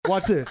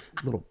Watch this,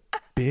 little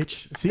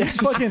bitch. See, it's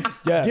fucking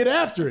get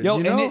after it. Yo,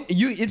 you know?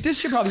 and this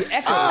should probably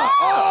echo.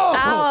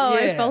 Ow,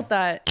 yeah. I felt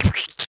that.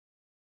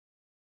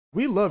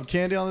 We love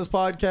candy on this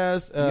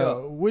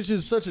podcast, which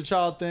is such a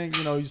child thing.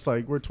 You know, it's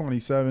like we're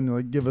 27,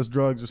 like give us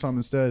drugs or something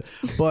instead.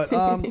 But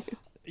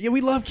yeah,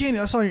 we love candy.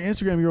 I saw on your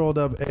Instagram you rolled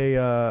up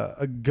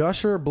a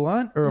Gusher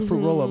blunt or a fruit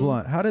roll up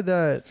blunt. How did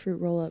that? Fruit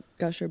roll up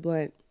Gusher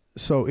blunt.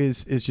 So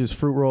it's just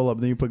fruit roll up,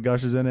 then you put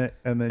Gushers in it,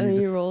 and then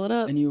you roll it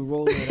up. And you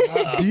roll it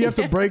up. Do you have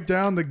to break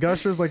down the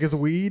Gushers like it's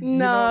weed?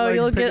 No, like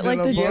you'll picking get like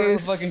it the up?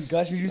 juice. Fucking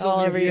Gushers juice all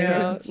over over your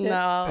you. face.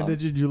 No. And then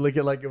did you lick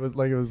it like it was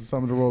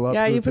something to roll up?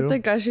 Yeah, to you put too? the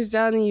Gushers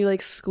down and you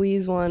like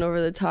squeeze one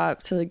over the top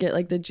to get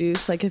like the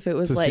juice, like if it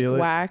was To like seal it?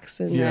 wax,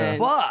 and Yeah. then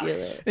Fuck. seal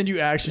it. And you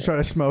actually try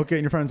to smoke it,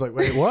 and your friend's like,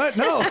 "Wait, what?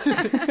 No."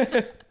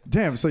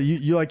 Damn. So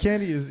you like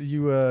candy? Is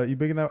you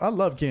big in that? I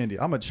love candy.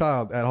 I'm a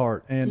child at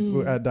heart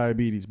and at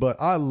diabetes, but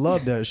I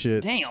love that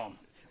shit. Damn.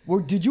 Well,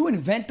 did you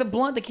invent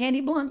the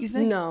candy blunt, you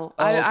think? No,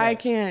 Oh, okay. I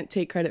can't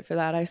take credit for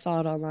that. I saw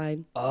it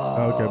online.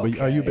 Okay, but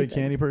are you a big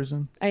candy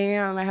person? I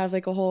am. I have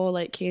like a whole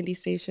like candy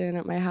station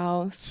at my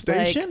house.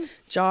 Station? Like,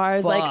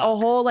 jars, like Fuck. a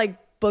whole like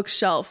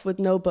bookshelf with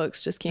no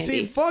books, just candy.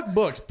 See, fuck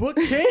books. Put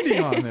candy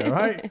on there,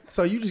 right?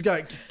 So you just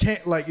got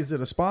like, is it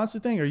a sponsor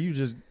thing or you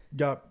just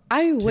got?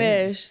 I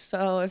wish.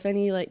 So if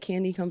any like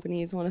candy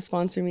companies want to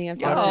sponsor me,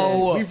 after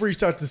Yo. this, We've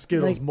reached out to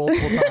Skittles Like-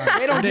 multiple times.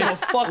 They don't give a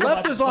fuck about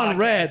Left us the on podcast.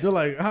 red. They're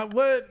like,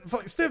 what?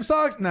 Fuck, stiff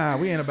socks? Nah,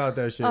 we ain't about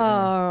that shit. Yeah,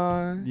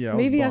 I was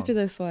maybe bummed. after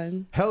this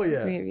one. Hell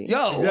yeah. Maybe.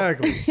 Yo.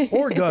 Exactly.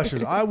 Or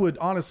Gushers. I would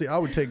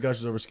take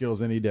Gushers over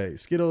Skittles any day.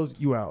 Skittles,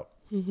 you out.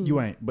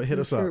 You ain't, but hit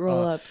us up. Fruit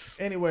roll-ups.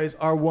 Anyways,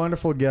 our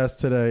wonderful guest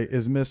today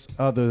is Miss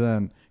Other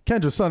Than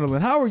Kendra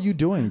Sunderland. How are you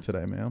doing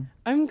today, ma'am?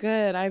 I'm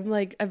good. I've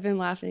been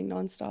laughing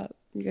nonstop.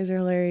 You guys are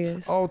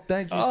hilarious. Oh,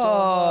 thank you so Oh, much.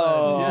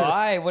 all Yes.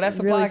 right. Well, that's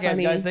the Really podcast,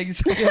 funny. guys. Thank you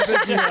so much.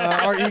 Thank you.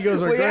 Our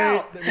egos are We great.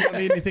 out. We don't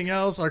need anything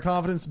else. Our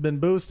confidence has been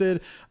boosted.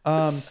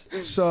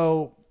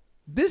 So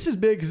this is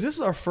big because this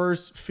is our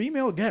first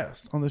female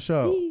guest on the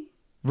show.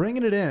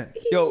 Bringing it in.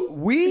 Yo,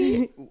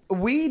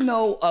 we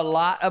know a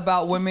lot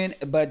about women,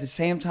 but at the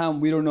same time,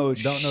 we don't know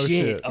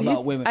shit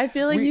about women. I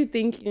feel like you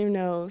think you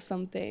know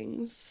some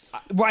things.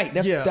 Right.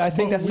 That's, Yeah, I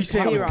think but that's we say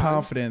it probably with wrong.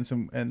 confidence,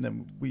 and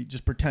then we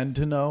just pretend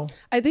to know.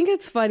 I think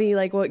it's funny,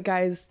 like what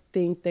guys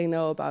think they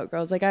know about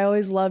girls. Like I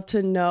always love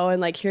to know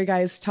and like hear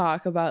guys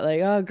talk about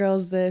like, oh,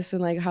 girls this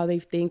and like how they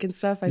think and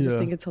stuff. I just Yeah.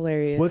 think it's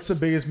hilarious. What's the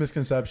biggest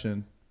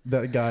misconception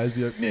that guys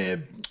be like,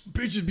 man,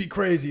 bitches be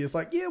crazy? It's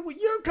like, yeah, well,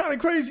 you're kind of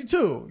crazy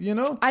too, you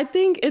know? I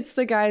think it's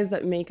the guys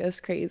that make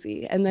us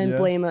crazy and then Yeah.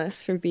 blame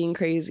us for being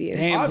crazy.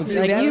 Damn, I but feel see,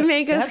 like that's you a-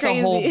 make us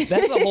crazy.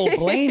 That's a whole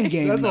blame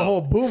game. That's a though.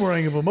 whole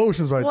boomerang of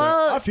emotions right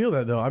Well, there. I feel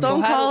that though. I mean,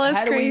 don't How call us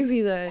how do we-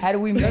 crazy then. How do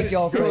we make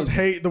y'all girls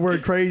crazy? hate the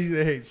word crazy.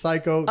 They hate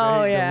psycho. They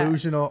Oh, hate yeah.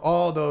 delusional.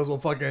 All those will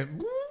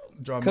fucking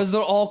drum. Because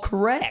they're all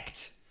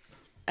correct.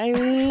 I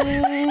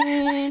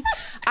mean,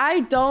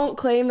 I don't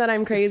claim that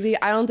I'm crazy.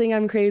 I don't think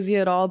I'm crazy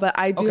at all, but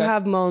I do Okay.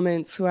 have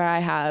moments where I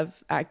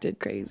have acted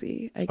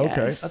crazy, I guess.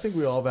 Okay, I think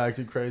we all have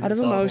acted crazy. Out of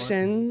at some point.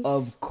 emotions.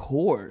 Of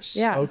course.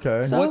 Yeah.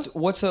 Okay. So,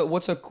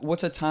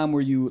 What's a time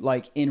where you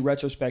like in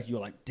retrospect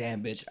you're like,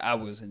 damn bitch, I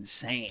was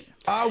insane.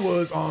 I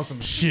was on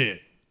some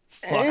shit.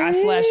 Fuck, I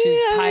slashed his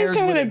tires It's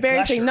kind with of a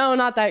embarrassing. gusher. No,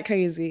 not that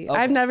crazy. Okay.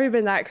 I've never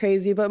been that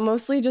crazy, but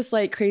mostly just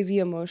like crazy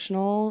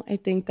emotional. I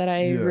think that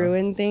I Yeah.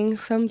 ruin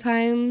things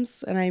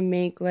sometimes and I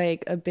make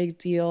like a big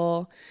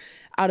deal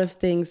out of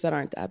things that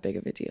aren't that big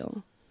of a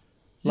deal.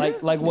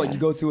 Like what? You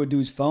go through a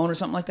dude's phone or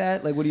something like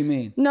that? Like what do you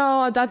mean?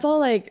 No, that's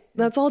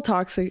all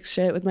toxic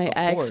shit with my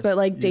ex. course. But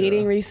like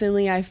dating Yeah.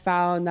 recently, I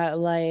found that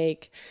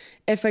like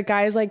if a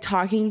guy's like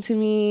talking to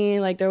me,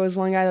 like there was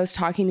one guy that was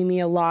talking to me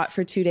a lot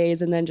for 2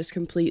 days and then just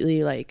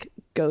completely like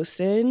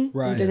ghosted, and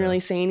Right. didn't really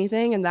say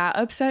anything, and that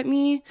upset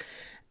me.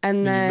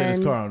 And And you lit his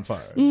then car on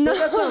fire. No. But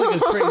that's not like a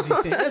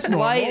crazy thing. That's normal.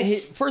 Why?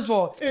 First of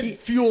all, It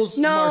fuels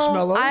no,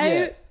 marshmallow.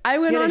 I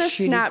went He had on a a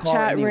shitty car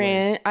Snapchat anyways.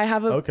 rant. I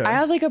have Okay. I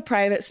have like a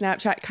private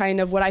Snapchat, kind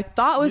of what I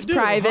thought was You do,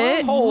 huh?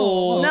 private.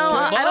 Oh,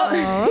 No, okay.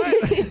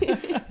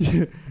 I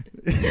don't.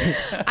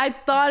 I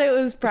thought it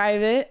was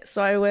private,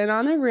 so I went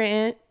on a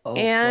rant,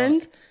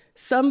 and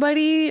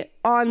somebody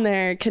on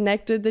there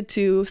connected the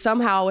two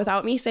somehow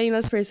without me saying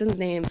this person's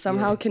name.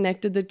 Somehow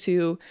connected the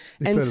two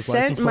said and his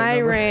license sent plate my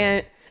number?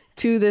 rant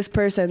to this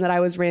person that I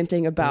was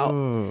ranting about.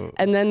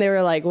 And then they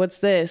were like, "What's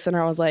this?" And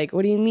I was like,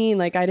 "What do you mean?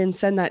 Like I didn't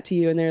send that to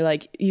you?" And they're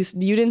like, "You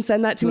didn't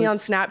send that to me on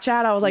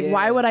Snapchat?" I was like,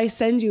 "Why would I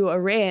send you a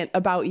rant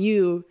about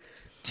you?"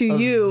 To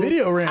you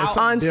video rant is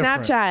something on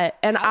different. Snapchat,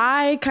 and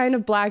I kind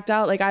of blacked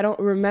out. Like I don't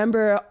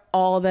remember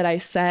all that I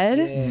said,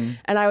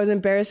 and I was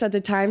embarrassed at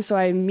the time, so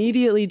I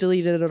immediately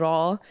deleted it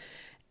all.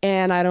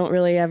 And I don't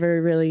really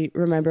ever really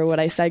remember what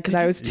I said because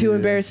I was too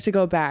embarrassed to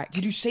go back.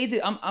 Did you say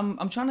that?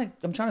 I'm trying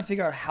to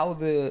figure out how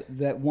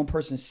that one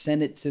person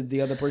sent it to the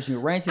other person you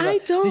ranted. I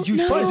about. don't Did you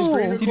know. Say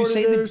Screen did you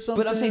say recorded it the? or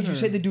But I'm saying, did you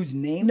say something, the dude's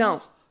name?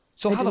 No,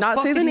 So I how did the not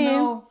fuck say the did you name.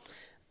 know?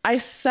 I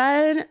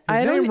said I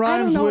His don't name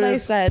rhymes know with what I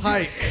said.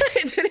 Pike.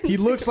 I didn't He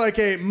say looks like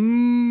a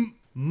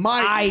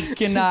Mike.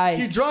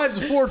 He drives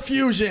a Ford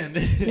Fusion. And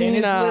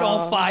it's lit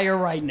on fire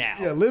right now.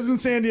 Yeah, lives in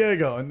San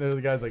Diego. And there's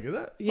the guy's like, is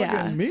that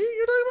fucking me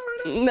you're talking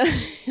about right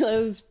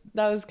now?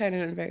 That was kind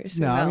of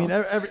embarrassing. No, I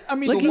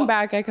mean, looking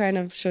back, I kind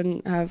of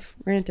shouldn't have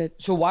ranted.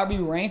 So why were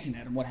you ranting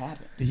at him? What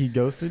happened? He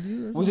ghosted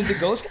you? Was it the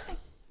ghost guy?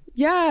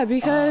 Yeah,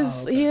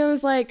 because he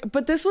was like,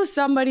 but this was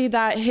somebody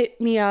that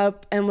hit me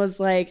up and was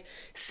like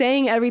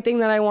saying everything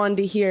that I wanted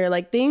to hear.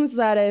 Like things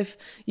that if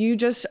you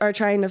just are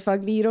trying to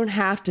fuck me, you don't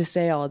have to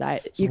say all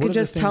that. So you could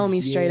just tell me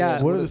straight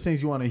up. What are the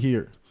things you want to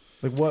hear?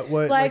 Like what?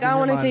 Like I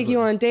want to take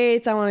you on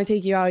dates. I want to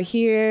take you out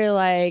here.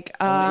 Like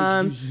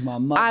I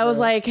was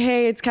like,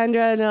 hey, it's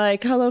Kendra, and they're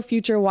like, hello,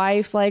 future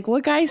wife. Like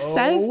what guy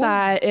says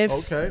that? If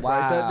write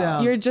that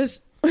down. You're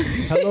just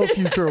hello,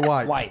 future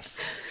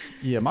wife.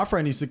 Yeah, my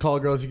friend used to call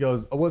girls. He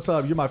goes, oh, "What's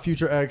up? You're my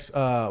future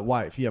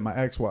wife. Yeah, my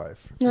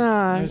ex-wife."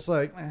 And it's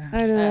like, I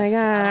don't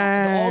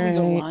know. All these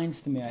are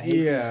lines to me. I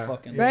hate these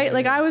fucking right.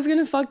 Like I was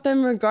gonna fuck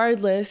them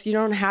regardless. You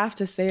don't have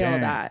to say all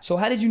that. So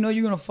how did you know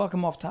you were gonna fuck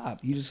him off top?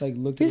 You just like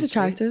looked. He's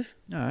attractive.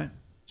 All right.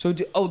 So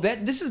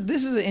this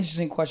is an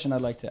interesting question.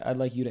 I'd like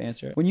you to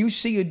answer. When you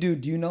see a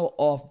dude, do you know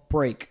off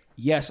break?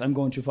 Yes, I'm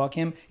going to fuck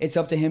him. It's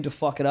up to him to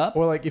fuck it up.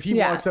 Or like if he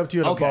walks up to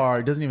you at a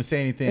bar, doesn't even say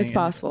anything. It's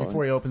possible.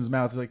 Before he opens his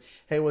mouth, he's like,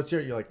 "Hey, what's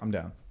your?" You're like, "I'm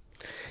down."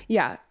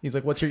 Yeah. He's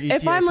like, "What's your ETA?"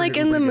 If I'm like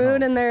in the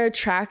mood and they're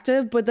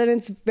attractive, but then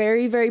it's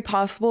very, very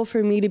possible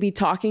for me to be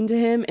talking to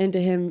him and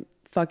to him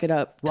fuck it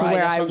up to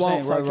where I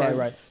won't fuck him.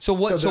 Right. So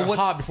what? So they're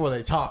hot before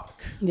they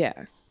talk.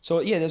 Yeah. So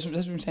yeah, that's what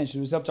I'm saying.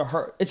 So it's up to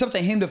her. It's up to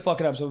him to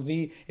fuck it up. So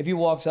if he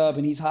walks up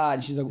and he's hot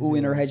and she's like, ooh,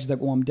 in her head she's like,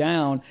 oh, I'm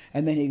down,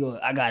 and then he goes,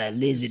 I got a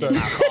lizard in my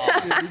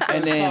car,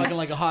 and then talking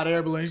like a hot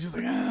air balloon. She's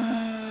like,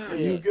 are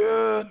you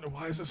good?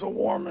 Why is it so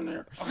warm in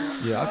here?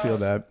 Yeah, I feel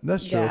that.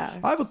 That's true. Yeah.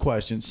 I have a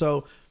question.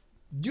 So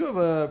you have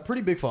a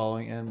pretty big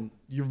following and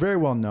you're very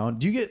well known.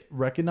 Do you get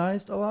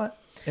recognized a lot?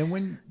 And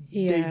when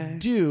they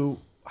do,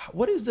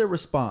 what is their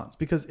response?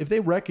 Because if they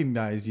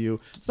recognize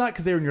you, it's not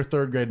because they were in your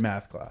third grade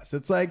math class.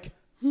 It's like,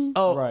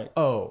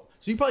 so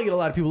you probably get a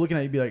lot of people looking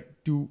at you and be like,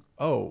 do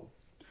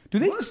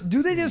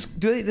they just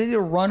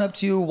run up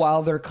to you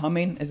while they're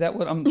coming? Is that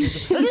what I'm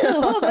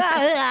oh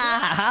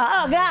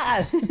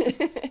god.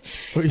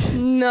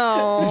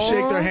 No. You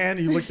shake their hand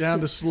and you look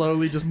down, they're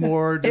slowly just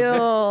more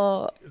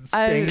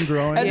stain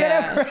growing.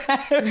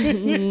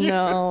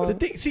 No.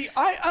 See,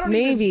 I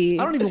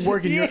don't even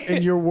work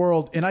in your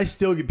world, and I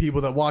still get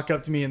people that walk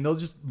up to me and they'll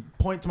just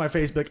point to my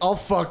face, be like, I'll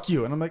fuck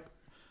you. And I'm like,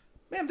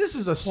 man, this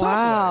is a subway.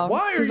 Wow.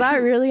 Why Does that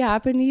really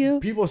happen to you?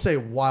 People say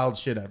wild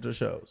shit after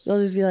shows. They'll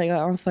just be like,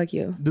 I'll fuck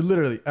you. They're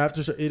literally,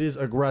 after show, it is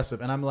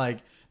aggressive. And I'm like,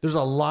 there's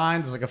a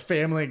line, there's like a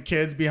family and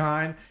kids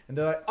behind, and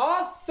they're like,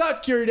 I'll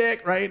suck your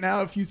dick right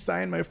now if you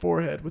sign my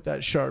forehead with that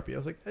Sharpie. I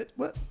was like,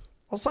 what?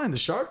 I'll sign the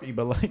Sharpie,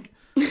 but like,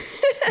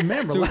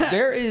 man, relax.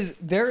 Dude,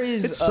 there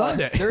is it's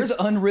Sunday. There's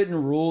unwritten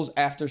rules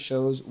after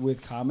shows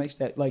with comics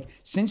that, like,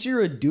 since you're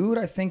a dude,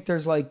 I think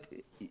there's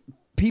like,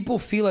 people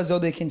feel as though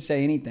they can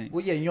say anything.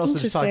 Well, yeah, you also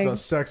just talked about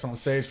sex on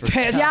stage for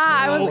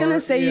I was gonna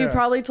say you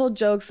probably told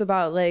jokes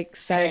about like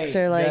sex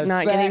or like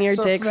not getting your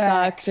dick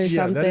sucked or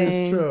something. That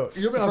is true.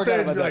 You'll be on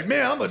stage and be like,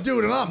 man, I'm a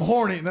dude and I'm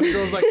horny. And then the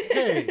girl's like,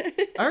 hey,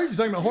 I heard you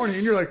talking about horny.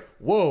 And you're like,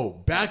 whoa,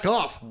 back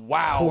off.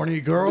 Wow. Horny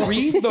girl.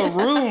 Read the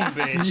room,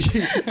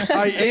 bitch.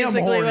 I am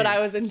basically horny. what I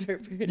was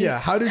interpreting. Yeah,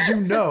 how did you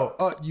know?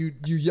 You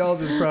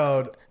yelled at the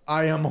crowd,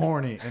 I am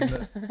horny.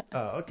 And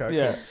okay,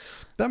 yeah. Cool.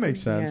 That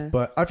makes sense,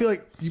 but I feel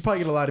like you probably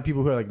get a lot of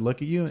people who are like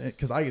look at you,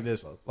 because I get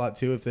this a lot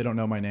too. If they don't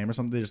know my name or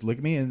something, they just look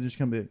at me and they're just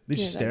gonna be they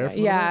just stare.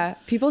 Yeah,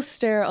 people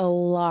stare a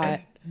lot.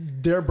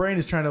 And their brain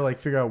is trying to like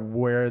figure out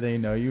where they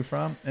know you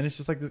from, and it's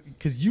just like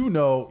because you're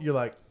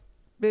like,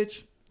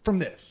 bitch, from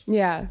this.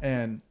 Yeah,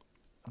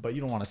 but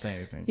you don't want to say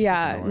anything.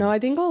 Yeah, no, I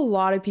think a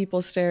lot of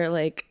people stare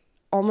like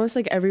almost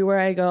like everywhere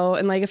I go,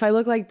 and like if I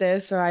look like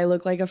this or I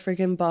look like a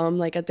freaking bum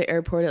like at the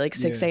airport at like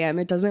 6 a.m.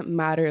 it doesn't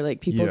matter.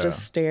 Like people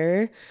just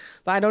stare.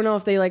 But I don't know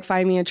if they like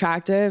find me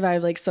attractive. I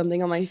have like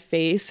something on my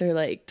face or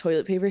like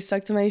toilet paper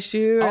stuck to my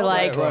shoe or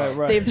like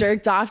they've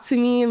jerked off to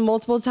me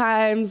multiple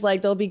times.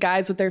 Like there'll be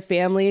guys with their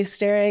families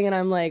staring and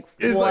I'm like,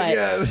 it's what?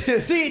 Like,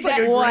 see, it's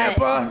like a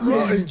grandpa,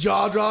 his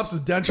jaw drops, his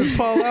dentures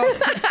fall out.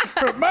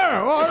 What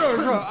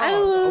I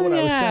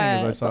was saying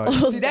is I saw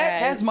it. See,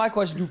 that's my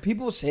question. Do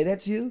people say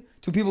that to you?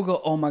 Do people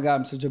go, oh my God,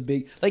 I'm such a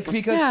big, like,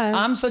 because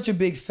I'm such a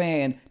big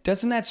fan,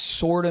 doesn't that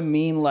sort of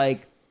mean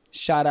like,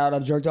 shout out,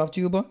 I've jerked off to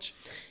you a bunch?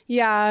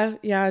 Yeah,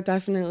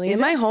 definitely. In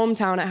my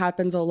hometown, it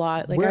happens a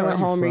lot. Like I went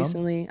home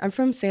recently. I'm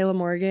from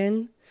Salem,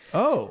 Oregon.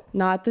 Oh.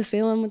 Not the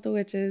Salem with the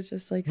witches,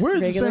 just like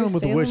where's regular the Salem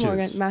with the witches?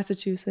 Oregon,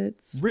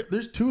 Massachusetts.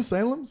 There's two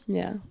Salems?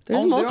 Yeah.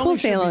 There's multiple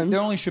Salems. There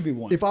only should be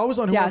one. If I was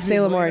on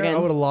Salem, Oregon, I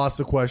would have lost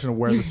the question of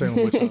where the Salem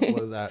witch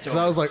was at. Because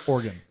I was like,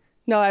 Oregon.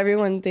 No,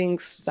 everyone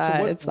thinks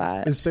that it's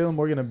that. Is Salem,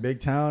 Oregon a big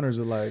town or is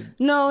it like?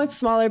 No, it's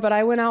smaller, but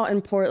I went out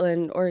in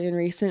Portland, Oregon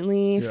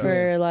recently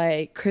for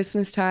like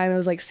Christmas time. It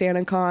was like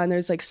SantaCon.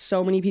 There's like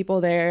so many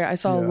people there. I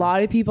saw a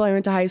lot of people I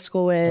went to high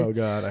school with. Oh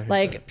God, I hate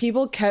like that.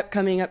 People kept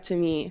coming up to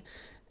me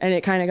And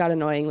it kind of got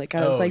annoying. Like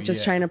I was like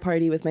just trying to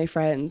party with my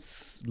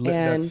friends.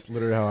 And that's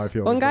literally how I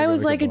feel. One guy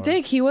was like a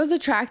dick. He was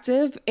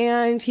attractive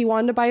and he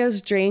wanted to buy us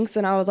drinks.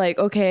 And I was like,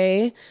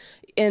 okay.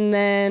 And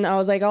then I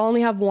was like, I'll only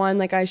have one.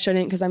 Like I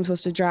shouldn't because I'm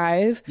supposed to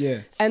drive.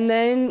 Yeah. And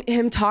then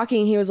him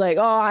talking, he was like,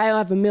 oh, I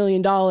have $1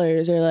 million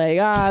or like,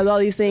 all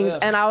these things.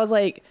 And I was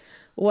like,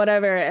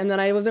 whatever. And then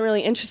I wasn't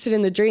really interested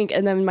in the drink.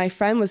 And then my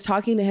friend was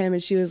talking to him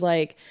and she was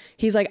like,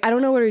 he's like, I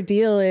don't know what her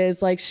deal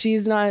is. Like, she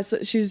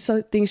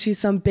thinks she's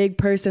some big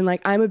person.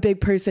 Like, I'm a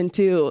big person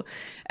too.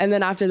 And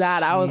then after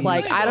that, I was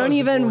like, I don't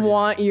even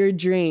want your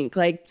drink.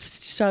 Like,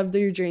 shove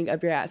your drink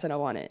up your ass. I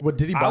don't want it. What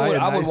did he buy?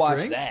 I would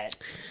watch that.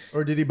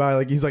 Or did he buy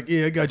like, he's like,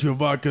 yeah, I got you a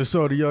vodka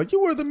soda. You're like, you're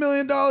worth $1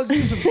 million.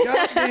 Give some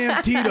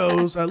goddamn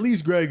Tito's, at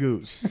least Grey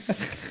Goose.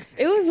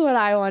 It was what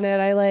I wanted.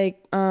 I like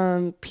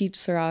peach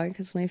Ciroc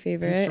is my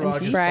favorite. And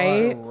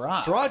Sprite.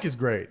 Ciroc is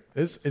great.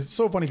 It's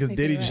so funny because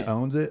Diddy just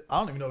owns it. I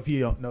don't even know if he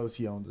knows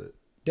he owns it.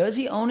 Does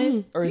he own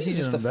it? Or is he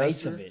just the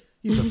face of it?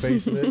 He's the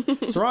face of it.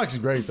 Ciroc is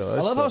great though. I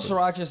love how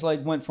Ciroc just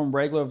like went from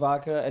regular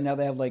vodka and now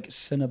they have like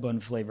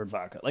Cinnabon flavored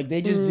vodka. Like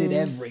they just did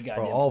every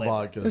goddamn all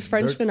flavor. vodkas. The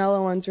French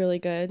vanilla one's really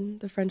good.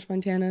 The French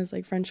Montana is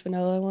like French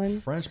vanilla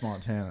one. French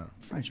Montana.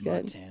 French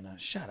Montana.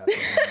 Shut up.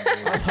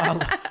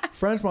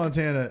 French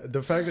Montana.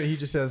 The fact that he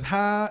just says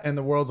 "ha" and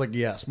the world's like,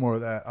 yes, more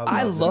of that.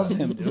 I love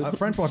him, dude.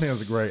 French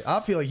Montana's great. I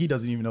feel like he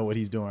doesn't even know what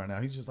he's doing right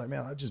now. He's just like,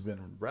 man, I've just been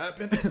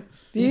rapping.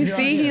 Do you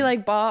see he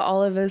like bought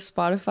all of his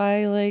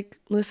Spotify like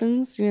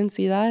listens? You didn't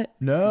see that?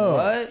 No.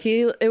 What?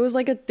 It was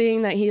like a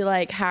thing that he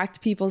like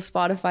hacked people's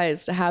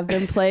Spotifys to have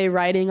them play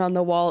writing on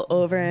the wall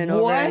over and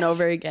over and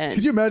over again.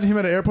 Could you imagine him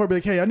at an airport be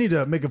like, hey, I need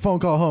to make a phone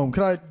call home.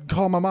 Could I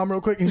call my mom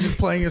real quick? And he's just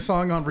playing his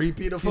song on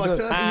repeat of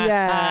fucked up.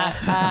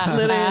 Yeah.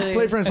 Literally.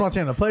 Play French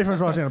Montana. Play French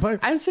Montana. Play.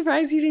 I'm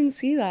surprised you didn't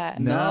see that.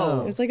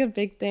 No. It was like a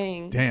big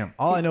thing. Damn.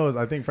 All I know is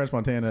I think French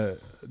Montana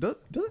I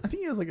think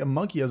he has like a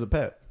monkey as a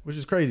pet, which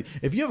is crazy.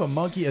 If you have a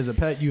monkey as a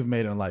pet, you've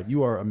made it in life.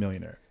 You are a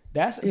millionaire.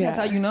 That's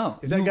how you know.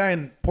 If that guy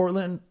in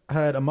Portland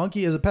had a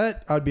monkey as a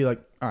pet, I'd be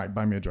like, all right,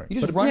 buy me a drink.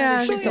 You just run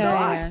out of shit to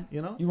buy. Yeah.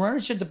 You know? You run out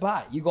of shit to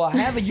buy. You go, I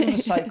have a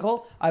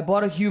unicycle. I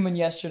bought a human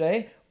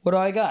yesterday. What do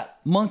I got?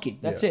 Monkey.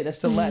 That's it. That's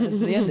the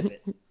end of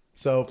it.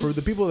 So for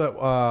the people that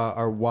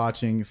are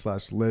watching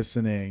 /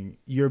 listening,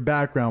 your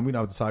background, we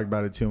don't have to talk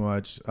about it too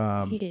much.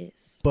 It is.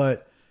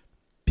 But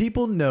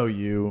people know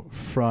you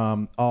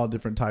from all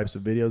different types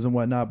of videos and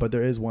whatnot, but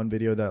there is one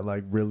video that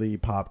like really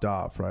popped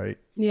off, right?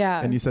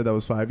 Yeah. And you said that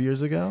was 5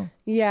 years ago?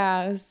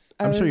 Yeah.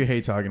 I'm sure you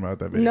hate talking about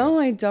that video. No,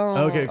 I don't.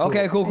 Okay, cool.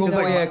 Okay, cool. Because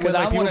Because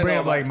like people bring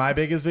up like my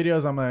biggest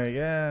videos, I'm like,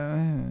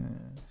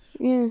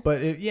 Yeah.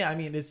 But I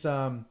mean, it's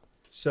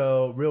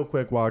so real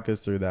quick, walk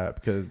us through that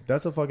because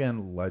that's a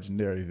fucking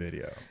legendary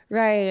video.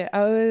 Right.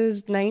 I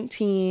was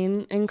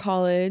 19 in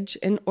college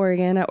in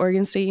Oregon at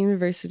Oregon State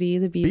University,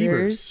 the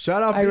Beavers.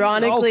 Shout out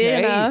ironically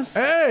Beavers. enough.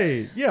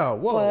 Hey, yeah,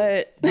 whoa.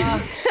 But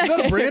Is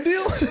that a brand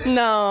deal?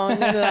 no.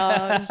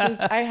 It's just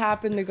I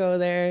happened to go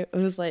there. It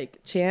was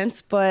like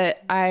chance,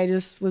 but I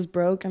just was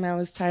broke and I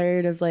was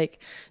tired of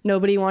like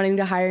nobody wanting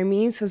to hire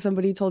me. So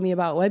somebody told me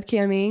about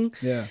webcamming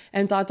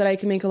and thought that I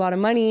could make a lot of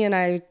money. And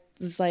I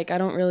was like, I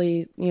don't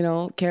really,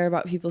 care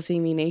about people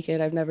seeing me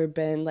naked. I've never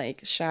been like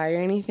shy or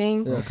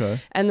anything.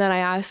 Okay. And then I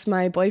asked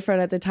my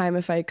boyfriend at the time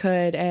if I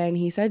could, and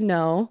he said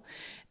no.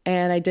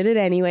 And I did it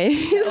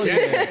anyways.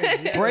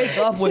 Break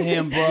up with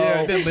him, bro.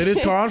 Yeah, then lit his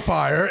car on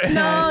fire.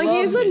 No,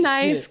 he's a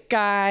nice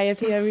guy. If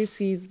he ever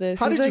sees this,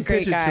 How he's did a you great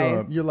pitch it guy. to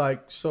him? You're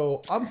like,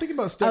 so I'm thinking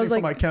about studying for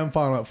like, my chem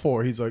final at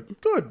 4. He's like,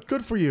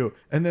 good for you.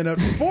 And then at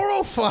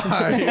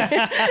 4:05,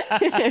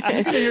 you're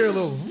gonna hear a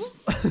little.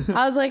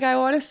 I was like, I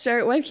want to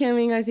start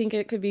webcamming. I think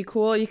it could be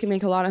cool. You can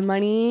make a lot of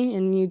money,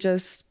 and you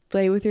just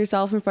play with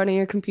yourself in front of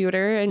your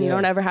computer, and you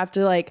don't ever have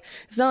to like.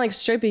 It's not like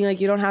stripping. Like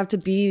you don't have to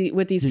be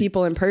with these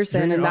people in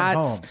person, and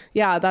that's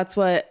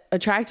what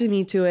attracted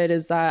me to it.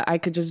 Is that I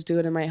could just do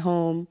it in my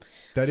home,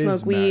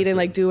 smoke weed, and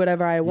like do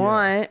whatever I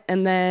want,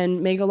 and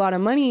then make a lot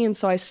of money. And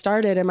so I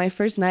started. And my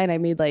first night, I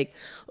made like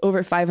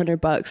over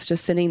 $500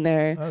 just sitting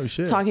there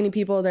talking to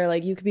people. They're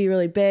like, you could be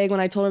really big. When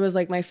I told them it was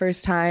like my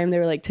first time, they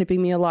were like tipping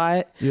me a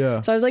lot.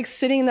 Yeah. So I was like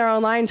sitting there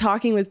online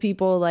talking with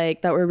people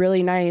like that were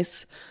really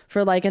nice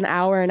for like an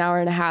hour and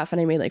a half,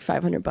 and I made like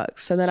 $500.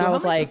 So then I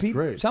was like,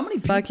 how many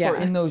people are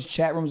in those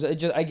chat rooms? I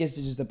guess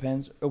it just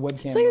depends. A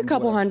webcam. It's like a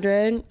couple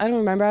hundred. I don't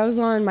remember. I was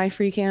on my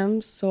free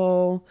cams.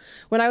 So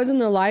when I was in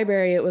the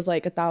library, it was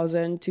like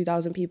 1,000,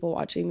 2,000 people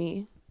watching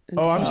me.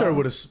 I'm sure it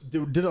would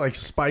have. Did it like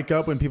spike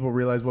up when people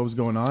realized what was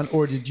going on,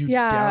 or did you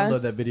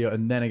download that video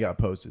and then it got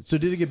posted? So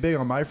did it get big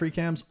on my free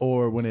cams,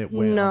 or when it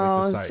went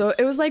on like the sites? So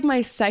it was like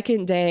my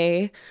second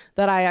day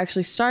that I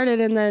actually started,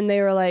 and then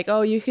they were like,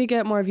 "Oh, you could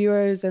get more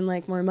viewers and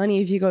like more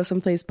money if you go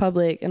someplace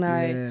public." And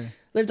I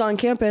lived on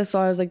campus, so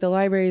I was like, the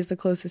library is the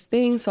closest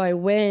thing, so I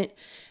went.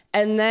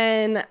 And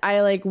then I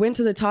like went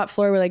to the top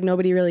floor where like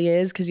nobody really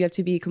is because you have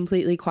to be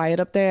completely quiet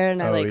up there.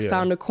 And I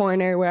found a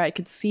corner where I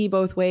could see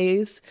both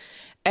ways.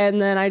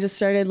 And then I just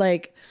started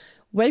like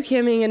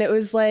webcamming, and it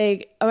was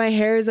like my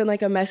hair is in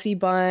like a messy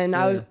bun.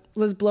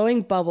 was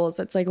blowing bubbles.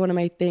 That's like one of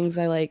my things.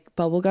 I like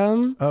bubble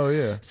gum. Oh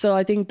yeah. So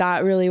I think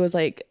that really was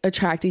like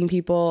attracting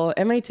people,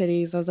 and my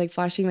titties. I was like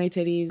flashing my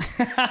titties.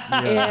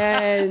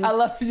 And I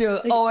love you.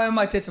 Like, and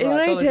my tits. And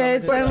my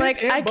tits. I'm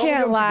like, I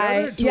can't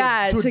lie.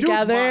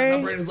 Together.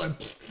 My brain is like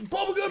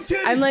bubblegum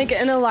titties. I'm like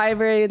in a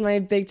library with my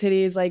big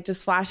titties, like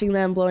just flashing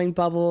them, blowing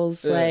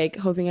bubbles, like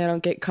hoping I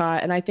don't get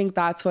caught. And I think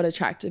that's what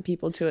attracted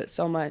people to it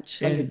so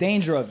much. Like the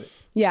danger of it.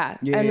 Yeah.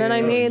 And then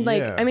I made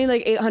like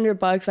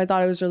 $800. I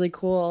thought it was really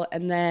cool.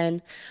 And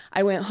then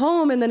I went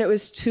home, and then it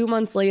was 2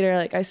 months later,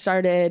 like I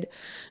started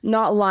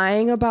not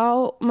lying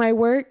about my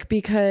work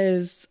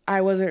because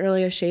I wasn't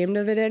really ashamed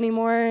of it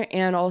anymore.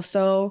 And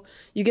also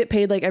you get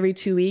paid like every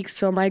 2 weeks.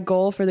 So my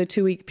goal for the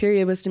 2-week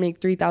period was to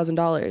make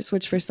 $3,000,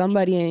 which for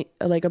somebody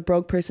like a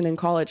broke person in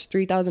college,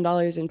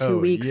 $3,000 in 2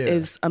 weeks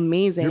is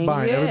amazing. You're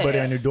buying everybody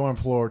on your dorm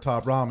floor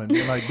top ramen.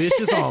 You're like, this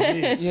is on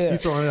me. You're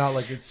throwing it out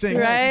like it's singing.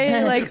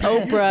 Right? Like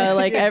Oprah,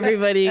 like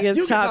everybody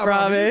gets top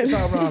ramen.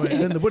 Top ramen.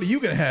 And then what are you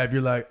going to have?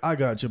 You're like, I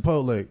got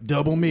Chipotle,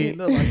 double meat.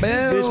 They're like,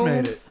 this bitch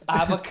made it.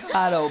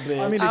 Avocado, bitch.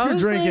 I mean, if you're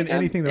drinking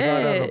anything that's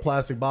not out of a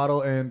plastic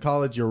bottle in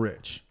college, you're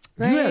rich.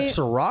 Right? You had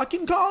Ciroc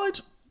in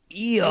college?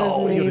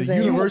 Yo, you go to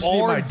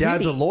university. My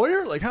dad's a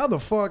lawyer. Like, how the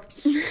fuck?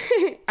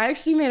 I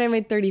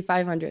made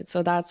 $3,500,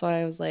 so that's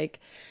why I was like,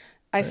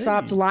 I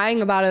stopped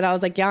lying about it. I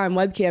was like, yeah, I'm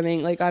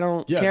webcamming. Like, I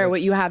don't care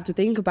what you have to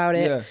think about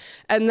it. Yeah.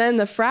 And then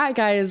the frat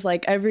guys,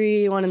 like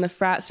everyone in the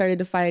frat started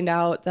to find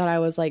out that I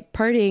was like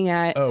partying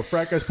at. Oh,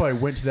 frat guys probably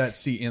went to that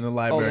seat in the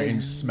library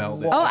and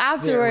smelled it. Oh,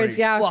 afterwards,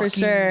 yeah, for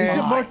sure. Is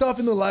it marked off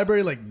in the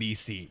library like the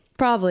seat?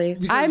 Probably.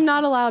 I'm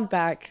not allowed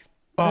back.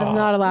 I'm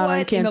not allowed on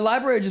campus. In the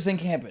library or just in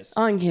campus?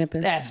 On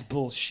campus. That's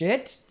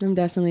bullshit. I'm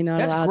definitely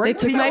not allowed. Great.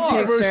 They took my picture.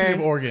 University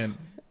of Oregon.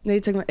 They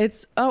took my.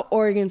 It's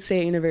Oregon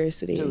State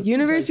University. Dude,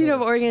 University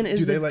of Oregon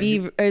is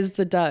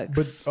the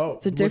Ducks. But,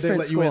 it's a different they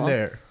let school. You in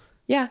there?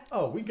 Yeah.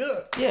 Oh, we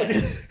good.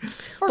 Yeah.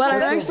 But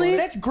actually,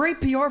 that's great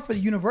PR for the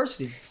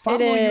university. Follow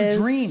your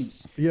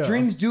dreams. Yeah.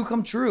 Dreams do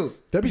come true.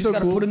 That'd be so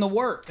cool. Put in the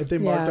work. If they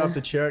marked off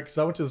the chair, because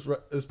I went to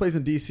this place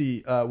in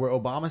DC where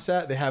Obama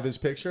sat. They have his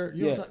picture.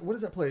 You know what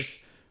is that place?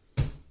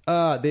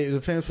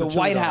 They're famous for the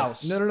White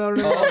House. No.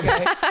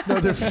 Okay.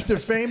 No, they're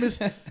famous.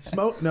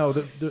 Smoke. No,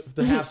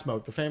 the half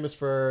smoke. They're famous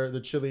for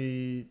the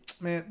chili.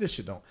 Man, this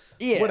shit don't.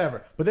 Yeah.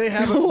 Whatever. But they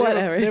have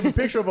they have a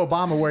picture of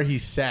Obama where he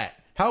sat.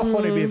 How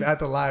funny it'd be if at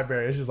the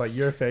library it's just like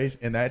your face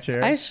in that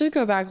chair. I should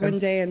go back one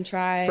day and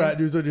try. Frat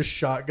dudes are just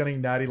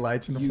shotgunning natty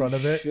lights in the front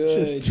of it.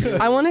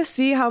 I want to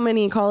see how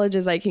many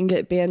colleges I can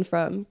get banned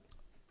from.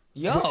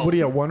 Yo. What do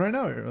you have? One right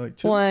now? Or like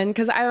two? One,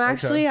 because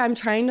I'm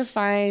trying to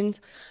find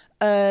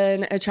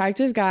an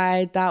attractive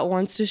guy that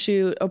wants to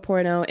shoot a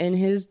porno in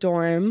his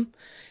dorm.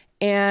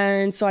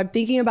 And so I'm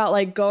thinking about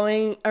like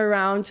going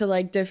around to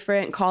like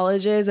different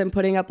colleges and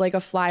putting up like a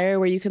flyer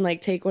where you can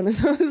like take one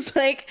of those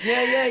like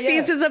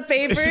pieces of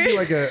paper. It should be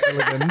like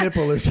a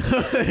nipple or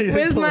something.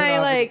 With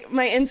my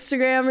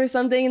Instagram or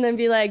something, and then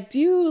be like, do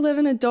you live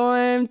in a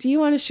dorm? Do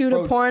you want to shoot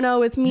a porno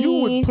with me?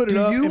 You would put it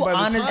up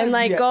and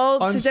like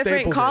go to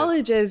different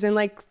colleges and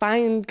like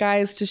find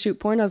guys to shoot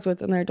pornos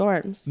with in their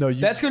dorms. No,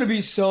 that's going to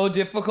be so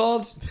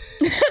difficult.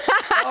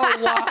 Oh,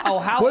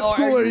 wow. What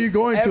school are you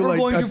going to? Like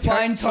going to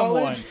find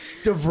someone?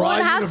 Well,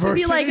 it has to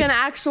be like an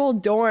actual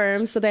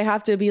dorm, so they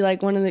have to be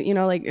like one of the,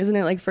 isn't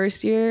it like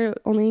first year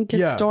only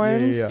kids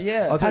dorms?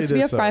 Yeah. It has to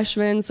be a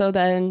freshman, so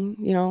then,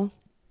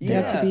 they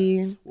have to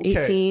be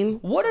 18.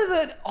 What are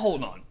the,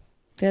 hold on.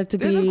 They have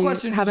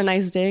to have a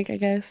nice dick, I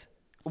guess.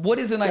 What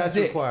is a nice That's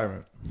dick?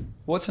 Requirement.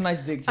 What's a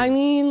nice dick to you? I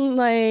mean,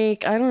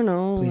 like, I don't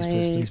know.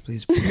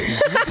 Please.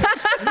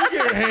 You get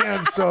your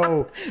hands,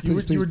 so you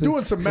were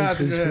doing some math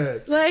in your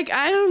head. Like,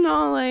 I don't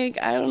know,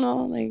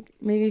 like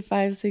maybe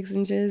 5-6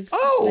 inches.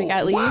 Oh, like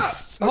at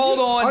least. Hold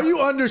on. Are you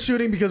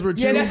undershooting because we're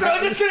too? Yeah, that's what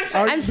I was just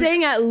gonna say. I'm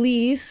saying at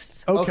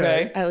least.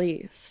 Okay. At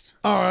least.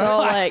 All right. So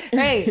like,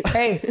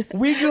 hey,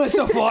 we good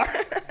so far.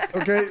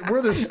 Okay,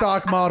 we're the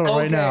stock model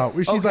right now.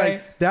 She's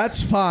like,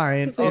 that's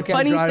fine. The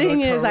funny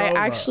thing is, I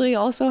actually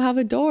also have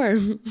a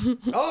dorm.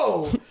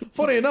 Oh,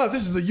 funny enough,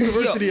 this is the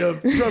University of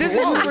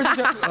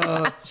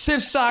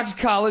Stiff Socks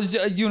College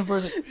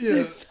University.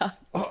 Yeah.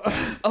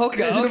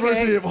 Okay.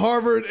 University of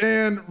Harvard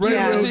and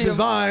Radio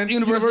Design.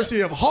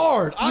 University of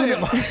Hard.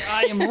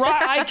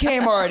 I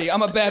came already.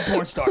 I'm a bad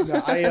porn star.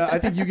 No, I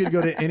think you could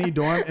go to any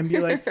dorm and be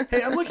like,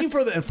 hey, I'm looking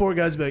for and 4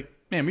 guys be like,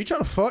 man, are you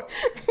trying to fuck?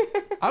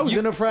 I was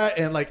in a frat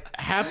and like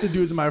half the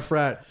dudes in my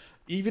frat,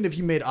 even if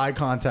you made eye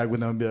contact with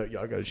them, be like,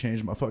 yo, I gotta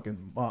change my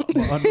fucking my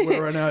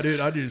underwear right now, dude.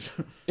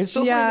 It's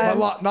so funny.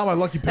 Not my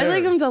lucky pair. I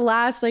like them to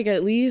last like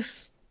at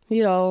least,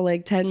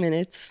 like 10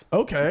 minutes.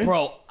 Okay.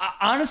 Bro,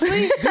 honestly,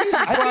 these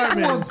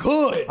requirements are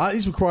good.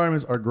 These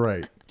requirements are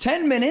great.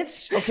 10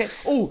 minutes? Okay.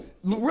 Oh,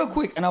 real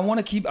quick, and I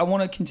want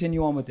to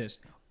continue on with this.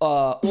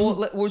 So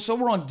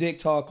we're on dick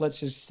talk. Let's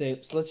just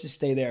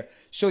stay there.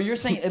 So you're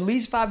saying at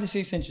least 5 to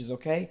 6 inches,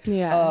 okay?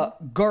 Yeah.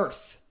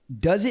 Girth.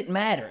 Does it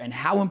matter? And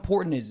how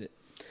important is it?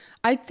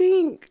 I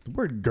think the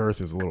word girth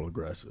is a little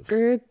aggressive.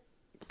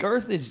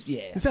 Girth is,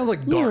 yeah. It sounds like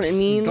Darth. You know what it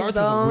means, Darth is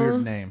a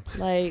weird name.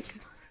 Like,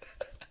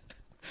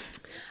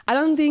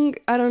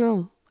 I don't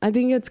know. I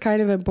think it's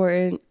kind of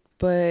important,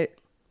 but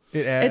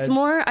It adds.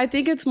 I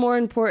think it's more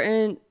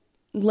important.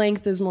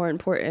 Length is more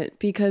important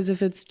because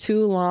if it's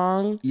too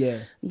long,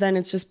 then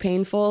it's just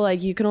painful.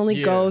 Like you can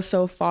only go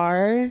so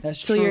far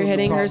till you're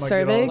hitting her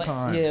cervix.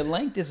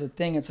 Length is a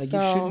thing. It's like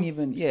you shouldn't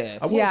even.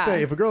 I will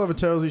say, if a girl ever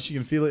tells you she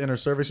can feel it in her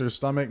cervix or her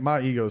stomach,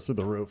 my ego's through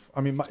the roof. I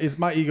mean,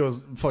 my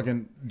ego's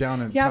fucking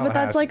down in. But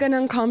that's like an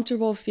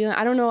uncomfortable feeling.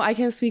 I don't know. I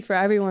can't speak for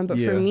everyone, but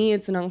for me,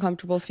 it's an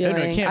uncomfortable feeling.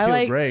 It can't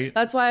feel great.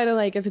 That's why I don't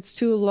like if it's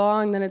too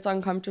long, then it's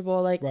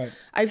uncomfortable. Like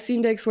I've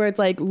seen dicks where it's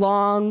like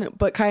long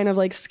but kind of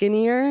like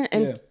skinnier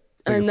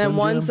and then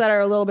ones that are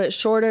a little bit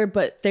shorter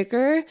but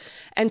thicker.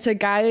 And to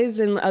guys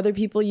and other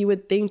people, you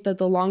would think that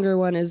the longer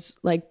one is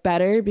like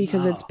better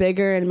because it's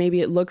bigger and maybe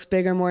it looks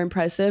bigger, more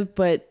impressive.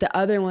 But the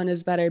other one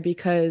is better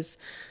because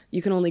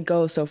you can only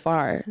go so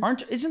far.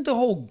 Isn't the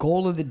whole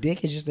goal of the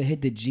dick is just to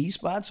hit the G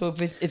spot? So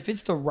if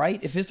it's the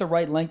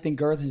right length and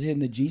girth and hitting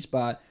the G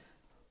spot,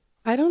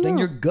 I don't know. Then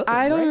you're good.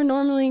 I don't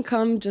normally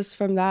come just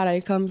from that. I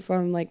come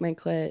from like my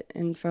clit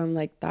and from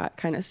like that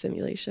kind of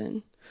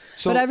stimulation.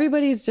 But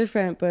everybody's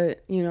different.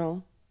 But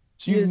so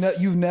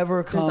you've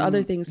never come. There's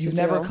other things. You've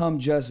never come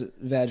just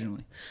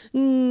vaginally.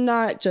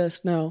 Not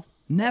just no.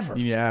 Never.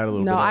 You need to add a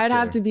little. No, bit I'd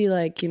have to be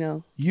like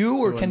you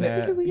or can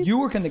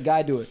the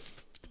guy do it?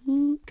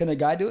 Can the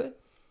guy do it?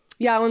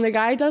 Yeah, when the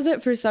guy does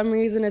it, for some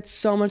reason, it's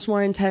so much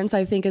more intense.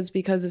 I think it's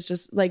because it's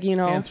just like,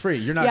 hands free.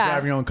 You're not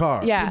driving your own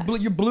car. Yeah.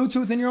 You're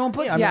Bluetooth in your own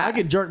pussy. I mean, I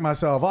can jerk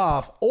myself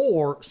off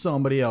or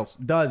somebody else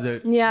does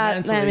it. Yeah,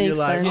 mentally, that makes you're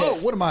like, sense.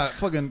 oh, what am I,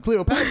 fucking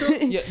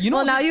Cleopatra?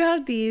 Well, now you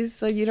have these,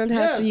 so you don't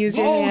have to use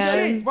your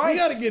hand. Shit. Right. We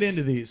got to get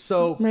into these.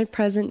 So my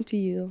present to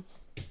you.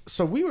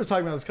 So we were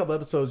talking about this a couple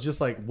episodes,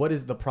 just like what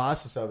is the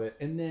process of it.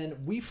 And then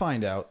we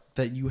find out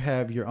that you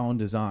have your own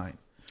design.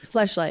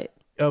 Fleshlight.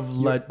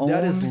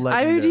 That is legendary.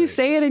 I heard you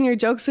say it in your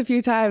jokes a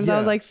few times. I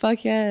was like,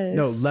 fuck yes.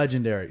 No,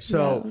 legendary.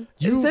 So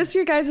is this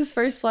your guys'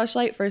 first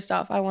fleshlight? First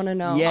off, I want to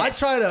know. I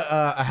tried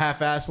a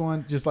half-ass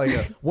one, just like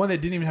one that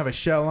didn't even have a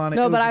shell on it.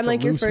 No, it but I'm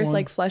like your first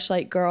like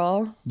fleshlight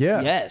girl.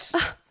 Yeah. Yes.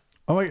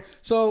 Oh my.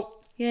 So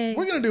we're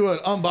gonna do an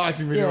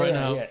unboxing video right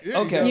now. Yeah.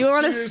 Okay. You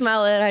want to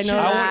smell it? I know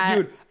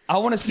that. I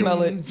want to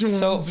smell it.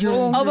 So,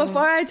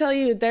 before I tell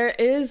you, there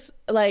is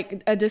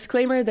like a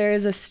disclaimer. There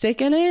is a stick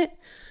in it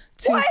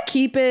to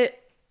keep it.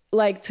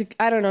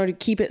 To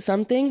keep it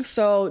something.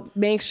 So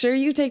make sure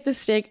you take the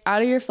stick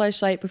out of your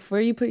fleshlight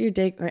before you put your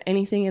dick or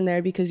anything in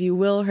there because you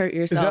will hurt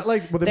yourself. Is that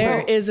like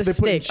there is a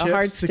stick, a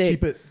hard stick to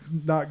keep it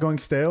not going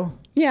stale?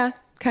 Yeah,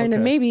 kind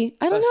of. Maybe.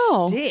 I don't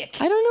know. Stick.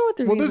 I don't know what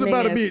the reasoning is. Well,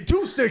 there's about to be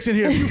 2 sticks in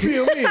here. You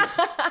feel me?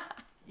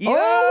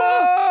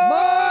 Oh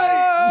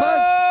my!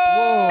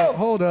 Whoa!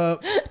 Hold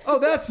up. Oh,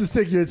 that's the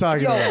stick you're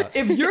talking about.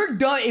 If you're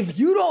done,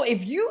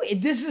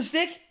 if this is a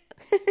stick.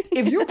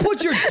 If you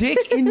put your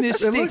dick in this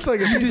stick, it looks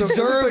like a piece you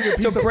deserve like a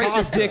piece to break of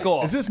your dick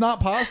off. Is this not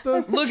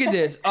pasta? Look at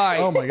this. All right.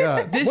 Oh my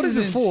god. This what is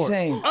it for?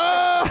 Insane.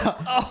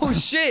 Oh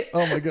shit.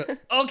 Oh my god.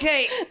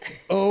 Okay.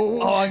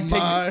 I can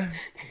my.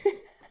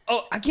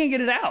 I can't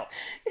get it out.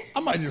 I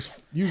might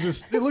just use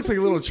this. It looks like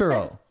a little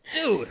churro.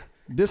 Dude.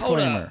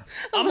 Disclaimer.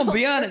 I'm gonna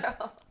be honest.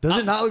 Does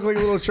it not look like a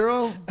little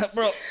churro?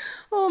 Bro.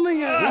 Oh my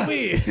god.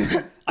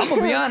 I'm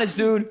gonna be honest,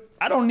 dude.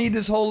 I don't need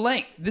this whole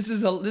length. This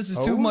is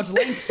too much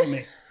length for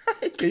me.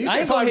 Yeah, you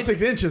said 5 to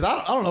 6 inches.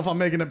 I don't know if I'm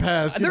making it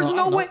past. There's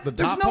no way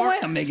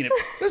I'm making it.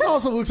 This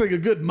also looks like a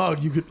good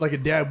mug you could, like a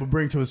dad would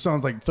bring to his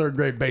son's like 3rd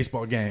grade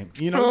baseball game.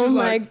 Oh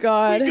my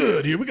god. We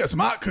good here. We got some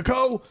hot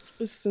cocoa.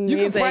 This is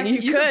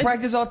amazing. You can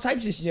practice all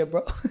types of shit,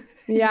 bro.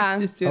 Yeah.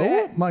 Just do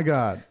that. Oh my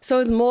god.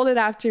 So it's molded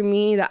after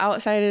me. The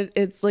outside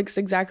it looks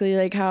exactly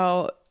like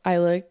how I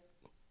look.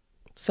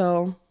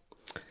 So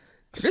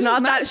it's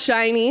not that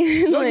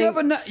shiny. No, like,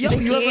 unless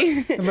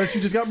you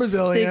just got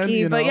Brazilian.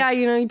 Sticky, but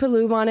you put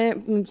lube on it,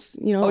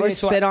 or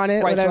spit on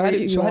it, whatever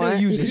you want.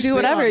 You can do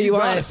whatever you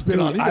want. You gotta spit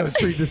on it. You gotta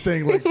treat this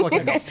thing like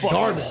fucking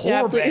garbage. You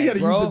gotta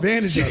use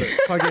advantage of it.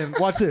 Fucking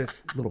watch this,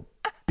 little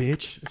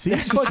bitch. See,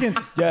 fucking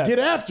get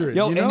after it.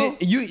 Yo,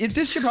 and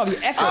this should probably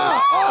echo.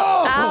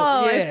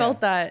 Ow, I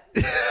felt that.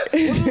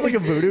 Wasn't it like a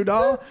voodoo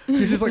doll?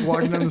 You're just like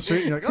walking down the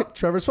street and you're like, oh,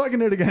 Trevor's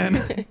fucking it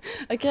again.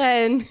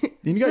 Again.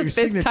 And you got your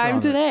signature time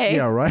on today. It.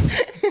 Yeah, right.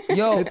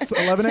 Yo, it's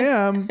 11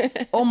 a.m.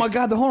 Oh my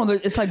god, hold on.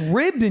 It's like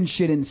ribbed and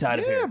shit inside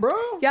of here. Yeah, bro.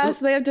 Yeah,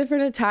 so they have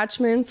different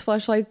attachments.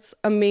 Fleshlight's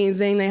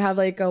amazing. They have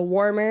like a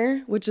warmer,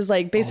 which is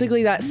like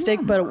basically that stick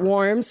but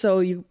warm. So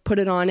you put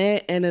it on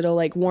it and it'll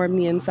like warm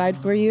the inside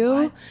for you.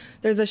 What?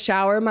 There's a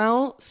shower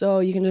mount, so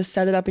you can just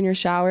set it up in your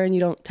shower and you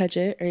don't touch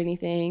it or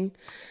anything.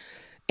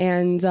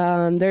 And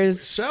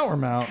there's shower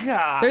mount.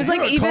 There's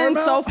like even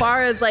so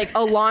far as like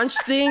a launch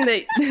thing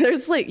that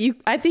there's like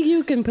I think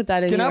you can put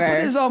that anywhere. Can I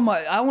put this on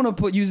my? I want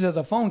to use it as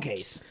a phone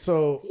case.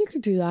 So you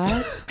could do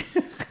that.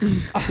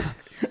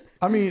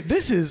 I mean,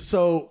 this is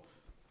so.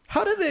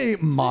 How do they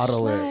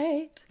model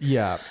it?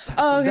 Yeah.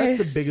 Oh, okay.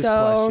 That's the biggest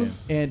question.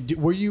 And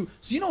were you?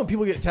 So you know when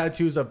people get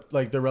tattoos of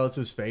like their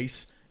relative's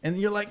face, and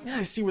you're like,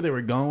 I see where they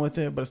were going with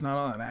it, but it's not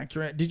all that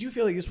accurate. Did you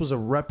feel like this was a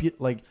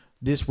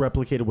this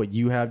replicated what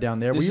you have down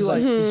there? Were you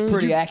like, it's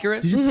pretty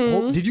accurate?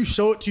 did you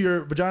show it to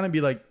your vagina and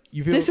be like,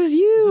 you feel This is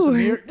you. Is this a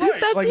mirror?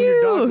 Right. That's like you. when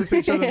your dog looks at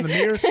each other in the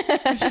mirror.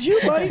 This is you,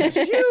 buddy. This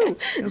is you.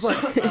 And it's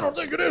like, I don't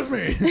think it is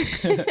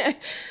me.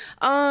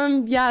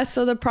 Yeah,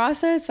 so the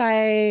process,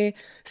 I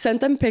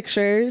sent them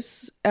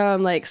pictures,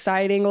 like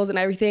side angles and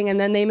everything, and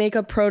then they make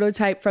a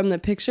prototype from the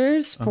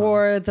pictures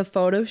for the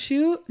photo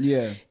shoot.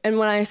 Yeah. And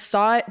when I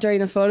saw it during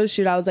the photo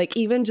shoot, I was like,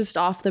 even just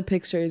off the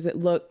pictures, it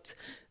looked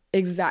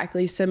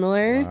exactly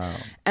similar. Wow.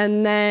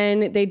 And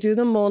then they do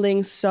the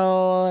molding,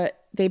 so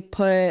they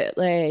put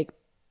like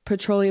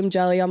petroleum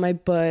jelly on my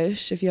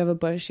bush. If you have a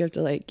bush, you have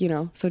to like,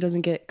 so it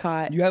doesn't get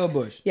caught. You have a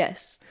bush?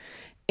 Yes.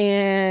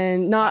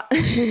 And not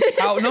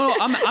How, no,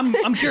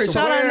 I'm curious.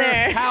 not on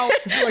there. How? Is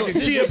it like a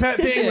chia pet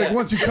thing? Like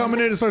once you come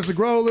in it starts to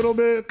grow a little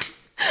bit?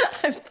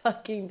 I'm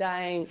fucking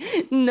dying.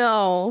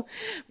 No,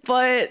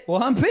 but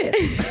Well, I'm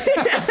pissed.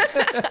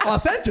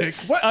 Authentic?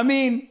 What? I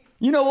mean,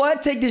 you know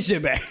what? Take this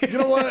shit back. You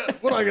know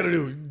what? What do I gotta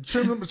do?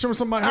 Trim some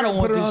of my hair I don't and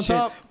want put it this on shit,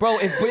 top? bro.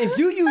 If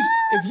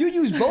you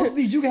use both of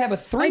these, you can have a I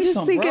threesome.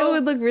 just think bro. it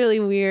would look really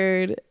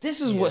weird.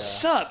 This is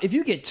what's up. If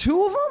you get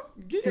two of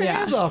them, Get your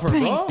hands off her,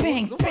 bang, bro.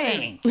 bang, Don't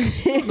bang.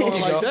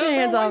 going like that.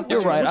 Hands bro. off. What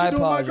You're you- right. What I you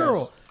doing, my apologize.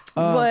 girl?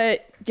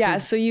 But yeah,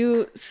 so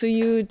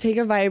you take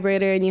a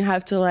vibrator and you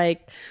have to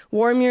like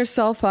warm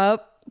yourself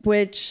up,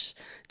 but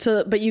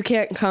you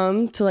can't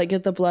come to like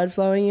get the blood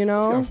flowing, Kind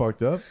know? of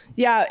fucked up.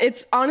 Yeah,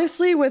 it's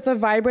honestly with a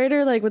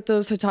vibrator, like with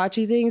those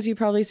Hitachi things you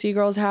probably see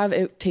girls have,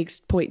 it takes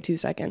 0.2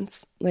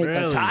 seconds. Like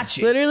Really?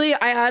 Tachi. literally,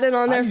 I had it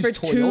on there use for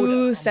Toyota.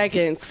 2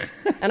 seconds,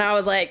 and I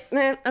was like,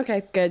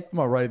 okay, good. I'm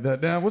gonna write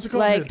that down. What's it called?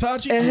 Like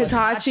Hitachi? a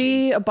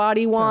Hitachi, a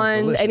body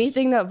wand, delicious.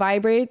 anything that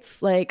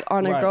vibrates like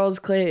on a Right. girl's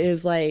clit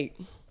is like,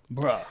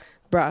 Bruh.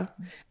 bruh.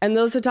 And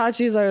those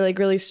Hitachis are like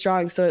really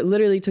strong, so it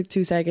literally took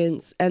 2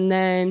 seconds, and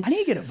then I need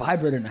to get a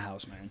vibrator in the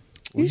house, man.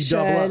 When you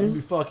double up, should. you be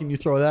fucking, you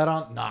throw that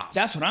on? Nah.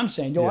 That's what I'm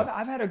saying. Yo, Yeah.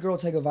 I've had a girl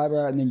take a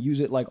vibrator and then use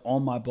it like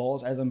on my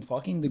balls as I'm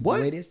fucking. The What?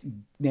 greatest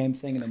damn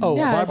thing in the Oh, world.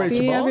 yeah, vibrates your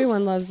see, balls?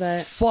 everyone loves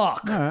that.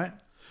 Fuck. All right.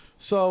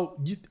 So,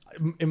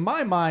 in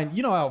my mind,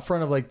 out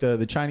front of like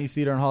the Chinese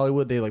theater in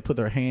Hollywood, they like put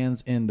their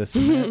hands in the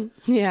cement.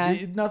 Yeah.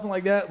 Nothing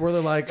like that where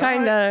they're like,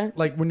 Kinda. "All right,"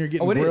 like when you're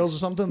getting it grills is. or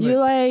something.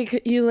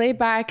 You lay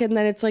back and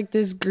then it's like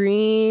this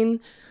green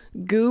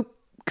goop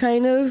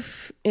kind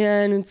of,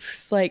 and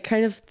it's like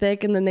kind of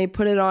thick, and then they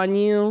put it on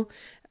you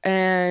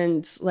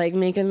and like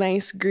make a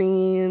nice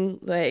green,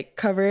 like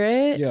cover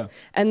it. Yeah.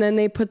 And then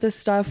they put this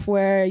stuff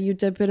where you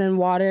dip it in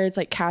water. It's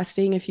like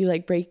casting if you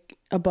like break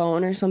a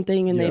bone or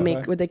something, and they Yeah.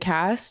 make with the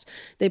cast.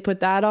 They put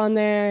that on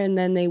there, and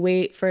then they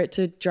wait for it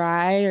to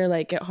dry or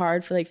like get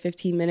hard for like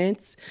 15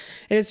 minutes.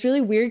 And it's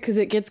really weird because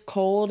it gets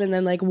cold and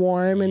then like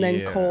warm and then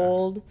Yeah.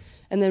 cold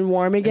and then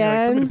warm You're like,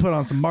 again. somebody put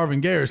on some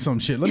Marvin Gaye or some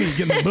shit. Let me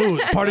get in the mood.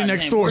 Party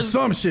next door,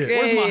 some shit.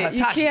 Where's my Great. You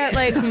Hitachi? can't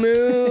like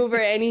move or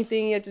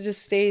anything. You have to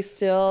just stay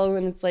still,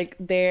 and it's like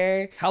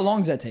there. How long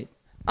does that take?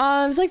 It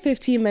was like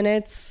 15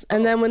 minutes,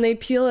 and then when they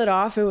peel it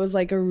off, it was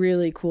like a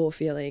really cool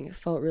feeling. It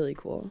felt really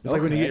cool. It's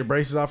like when you Okay. get your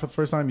braces off for the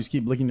first time, you just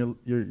keep licking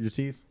your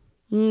teeth.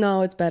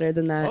 No, it's better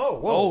than that. Oh,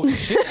 whoa. Oh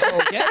shit.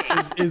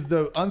 Okay. Is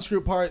the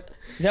unscrew part?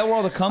 Is that where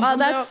all the cum comes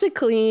That's out? to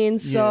clean.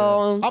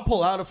 So I'll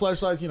pull out a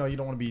flashlight. You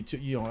don't want to be too.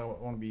 You don't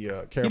want to be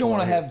careful. You don't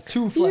want to out have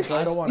two flashlights.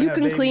 I don't want to. you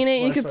can clean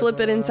it. You can flip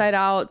it inside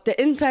out. The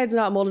inside's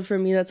not molded for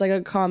me. That's like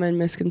a common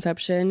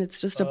misconception. It's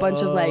just a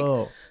bunch of Oh.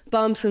 like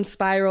bumps and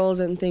spirals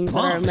and things that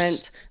are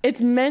Bumps? it's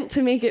meant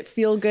to make it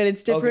feel good.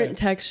 It's different Okay.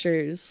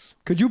 textures.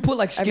 Could you put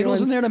like Skittles in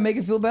Everyone's- there to make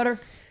it feel better?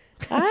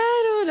 I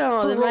don't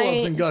know. For They roll-ups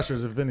might- and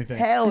gushers, if anything.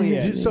 Hell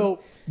yeah.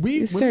 So when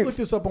we sir. looked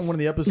this up on one of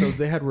the episodes,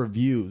 they had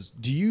reviews.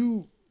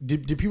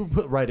 Did people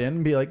put right in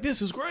and be like,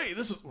 "This is great.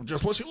 This is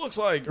just what she looks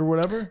like," or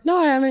whatever? No,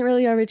 I haven't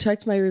really ever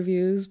checked my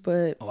reviews,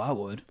 but Oh, I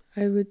would.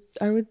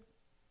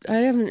 I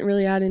haven't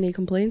really had any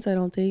complaints, I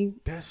don't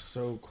think. That's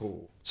so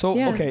cool. So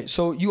Yeah. okay,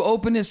 so you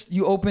open this.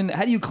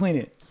 How do you clean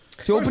it?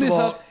 So you First open of this all,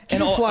 up can and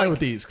you all, fly like, with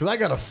these? Because I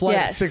got a flight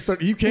at Yes.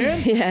 6:30. You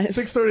can? Yes.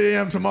 6:30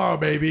 a.m. tomorrow,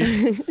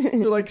 baby.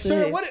 You're like,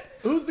 sir, Yes.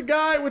 who's the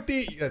guy with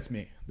the? That's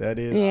me. That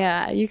is.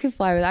 Yeah, you can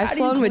fly with it. I've How do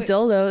you flown with clean-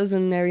 dildos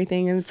and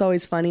everything, and it's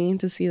always funny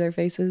to see their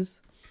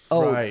faces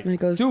Oh, Right. when it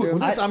goes Dude, through.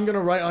 Well, this I'm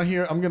gonna write on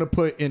here. I'm gonna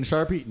put in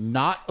Sharpie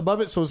not above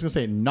it, so it's gonna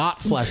say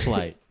not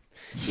flashlight.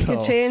 You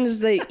could change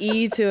the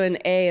E to an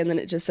A, and then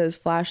it just says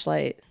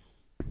flashlight.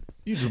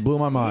 You just blew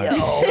my mind.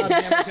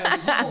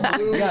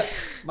 Blew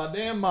my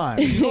damn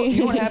mind. You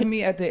know what happened to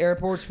me at the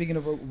airport? Speaking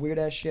of weird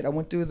ass shit, I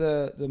went through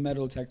the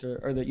metal detector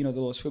or the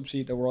little swoop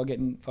seat that we're all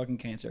getting fucking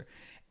cancer,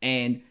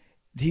 and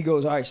he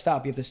goes, "All right,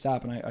 stop. You have to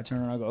stop." And I turn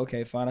around, I go,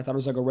 "Okay, fine." I thought it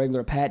was like a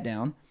regular pat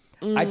down.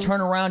 I turn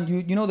around,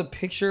 you know the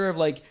picture of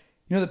like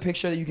the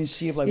picture that you can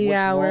see of like what's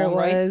Yeah, wrong, where it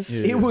right?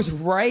 was. Yeah. It was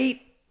right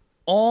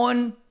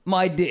on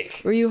my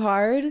dick. Were you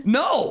hard?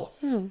 No,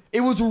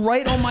 it was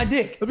right on my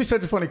dick. That'd be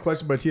such a funny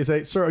question by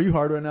TSA. Sir, are you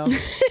hard right now?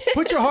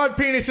 Put your hard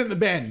penis in the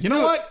bin. You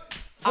know what?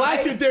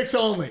 Flaccid dicks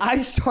only. I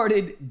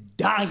started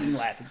dying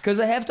laughing because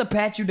I have to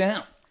pat you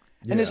down.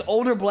 And this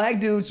older black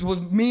dude,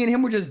 me and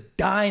him were just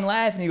dying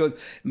laughing. He goes,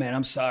 "Man,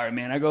 I'm sorry,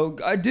 man." I go,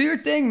 "Do your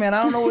thing, man.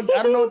 I don't know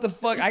what the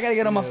fuck. I gotta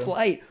get on my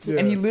flight." Yeah.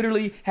 And he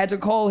literally had to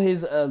call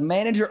his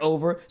manager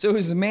over. So it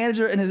was the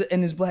manager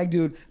and his black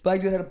dude.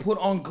 Black dude had to put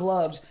on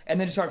gloves and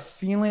then start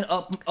feeling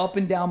up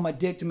and down my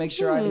dick to make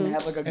sure I didn't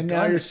have like a gun. And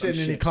now you're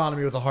sitting in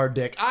economy with a hard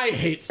dick. I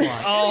hate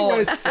flying.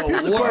 Anyways,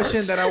 here's a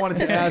question that I wanted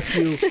to ask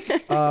you.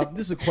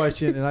 This is a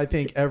question, and I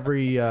think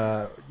every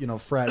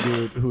frat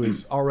dude who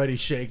is already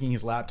shaking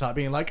his laptop,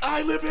 being like,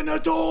 "I live in a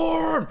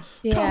dorm.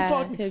 Yeah,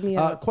 come fuck hit me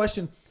up."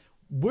 Question: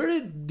 where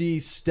did the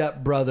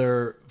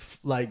stepbrother,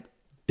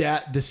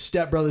 the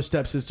stepbrother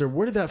stepsister,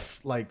 where did that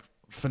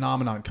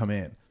phenomenon come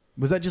in?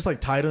 Was that just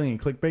like titling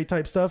and clickbait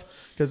type stuff?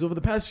 Because over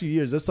the past few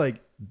years, that's like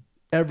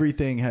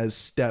everything has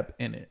step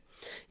in it.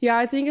 Yeah,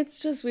 I think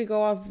it's just we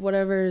go off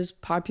whatever is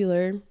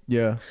popular.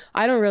 Yeah.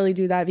 I don't really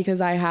do that because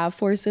I have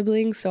 4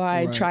 siblings, so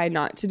I try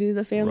not to do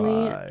the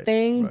family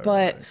thing.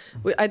 But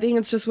I think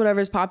it's just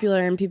whatever's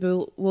popular, and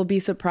people will be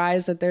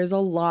surprised that there's a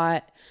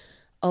lot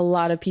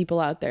of people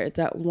out there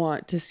that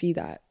want to see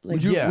that.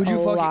 Like,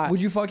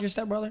 would you fuck your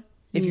stepbrother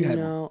if you had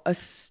one? A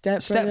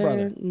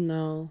stepbrother?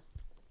 No.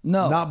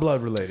 Not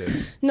blood related.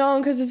 No,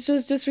 because it's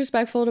just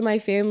disrespectful to my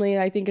family.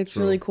 I think it's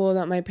really cool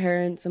that my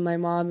parents and my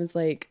mom is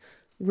like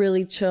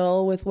really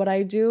chill with what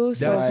I do.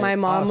 So if my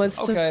mom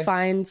was to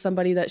find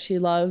somebody that she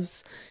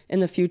loves in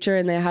the future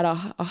and they had a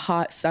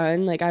hot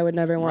son, like I would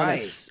never want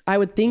to. I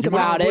would think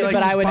about it,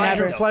 but I would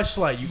never.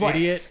 Fleshlight, you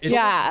idiot. It's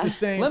yeah. The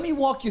same. Let me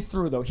walk you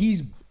through though.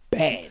 He's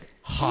bad.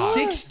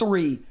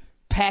 6'3",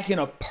 packing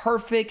a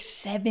perfect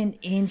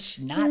 7-inch,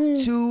 not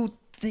too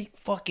thick,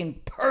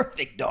 fucking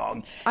perfect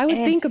dog. I would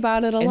think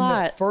about it a lot.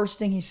 And the first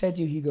thing he said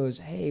to you, he goes,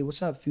 "Hey,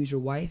 what's up, future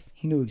wife?"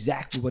 He knew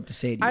exactly what to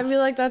say to you. I feel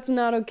like that's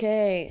not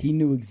okay. He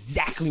knew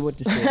exactly what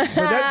to say. But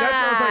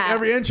that sounds like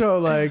every intro,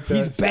 like,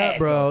 he's bad,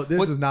 bro.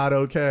 This is not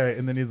okay.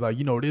 And then he's like,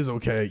 it is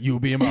okay. You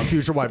being my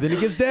future wife. Then he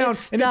gets down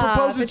and he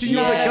proposes to you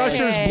with a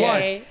Gushers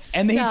blush.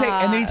 And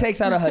then he takes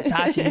out a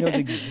Hitachi and knows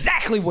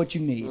exactly what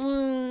you need.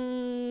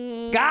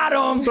 Got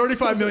him.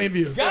 35 million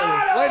views.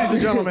 Ladies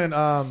and gentlemen,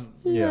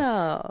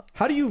 yeah.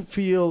 How do you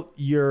feel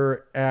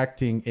your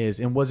acting is,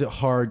 and was it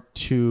hard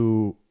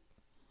to,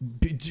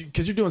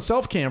 because you're doing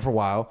self-cam for a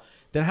while,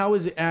 then how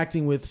is it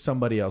acting with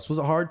somebody else? Was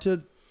it hard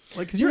to,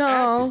 because you're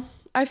acting?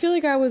 I feel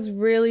like I was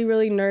really,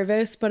 really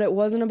nervous, but it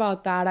wasn't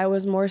about that. I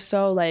was more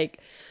so like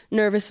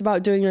nervous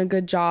about doing a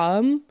good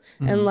job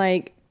and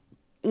like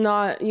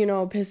not,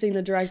 pissing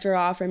the director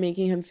off or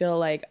making him feel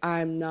like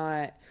I'm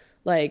not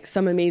like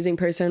some amazing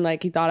person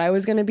like he thought I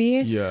was gonna be.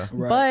 Yeah.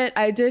 Right. But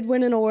I did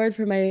win an award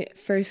for my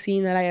first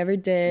scene that I ever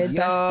did.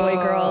 Best boy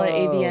girl at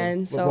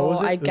AVN. So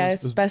I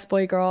guess best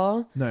boy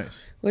girl.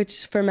 Nice.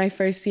 Which for my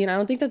first scene, I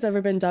don't think that's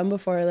ever been done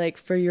before. Like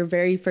for your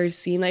very first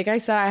scene. Like I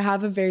said, I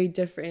have a very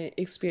different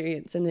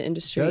experience in the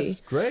industry.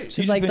 That's great.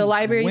 It's like the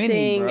library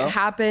thing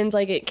happened,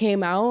 like it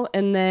came out,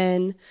 and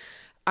then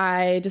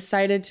I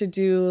decided to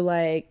do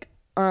like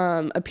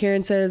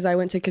appearances. I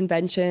went to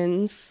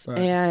conventions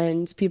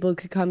and people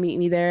could come meet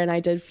me there, and I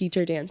did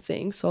feature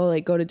dancing. So I'll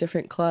like go to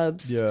different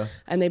clubs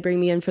and they bring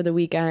me in for the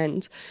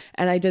weekend,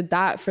 and I did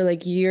that for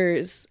like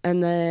years,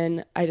 and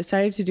then I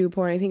decided to do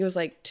porn. I think it was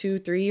like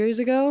 2-3 years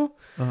ago.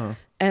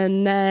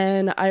 And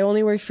then I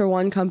only worked for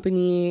one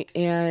company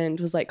and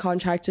was like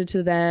contracted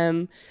to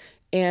them,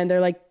 and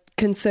they're like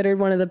considered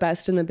one of the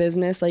best in the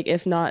business, like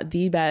if not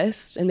the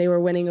best, and they were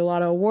winning a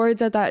lot of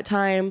awards at that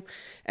time.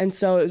 And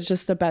so it was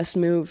just the best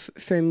move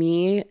for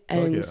me.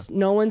 And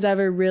no one's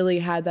ever really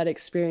had that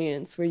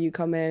experience where you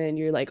come in and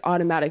you're like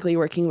automatically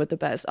working with the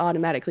best,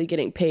 automatically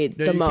getting paid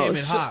the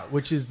most. Came in hot,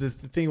 which is the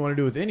thing you want to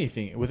do with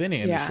anything, with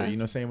any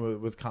industry.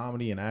 Same with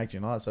comedy and acting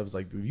and all that stuff. It's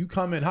like, if you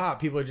come in hot,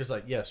 people are just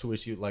like, yes, who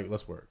is you? Like,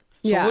 let's work.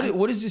 So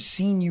what is this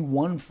scene you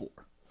won for?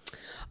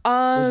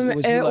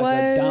 Was he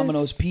like a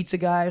Domino's pizza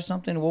guy or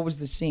something? What was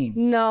the scene?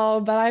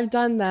 No, but I've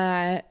done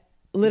that.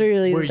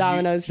 Literally the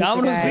Domino's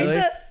pizza guy.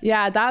 Pizza?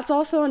 Yeah, that's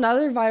also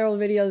another viral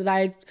video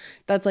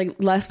that's like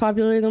less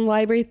popular than the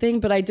library thing,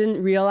 but I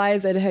didn't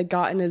realize it had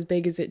gotten as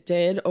big as it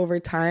did over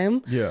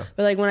time. Yeah.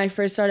 But like when I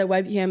first started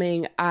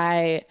webcamming,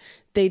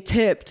 they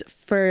tipped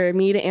for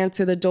me to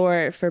answer the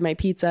door for my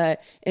pizza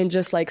in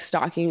just like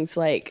stockings,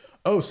 like.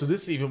 Oh, so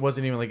this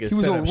wasn't even like a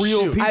setup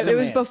shoot. It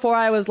was before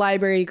I was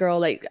library girl.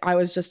 Like I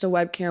was just a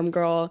webcam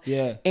girl.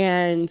 Yeah.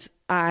 And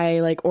I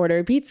like order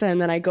a pizza, and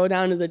then I go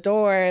down to the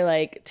door,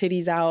 like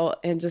titties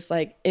out and just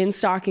like in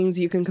stockings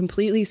you can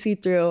completely see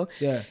through.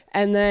 Yeah.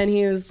 And then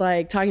he was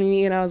like talking to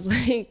me, and I was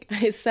like,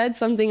 I said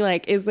something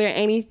like, "Is there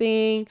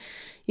anything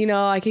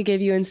I could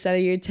give you instead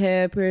of your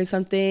tip or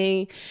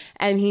something?"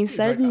 And he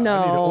said like,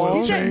 no.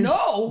 He said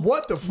no?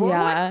 What the fuck?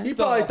 Yeah. He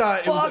probably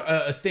thought it was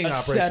a sting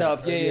operation.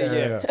 Setup.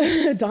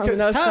 Yeah.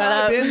 Domino's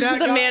setup.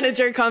 The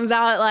manager comes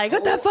out like,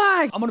 what the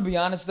fuck? I'm going to be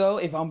honest though.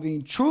 If I'm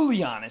being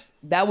truly honest,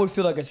 that would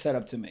feel like a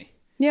setup to me.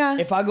 Yeah.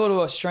 If I go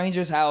to a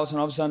stranger's house and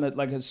all of a sudden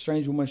like a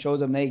strange woman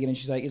shows up naked and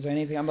she's like, "Is there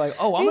anything?" I'm like,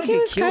 "Oh, I'm I gonna think he get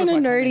was killed." kind of if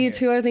I come in nerdy here.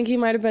 too. I think he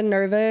might have been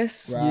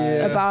nervous Right.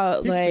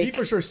 about he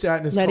for sure sat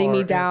in his letting car me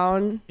and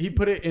down. He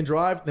put it in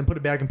drive, then put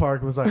it back in park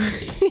and was like,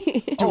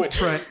 "Do it,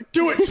 Trent.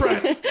 Do it,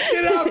 Trent.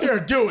 Get out there.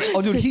 Do it."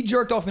 Oh, dude, he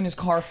jerked off in his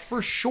car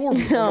for sure.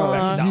 Before we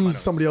went back to Use Domino's.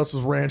 somebody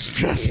else's ranch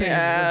dressing.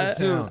 Yeah.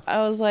 Dude. I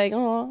was like,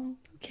 oh,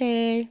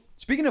 okay.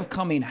 Speaking of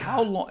coming,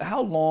 how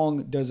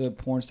long does a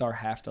porn star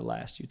have to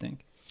last? You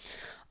think?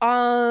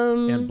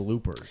 And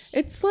bloopers.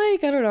 It's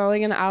like, I don't know,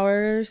 like an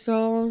hour or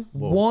so.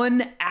 Whoa.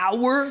 1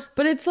 hour?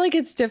 But it's like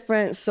it's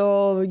different.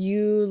 So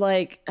you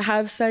like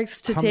have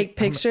sex to take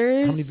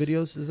pictures. How many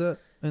videos is that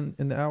in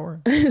the hour?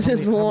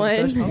 That's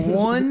one.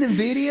 One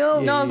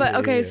video? No, but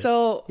okay,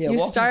 so Yeah, you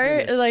walk me start through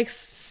at this. like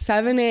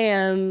 7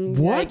 a.m.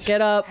 What? Like,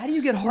 get up. How do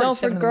you get hard No, at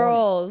 7 for in the morning?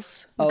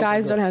 girls. Oh, okay,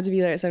 Guys don't girls. have to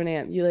be there at 7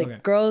 a.m. You like Okay.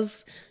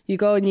 girls, you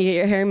go and you get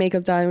your hair and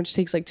makeup done, which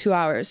takes like 2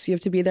 hours. So you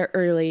have to be there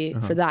early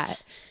for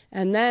that.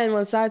 And then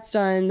once that's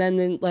done,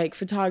 then like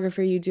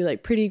photographer, you do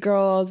like pretty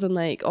girls and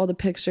like all the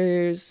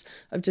pictures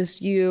of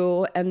just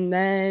you. And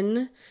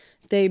then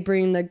they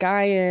bring the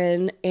guy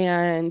in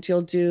and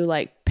you'll do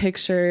like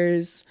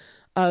pictures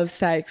of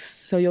sex.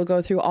 So you'll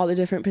go through all the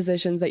different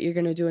positions that you're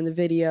going to do in the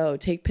video,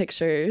 take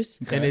pictures.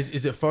 And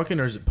is it fucking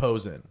or is it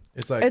posing?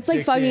 It's like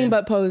dicks fucking in.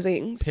 but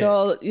posing.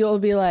 So you'll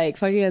be like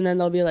fucking and then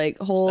they'll be like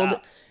hold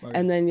Stop. Okay.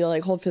 and then you'll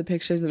like hold for the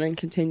pictures and then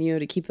continue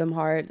to keep them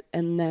hard.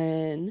 And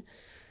then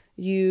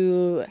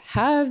you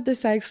have the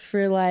sex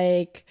for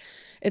like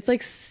it's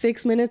like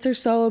 6 minutes or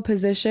so a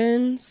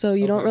position. So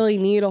you don't really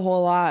need a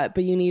whole lot,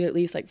 but you need at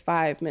least like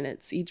 5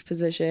 minutes each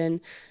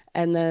position.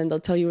 And then they'll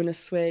tell you when to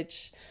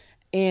switch.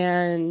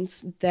 And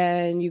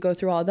then you go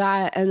through all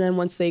that. And then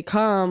once they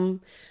come,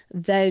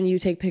 then you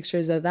take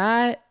pictures of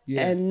that.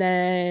 Yeah. And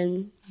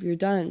then you're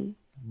done.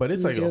 But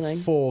it's like a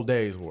full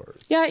day's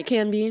worth. Yeah, it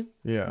can be.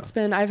 Yeah.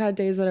 I've had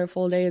days that are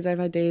full days. I've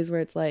had days where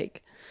it's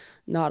like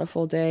not a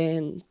full day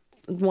and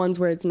ones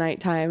where it's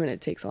nighttime and it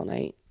takes all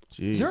night.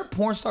 Jeez. Is there a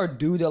porn star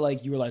dude that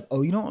like you were like,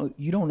 oh, you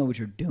don't know what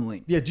you're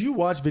doing? Yeah, do you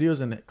watch videos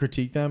and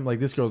critique them? Like,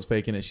 this girl's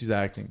faking it. She's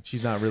acting.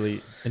 She's not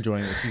really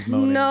enjoying this. She's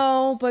moaning.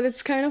 No, but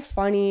it's kind of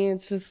funny.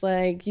 It's just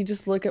like you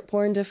just look at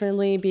porn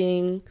differently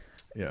being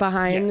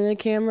behind the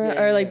camera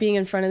or like being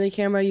in front of the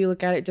camera. You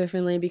look at it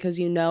differently because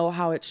you know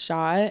how it's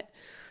shot.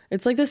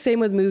 It's like the same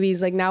with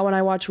movies. Like now when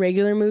I watch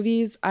regular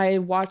movies, I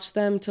watch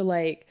them to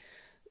like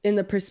in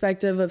the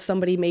perspective of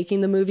somebody making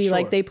the movie. Sure.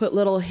 Like they put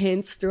little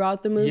hints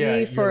throughout the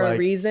movie for you're a like,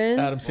 reason.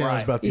 Adam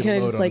Sandler's about to You get a kind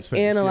of load just on like his face.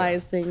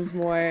 analyze things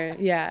more.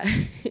 Yeah.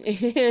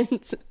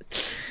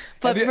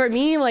 But for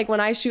me, like when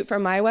I shoot for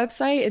my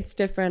website, it's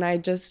different. I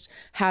just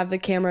have the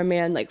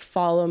cameraman like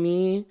follow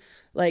me,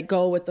 like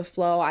go with the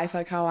flow. I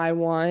like how I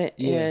want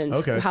and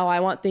how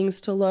I want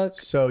things to look.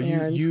 So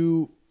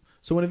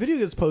so when a video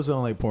gets posted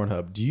on like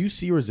Pornhub, do you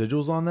see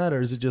residuals on that,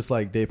 or is it just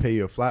like they pay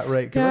you a flat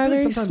rate? Because I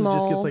feel like sometimes it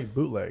just gets like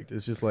bootlegged.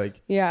 It's just like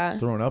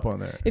thrown up on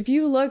there. If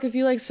you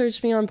like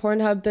search me on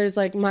Pornhub, there's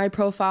like my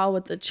profile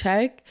with the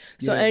check.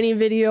 So any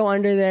video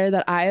under there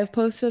that I have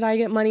posted, I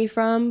get money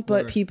from.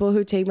 But people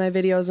who take my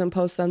videos and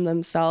post them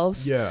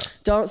themselves,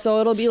 don't.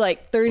 So it'll be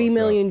like 30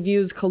 million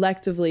views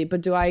collectively.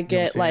 But do I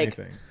get like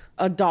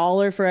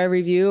 $1 for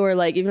every view, or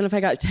like even if I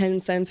got 10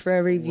 cents for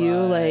every view,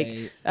 like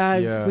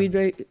we'd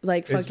be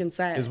like fucking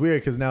set. It's weird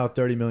because now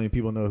 30 million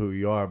people know who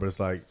you are, but it's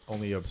like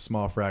only a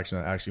small fraction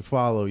that actually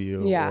follow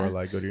you or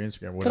like go to your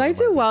Instagram. But I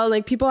do well.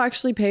 Like people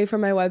actually pay for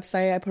my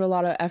website. I put a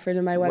lot of effort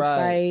in my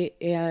website,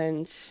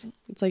 and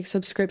it's like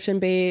subscription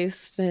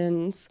based.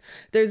 And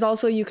there's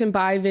also you can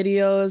buy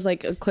videos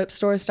like a clip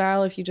store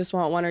style if you just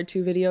want 1 or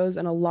 2 videos,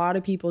 and a lot lot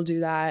of people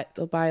do that.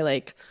 They'll buy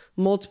like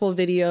multiple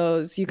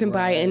videos. You can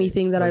buy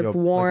anything that Like I've a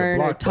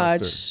worn or Blockbuster.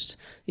 touched.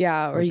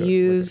 Yeah, or Like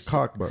used.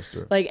 like a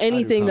cockbuster. Like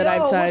anything that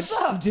I've touched.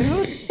 What's up,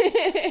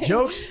 dude?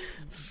 Jokes.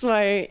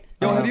 Smart.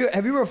 Yo, have you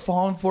ever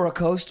fallen for a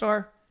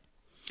co-star?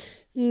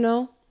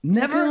 No.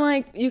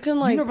 Never? You can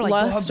like never,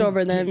 lust "Yo, I've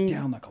over been them. dick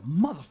down like a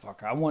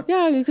motherfucker. I want.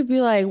 Yeah, you could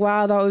be like,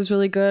 wow, that was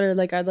really good, or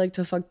like I'd like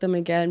to fuck them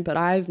again, but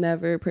I've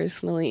never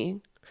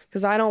personally,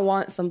 because I don't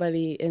want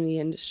somebody in the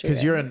industry.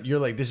 Because you're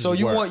like, this So is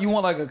you work.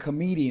 want like a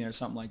comedian or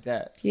something like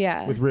that?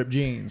 Yeah. With ripped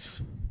jeans.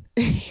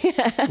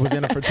 Was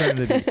in a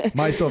fraternity.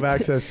 Might still have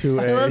access to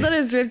I love that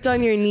it's ripped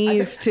on your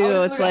knees too.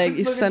 It's like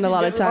you spend a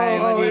lot of time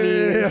on your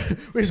knees.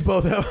 We just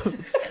both have.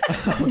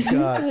 Oh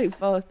god. Like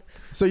both.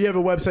 So you have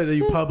a website that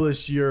you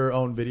publish your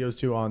own videos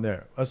to on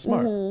there. That's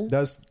smart.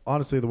 That's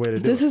honestly the way to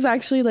do This it. is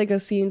actually like a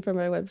scene from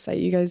my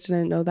website. You guys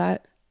didn't know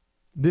that?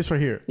 This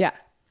right here. Yeah.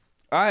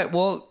 All right.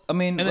 Well, I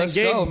mean, And then let's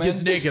Gabe go, man.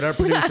 gets naked. Our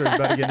producer is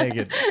about to get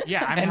naked.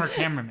 Yeah, I'm her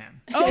cameraman.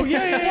 Oh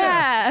yeah.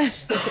 Yeah.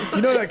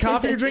 You know that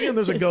coffee you're drinking?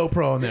 There's a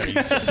GoPro in there.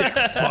 You sick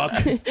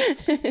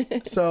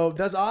fuck. So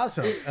that's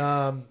awesome.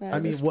 I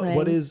mean, just what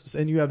playing. is?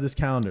 And you have this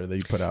calendar that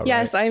you put out.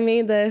 Yes, right? I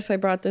made this. I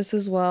brought this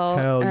as well.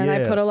 Hell and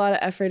yeah. I put a lot of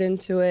effort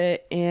into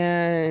it.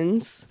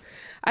 And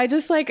I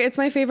just like, it's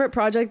my favorite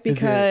project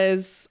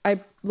because I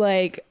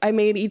like I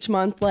made each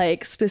month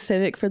like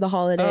specific for the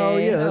holiday. Oh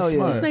yeah, that's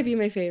smart. This might be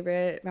my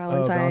favorite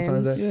Oh,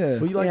 Valentine's. Day. Yeah.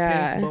 Well, you like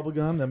Yeah. pink bubble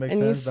gum? That makes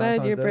And sense. you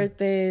said your Valentine's Day.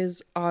 birthday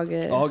is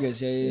August.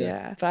 August,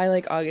 yeah. But I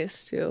like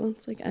August too.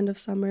 It's like end of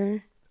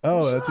summer.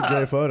 Oh, that's a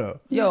great photo.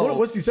 Yo.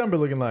 What's December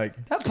looking like?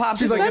 That pops.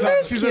 She's like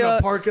December's she's in a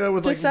cute. parka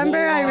with like December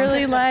I wool on.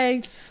 really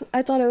liked.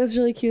 I thought it was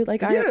really cute.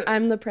 Like Yeah.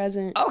 I'm the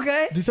present.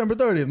 Okay. December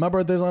 30th. My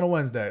birthday's on a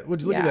Wednesday.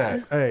 Would you look at Yeah.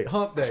 that? Hey,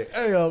 Hump Day.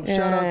 Hey yo,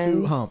 shout out to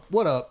And- Hump.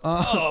 What up?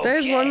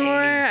 There's one more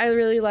I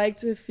really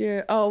liked. If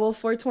you're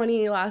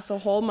 420 lasts a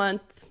whole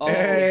month.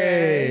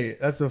 Hey,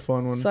 that's a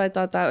fun one. So I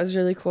thought that was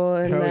really cool.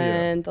 And Hell yeah.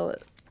 then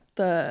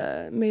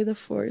the May the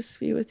Force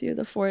be with you,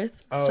 the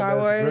fourth Oh, Star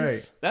that's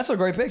Wars. great. That's a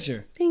great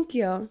picture. Thank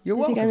you. You're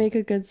I think I welcome. make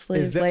a good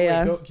slave Is that,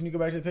 Leia. can you go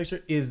back to the picture?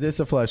 Is this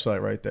a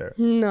fleshlight right there?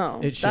 No,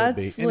 It should that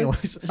be. looks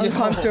Anyways.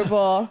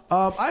 uncomfortable.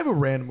 I have a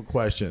random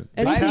question.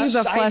 Anything's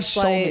a I have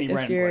so many flashlight if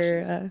random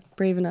you're questions.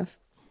 brave enough.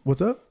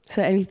 What's up?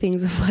 So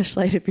anything's a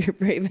flashlight if you're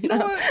brave You know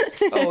enough.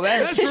 what? Oh,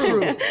 that's That's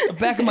true. true. The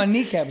back of my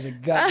kneecap is a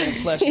goddamn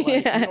flashlight.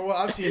 Yeah. You know what?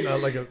 I've seen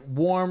like a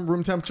warm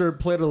room temperature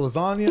plate of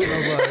lasagna. And I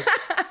was like,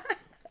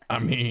 I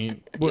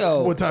mean,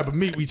 Yo. what type of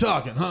meat we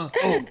talking, huh?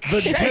 Oh,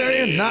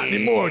 vegetarian? Not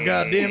anymore,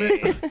 goddamn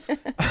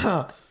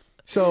it.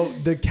 So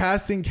the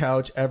casting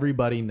couch,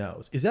 everybody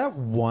knows. Is that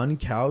one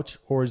couch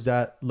or is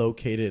that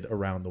located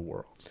around the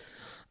world?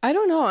 I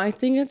don't know. I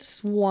think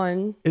it's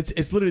one.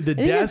 It's literally the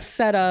think it's desk,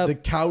 set up. the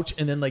couch,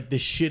 and then like the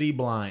shitty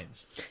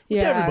blinds. Which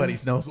Yeah. everybody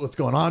knows what's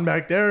going on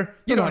back there. You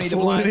You're don't not need the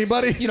fooling blinds.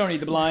 anybody. You don't need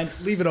the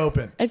blinds. Leave it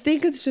open. I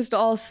think it's just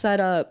all set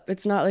up.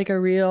 It's not like a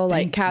real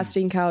like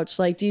casting couch.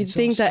 Like, do you It's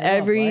think all that set up,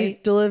 every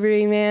right?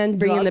 delivery man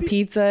bringing that'd the be-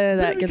 pizza that'd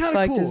that be gets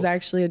kinda fucked is cool.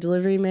 actually a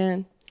delivery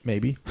man?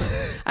 Maybe.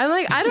 I'm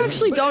like, I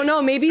actually don't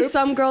know. Maybe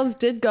some girls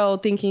did go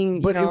thinking,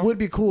 But you know, it would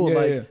be cool. Yeah,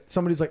 like yeah.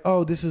 somebody's like,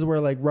 oh, this is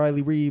where like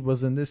Riley Reid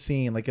was in this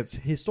scene. Like it's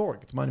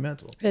historic. It's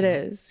monumental. It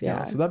is, You know,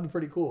 yeah. so that'd be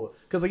pretty cool.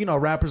 Because like,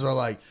 rappers are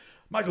like,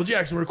 Michael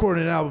Jackson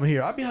recorded an album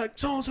here. I'd be like,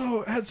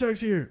 so-and-so had sex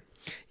here.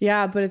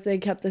 Yeah, but if they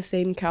kept the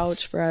same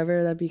couch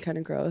forever, that'd be kind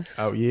of gross.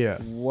 Oh,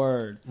 yeah.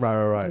 Word.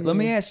 Right. Let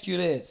me ask you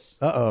this.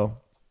 Uh-oh.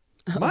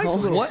 Mike's a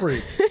little What?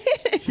 freak.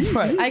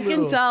 Right. I can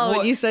little- tell what-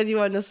 when you said you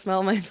wanted to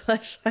smell my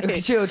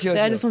flashlight. Chill.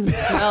 I just want to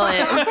smell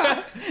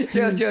it.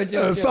 Chill.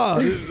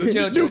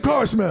 Chill. New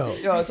car smell.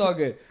 Yo, it's all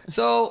good.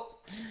 So,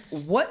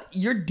 what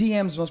your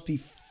DMs must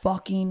be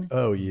fucking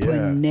Oh, yeah.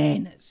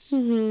 bananas.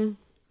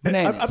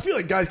 Bananas. I feel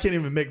like guys can't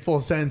even make full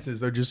sentences.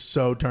 They're just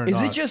so turned Is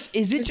on. it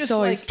just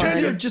always like fun.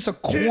 is there just a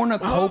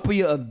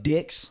cornucopia of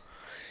dicks?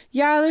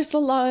 Yeah, there's a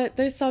lot.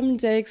 There's some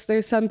dicks.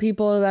 There's some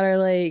people that are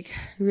like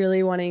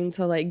really wanting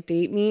to like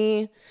date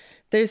me.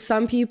 There's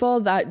some people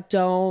that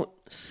don't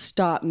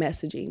stop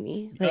messaging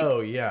me. Like,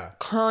 Oh, yeah.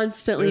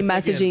 constantly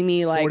They're thinking messaging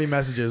me, like 40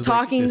 messages, like,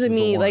 talking this to is the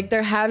me, one. like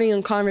they're having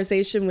a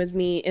conversation with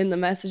me in the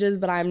messages,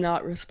 but I'm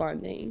not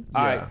responding.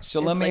 All Yeah. right, so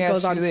let It's me like ask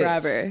goes you on this.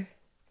 forever.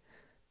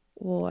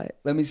 What?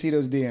 Let me see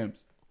those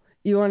DMs.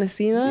 You want to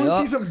see them?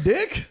 Yup. See some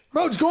dick?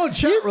 Bro, just go on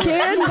chat. You real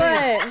can,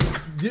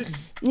 quick.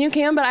 but you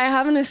can, but I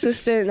have an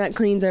assistant that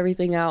cleans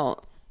everything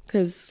out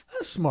because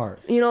That's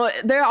smart. there I are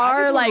just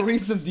wanna like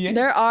read some DMs.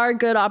 there are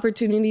good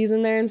opportunities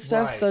in there and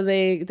stuff.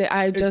 Right. So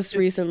I just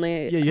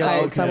recently yeah, yeah,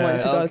 hired okay, someone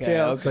to go okay, through.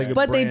 okay. Like a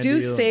But they brand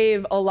do deal.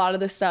 save a lot of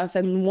the stuff,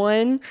 and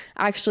one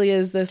actually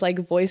is this like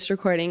voice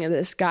recording of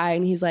this guy,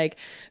 and he's like,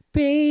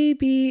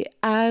 "Baby,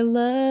 I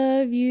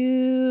love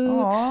you.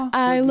 Aw.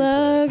 I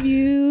love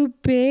you,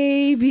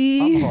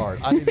 baby." I'm hard.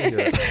 I need to hear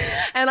it.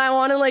 And I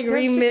want to like the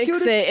remix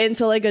cutest- it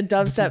into like a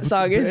dubstep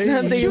song or Baby.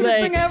 something. Cutest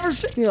Like, thing I ever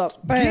seen. you know,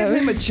 Give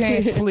him a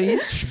chance,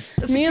 please.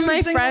 That's me the and my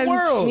cutest thing in the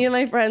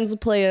world. friends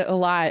play it a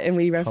lot, and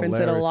we reference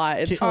it a Hilarious. lot.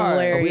 It's Are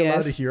we allowed to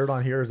hilarious. hear it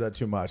on here? Or is that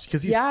too much?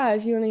 Because Yeah,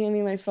 if you want to hand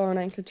me my phone,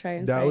 I could try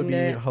and that find would be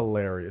it.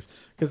 hilarious.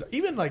 Because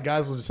even like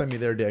guys will just send me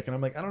their dick, and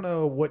I'm like, I don't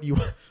know what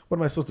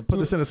am I supposed to put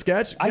this in a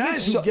sketch? I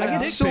Guys get who get I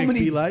get dick so pics many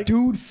be like,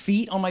 dude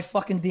feet on my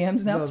fucking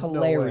DMs now. It's no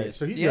way. hilarious.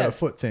 So he's Yeah. got a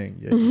foot thing.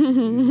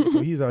 Yeah.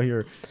 So he's out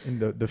here in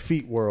the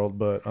feet world,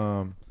 but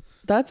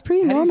That's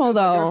pretty How do you normal feel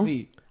about your though.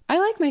 feet? I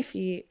like my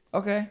feet.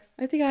 Okay.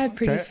 I think I had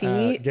pretty okay,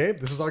 feet. Gabe,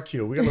 this is our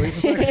cue. We gotta leave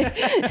for a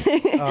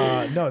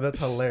second. No, that's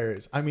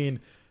hilarious. I mean,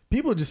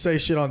 people just say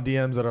shit on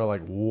DMs that are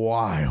like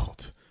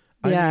wild.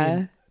 I Yeah.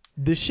 mean,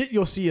 the shit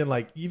you'll see in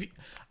like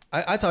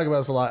I talk about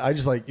this a lot. I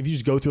just like if you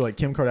just go through like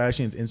Kim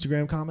Kardashian's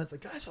Instagram comments,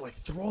 like guys are like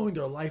throwing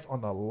their life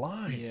on the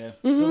line. Yeah.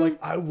 They're like,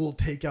 I will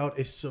take out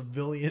a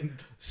civilian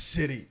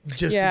city just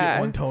to Yeah. get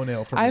one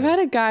toenail from I've you. had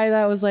a guy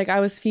that was like, I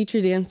was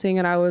feature dancing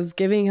and I was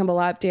giving him a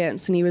lap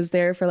dance, and he was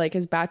there for like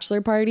his bachelor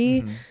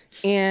party.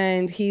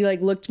 And he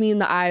like looked me in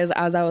the eyes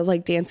as I was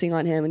like dancing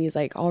on him, and he's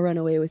like, "I'll run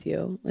away with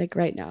you like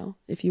right now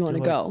if you want to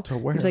You're like, go." "To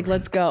where?" He's like,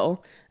 "Let's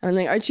go." And I'm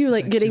like, "Aren't you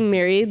like getting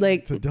married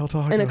like to Del in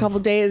Taco. a couple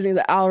days?" And he's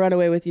like, "I'll run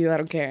away with you. I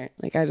don't care.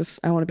 Like I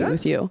want to be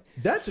with you."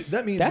 That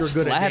means That's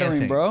you're good at flattering,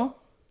 dancing, bro.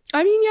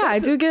 I mean, yeah, I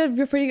do get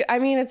pretty. I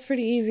mean, it's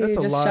pretty easy to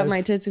just alive. shove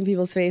my tits in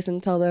people's face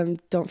and tell them,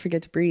 "Don't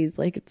forget to breathe."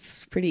 Like,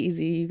 it's pretty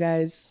easy, you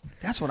guys.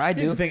 That's what I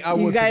do. Here's the thing,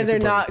 You guys are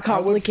not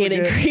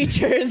complicated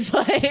creatures.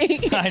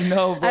 Like, I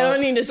know, bro. I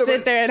don't need to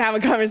sit there and have a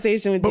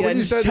conversation with you. I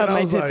just shove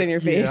my tits in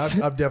your face.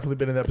 Yeah, I've definitely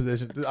been in that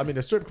position. I mean,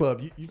 a strip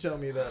club. You tell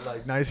me that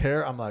like nice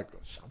hair. I'm like,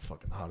 I'm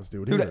fucking the hottest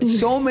dude here. Dude,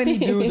 so many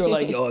dudes are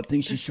like, yo, I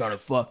think she's trying to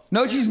fuck.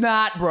 No, she's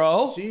not,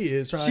 bro. She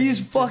is trying. She's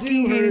to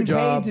fucking do her getting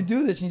job. paid to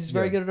do this. She's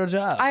very good at her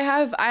job. I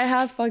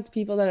have fucked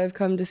people that have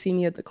come to see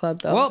me at the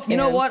club though. Well, you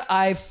know fans. what?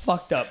 I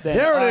fucked up then.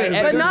 There it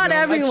is. But not A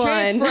everyone.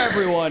 chance for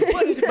everyone.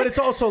 But it's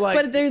also like,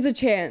 But there's a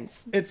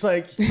chance. it's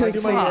like I do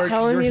So my you're work.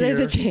 telling You're me there's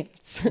a here.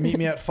 chance. Meet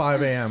me at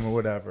 5 a.m. or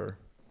whatever.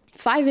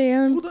 5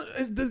 a.m. Well,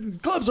 the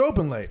clubs are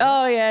open late.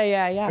 Oh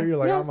yeah. Or you're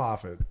like, yeah. I'm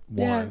off at 1.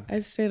 Yeah,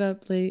 I've stayed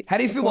up late. How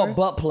do you feel before. about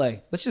butt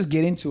play? Let's just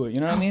get into it. You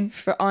know what I mean?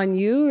 For on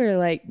you or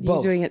like you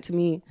Both. doing it to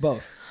me?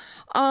 Both.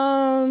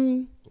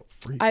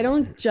 Freak I out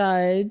don't here.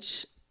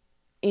 judge,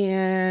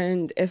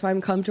 and if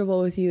I'm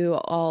comfortable with you,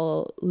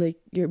 I'll lick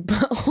your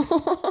butt.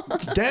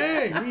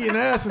 Dang, we an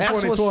ass in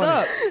That's 2020. what's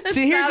up.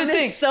 See, here's the sounded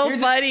thing. so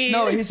Here's funny.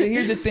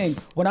 Here's the thing.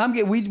 When I'm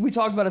we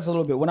talked about this a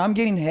little bit. When I'm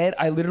getting head,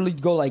 I literally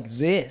go like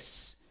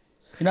this.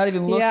 You're not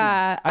even looking.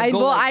 Yeah, I go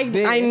like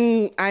this.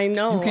 I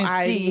know. You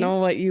can see. I know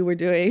what you were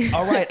doing.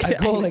 All right, I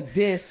go like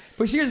this.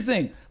 But here's the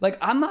thing. Like,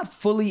 I'm not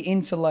fully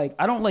into like,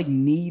 I don't like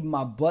need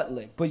my butt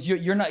licked. But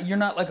you're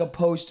not like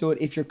opposed to it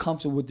if you're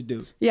comfortable with the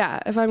dude. Yeah,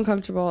 if I'm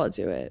comfortable, I'll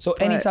do it. So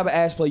any But- type of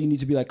ass play, you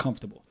need to be like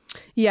comfortable.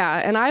 Yeah,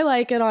 and I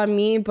like it on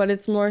me, but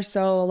it's more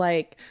so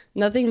like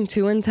nothing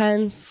too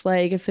intense.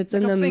 Like if it's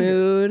in Like a the finger.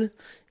 mood.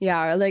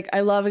 Yeah, like I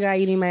love a guy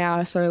eating my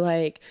ass, or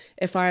like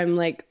if I'm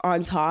like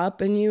on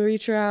top and you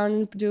reach around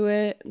and do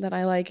it, then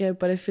I like it.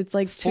 But if it's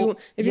like Full- too,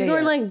 if yeah, you're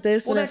going yeah. like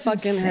this, Well, then it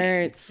that's fucking insane.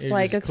 hurts. You're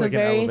Like just it's a clicking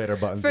very elevator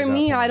buttons for at that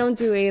me. I point. don't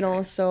do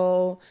anal,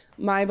 so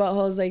my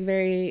butthole is like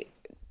very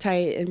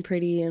tight and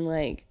pretty and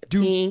like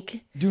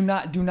pink. Do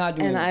not do And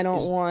it. I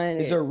don't want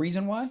Is it. there a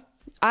reason why?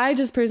 I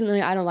just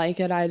personally, I don't like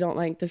it. I don't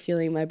like the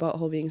feeling of my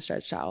butthole being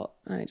stretched out.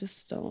 I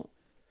just don't.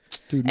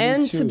 Dude, me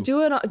And too. to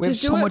do it, we have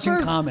so much in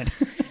common.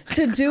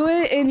 to do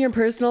it in your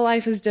personal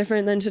life is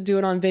different than to do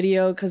it on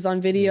video. Because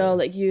on video,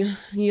 like you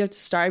have to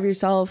starve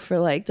yourself for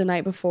like the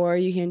night before.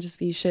 You can't just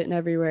be shitting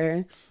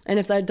everywhere. And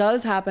if that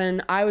does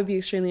happen, I would be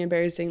extremely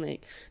embarrassing.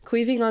 Like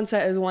queefing on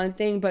set is one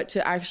thing, but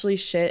to actually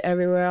shit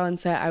everywhere on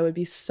set, I would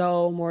be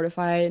so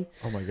mortified.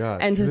 Oh my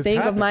god! And to This think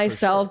of happened for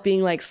myself sure.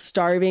 being like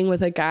starving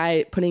with a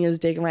guy putting his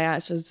dick in my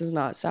ass just does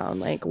not sound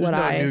like There's what no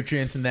I.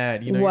 nutrients in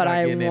that. You know, what you're not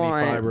I getting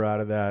want. any fiber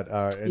out of that.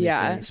 Anything.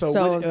 Yeah,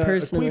 so when,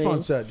 personally- a queef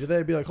on set, do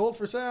they be like hold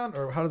for sound,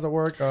 or how does that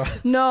work?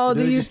 No,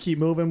 do they you- just keep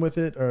moving with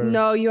it, or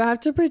No, you have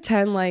to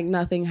pretend like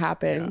nothing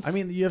happens. I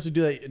mean, you have to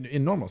do that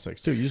in normal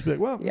sex too. You just be like,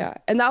 well, Yeah.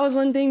 And that was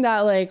one thing that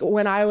like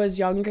when I was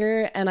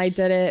younger and I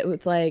did it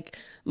with like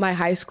my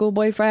high school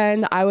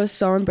boyfriend, I was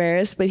so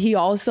embarrassed, but he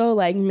also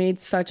like made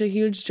such a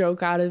huge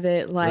joke out of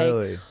it. Like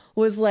Really?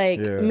 was like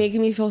Yeah.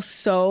 making me feel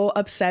so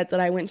upset that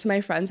I went to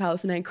my friend's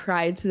house and I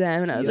cried to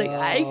them and I was like,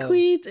 I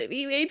queefed and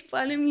he made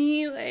fun of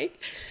me. Like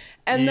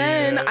and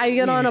then Yeah, I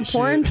get on a shit.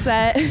 porn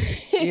set.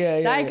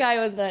 Yeah, That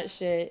guy was that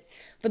shit.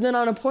 But then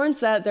on a porn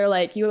set, they're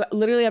like, you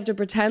literally have to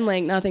pretend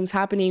like nothing's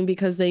happening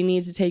because they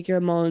need to take your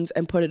moans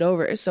and put it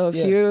over. So if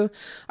you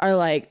are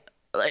like,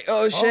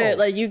 oh shit,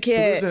 like you So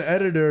can't. there's an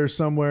editor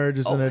somewhere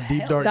just in a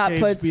deep dark That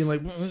cage puts- being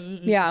like,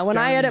 Yeah, when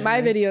I sound edit my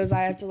engineer. videos,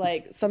 I have to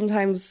like,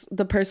 sometimes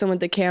the person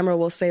with the camera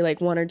will say like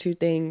one or two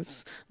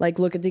things, like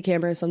look at the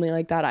camera or something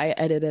like that. I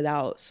edit it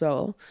out.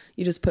 So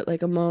you just put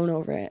like a moan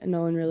over it and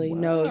no one really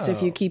knows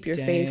if you keep your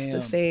face the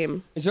Damn.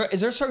 same. Is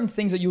there certain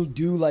things that you'll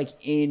do like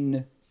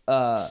in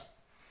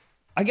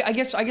I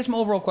guess my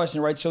overall question,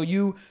 right? So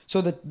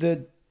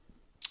the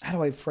how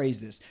do I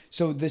phrase this?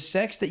 So the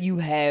sex that you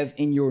have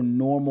in your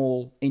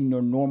normal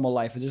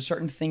life, is there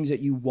certain things that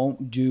you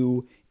won't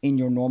do in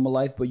your normal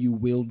life but you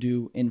will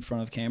do in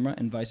front of camera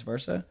and vice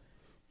versa?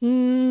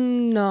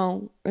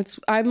 No,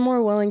 I'm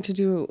more willing to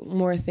do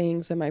more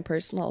things in my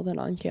personal than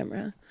on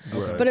camera.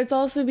 Right. But it's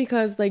also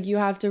because like you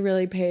have to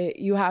really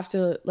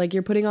like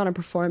you're putting on a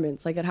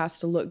performance, like it has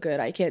to look good.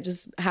 I can't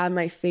just have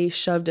my face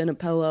shoved in a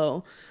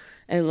pillow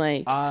and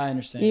like I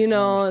understand. you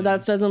know, I understand.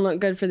 that doesn't look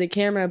good for the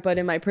camera, but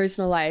in my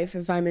personal life,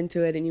 if I'm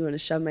into it and you want to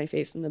shove my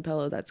face in the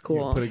pillow, that's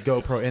cool. Put a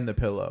GoPro in the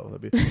pillow.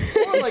 That'd be,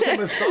 or like a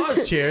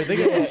massage chair. They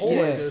get a hole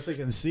Yeah. in there so you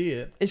can see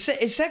it. Is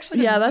sex like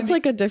Yeah, annoying that's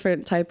like a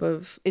different type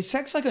of is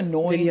sex like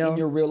annoying video. in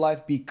your real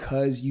life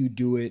because you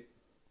do it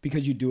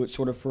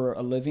sort of for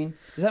a living?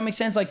 Does that make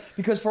sense? Like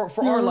because for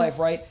our life,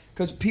 right?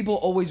 Because people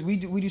always we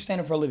do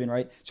stand up for a living,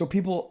 right? So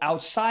people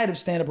outside of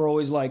stand up are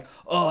always like,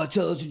 oh,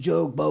 tell us a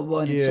joke, blah blah.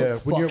 And it's Yeah, so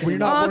when you're fucking-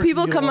 not working,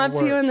 people you come don't up wanna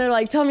to you work. and they're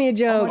like, tell me a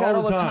joke. God, all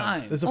all the the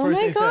time. time. That's the Oh first my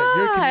thing they say.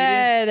 You're a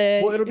comedian.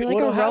 God. Well, it'll be You're like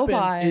what'll a happen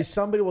robot. is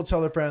somebody will tell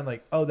their friend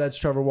like, "Oh, that's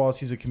Trevor Wallace.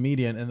 He's a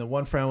comedian," and the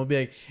one friend will be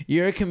like,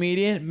 "You're a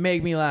comedian.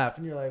 Make me laugh."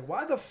 And you're like,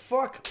 "Why the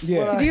fuck?" Yeah.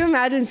 would I-" Do you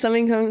imagine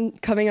someone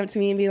coming up to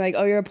me and being like,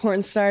 "Oh, you're a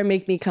porn star,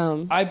 make me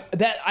come"? I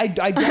don't I'd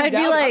be doubt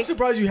it. like- I'm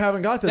surprised you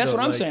haven't got that. That's though.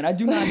 what I'm Like, saying. I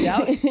do not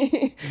doubt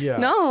it. Yeah.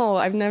 No, No,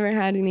 I've never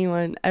had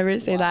anyone ever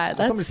say that.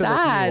 That's Somebody said sad.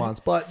 that to me once,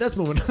 but that's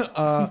moving.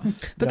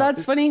 But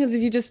that's funny because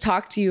if you just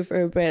talk to you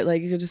for a bit,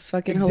 like you're just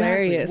fucking Exactly.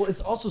 hilarious. Well,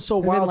 it's also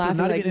so been wild to laughing,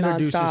 not like, even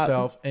introduce nonstop.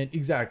 yourself, and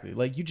exactly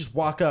like you just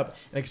walk up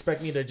and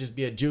expect me to just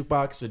be a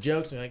jukebox of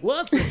jokes, and you're like,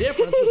 "What's the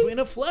difference between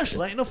a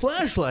fleshlight and a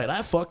flashlight?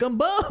 I fuck them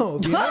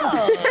both." You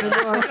know? And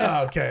they're like,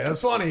 oh, "Okay,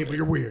 that's funny, but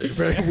you're weird. You're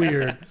very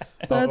weird."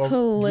 That's Do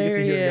you get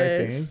to hear the guy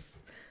singing? hilarious.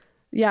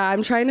 Yeah,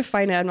 I'm trying to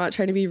find it. I'm not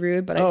trying to be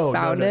rude, but I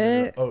found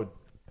it. Oh,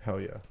 hell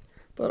yeah!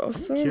 But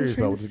also, curious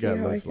I'm about what trying to this see guy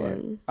how I looks like.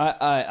 can-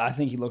 I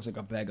think he looks like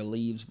a bag of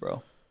leaves,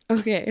 bro.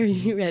 Okay, are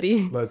you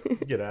ready? Let's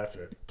get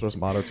after it. Throw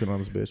some auto tune on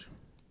this bitch.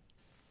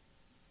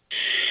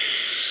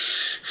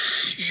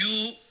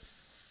 You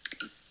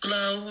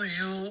love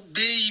you,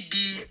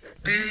 baby,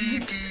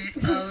 baby.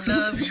 I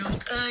love you,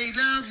 I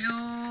love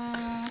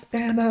you.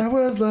 And I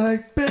was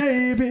like,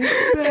 "Baby,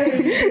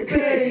 baby,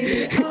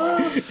 baby."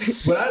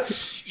 But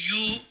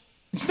You,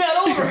 It's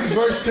not over.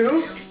 verse 2.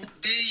 you,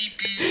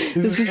 baby.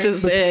 This is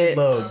just it.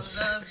 Loads.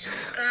 Love you,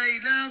 I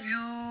love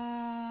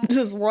you.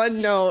 Just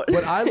one note.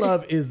 What I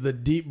love is the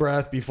deep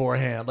breath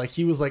beforehand. Like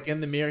he was like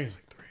in the mirror. He's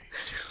like 3,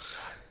 2, 1.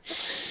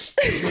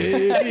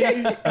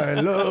 Baby, I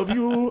love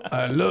you.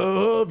 I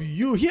love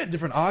you. He had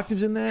different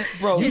octaves in that.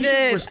 Bro, you he should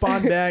did.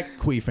 respond back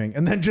queefing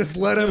and then just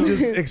let him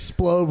just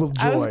explode with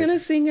joy. I was gonna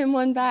sing him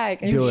one back.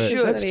 do it.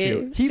 should. That's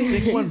cute. He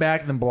sings one back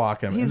and then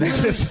block him. And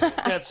then just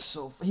That's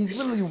so. He's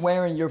literally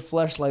wearing your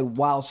fleshlight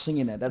while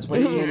singing it. That's why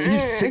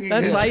he's singing.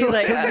 That's it. why he's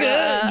like,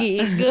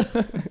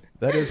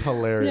 That is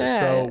hilarious. yeah,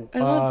 So I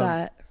love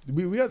that.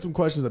 We got some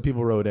questions that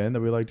people wrote in that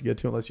we'd like to get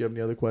to. Unless you have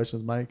any other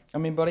questions, Mike. I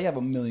mean, buddy, I have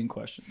a million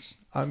questions.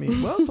 I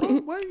mean, well,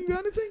 why you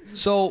got anything?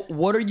 So,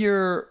 what are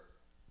your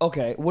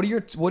what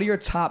are your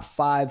top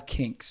 5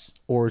 kinks?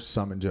 Or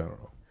some in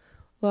general.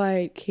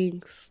 Like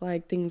kinks,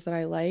 like things that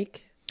I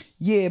like.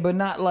 Yeah, but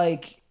not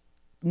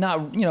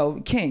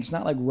kinks,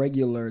 not like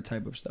regular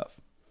type of stuff.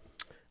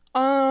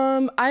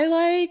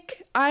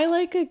 I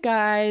like a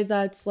guy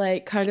that's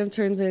like kind of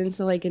turns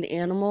into like an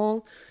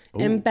animal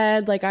in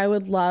bed. Like I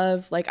would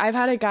love, like I've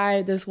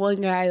had this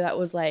one guy that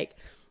was like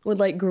would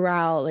like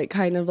growl like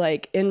kind of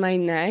like in my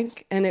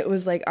neck, and it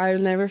was like I'll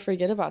never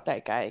forget about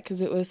that guy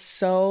because it was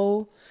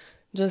so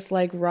just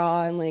like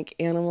raw and like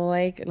animal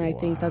like, and I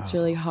think that's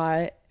really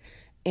hot.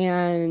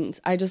 And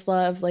I just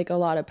love like a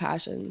lot of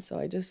passion. So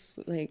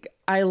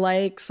I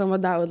like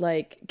someone that would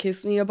like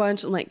kiss me a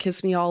bunch and like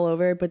kiss me all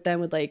over, but then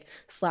would like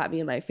slap me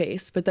in my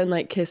face, but then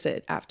like kiss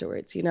it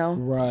afterwards, you know?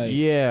 Right.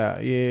 Yeah.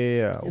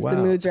 If the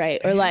mood's right.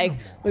 Or like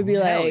would be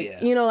like,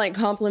 yeah. you know, like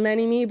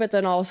complimenting me, but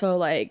then also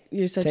like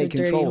you're such Take a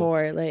dirty control.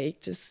 whore. Like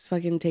just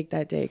fucking take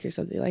that dick or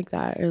something like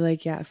that. Or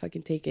like, yeah,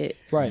 fucking take it.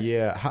 Right.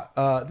 Yeah.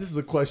 This is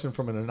a question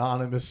from an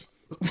anonymous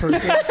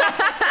person.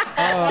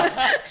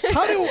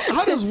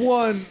 How does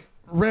one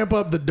ramp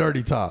up the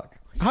dirty talk?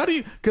 How do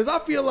you? Because I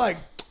feel like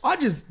I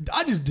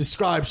just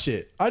describe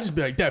shit. I just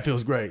be like, that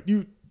feels great.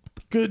 You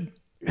good?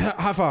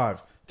 High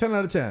five. 10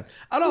 out of 10.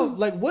 I don't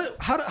like what.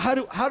 How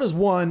does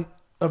one,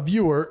 a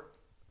viewer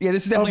Yeah,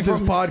 this is of definitely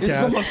this podcast, This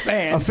is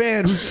from a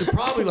fan. who's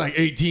probably like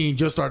 18,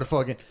 just started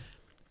fucking.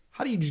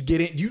 How do you just get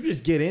in? Do you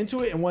just get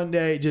into it and one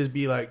day just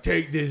be like,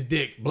 take this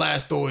dick,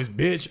 Blastoise,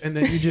 bitch, and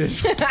then you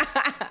just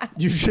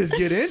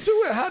get into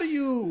it? How do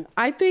you?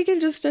 I think it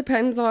just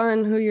depends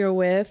on who you're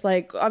with.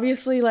 Like,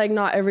 obviously, like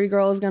not every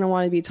girl is gonna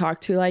want to be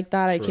talked to like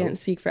that. I can't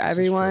speak for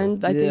everyone,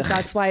 but I think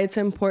that's why it's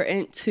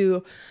important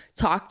to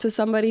talk to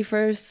somebody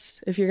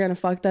first. If you're gonna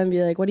fuck them,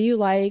 be like, what do you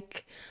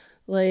like?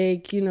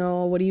 Like, you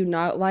know, what do you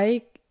not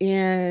like?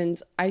 And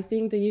I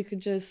think that you could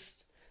just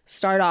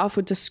start off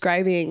with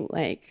describing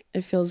like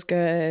it feels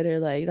good, or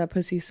like that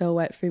pussy's so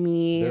wet for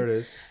me. There it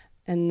is.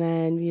 And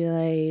then be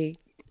like,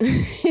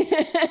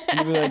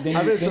 You'd be like,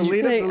 I mean, it's a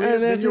lead up.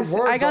 and Then your just-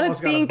 words I gotta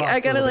almost think. gotta I bust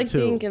a gotta little like bit, too.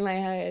 think in my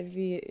head,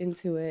 be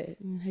into it.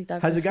 Like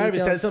that. Has a guy ever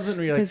said something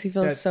where you're like, because he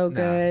feels that- so nah.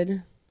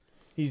 good.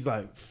 He's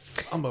like,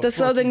 I'm a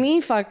So the fucking-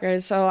 knee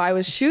fucker. So I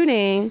was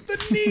shooting.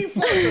 the knee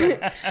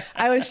fucker.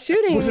 I was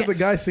shooting. Was it the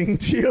guy singing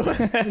to you?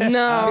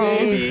 No.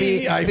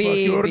 Baby, I fuck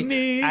your baby,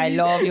 knee. I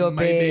love your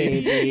my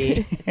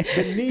baby.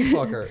 The knee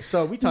fucker.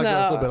 So we talked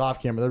about this a little bit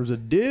off camera. There was a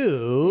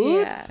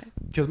dude. Yeah.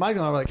 Because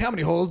Michael and I were like, how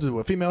many holes do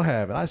a female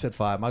have? And I said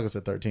 5. Michael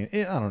said 13.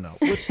 I don't know.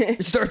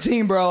 It's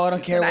 13, bro. I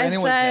don't care what I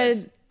anyone said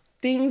says.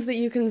 things that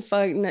you can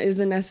fuck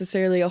isn't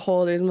necessarily a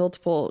hole. There's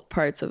multiple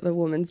parts of a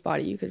woman's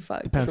body you could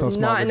fuck. Depends So how it's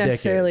small not the dick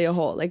necessarily is. a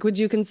hole. Like, would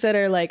you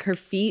consider like her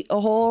feet a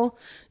hole?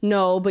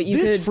 No, but you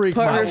This could freak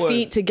put might her would.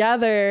 feet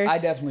together. I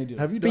definitely do.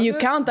 Have you done But you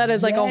that? count that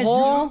as like a Yes,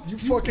 hole. You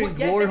fucking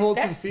Yeah, glory hole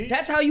that's- 2 feet?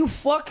 That's how you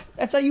fuck.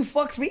 That's how you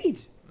fuck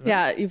feet.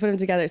 Yeah, you put them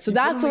together. So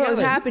that's them what was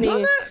together. happening.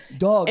 Done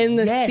Dog, In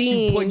the yes,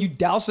 scene. you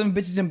douse some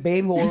bitches in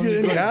baby oil. You and get you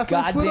any go to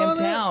athlete's foot goddamn on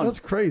that? town. That's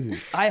crazy.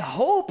 I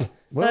hope.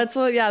 Well, That's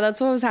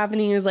what was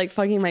happening. He was like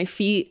fucking my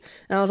feet,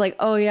 and I was like,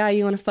 oh yeah,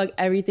 you want to fuck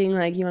everything?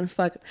 Like you want to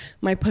fuck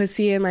my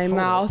pussy and my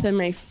mouth and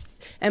my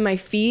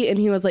feet? And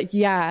he was like,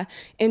 yeah,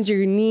 and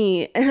your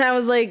knee. And I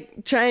was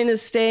like trying to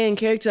stay in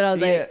character. I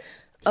was Yeah. like,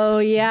 Oh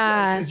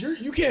yeah. Because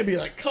you can't be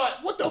like, cut.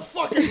 What the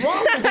fuck is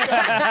wrong with this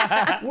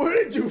guy?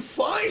 Where did you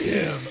find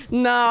him?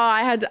 No,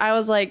 I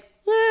was like,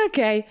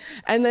 okay.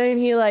 And then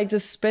he like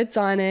just spits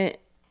on it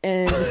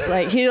and just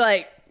like he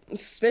like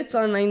spits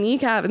on my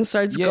kneecap and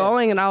starts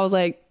going, and I was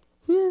like,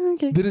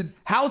 okay. Did it?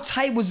 How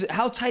tight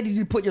did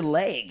you put your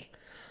leg?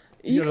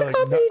 You could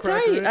go pretty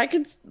tight. I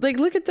could like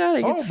look at that.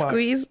 I could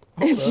squeeze.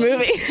 It's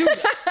moving.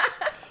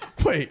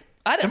 Wait,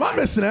 am I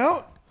missing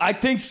out? I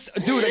think,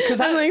 dude,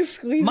 because I'm like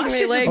squeezing my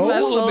leg a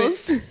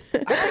muscles. little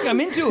bit. I think I'm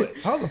into it.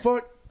 How the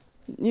fuck?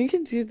 You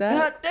can do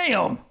that.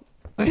 God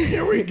damn.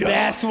 Here we go.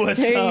 That's what's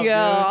There up.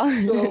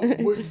 you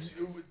go. So,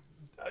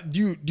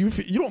 do you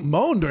don't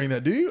moan during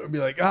that, do you? Or be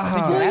like, Well,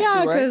 have yeah, to,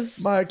 right?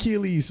 because my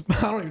Achilles.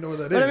 I don't even know what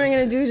that is. what am I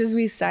gonna do? Just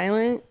be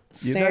silent,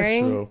 Yeah, that's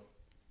staring? true.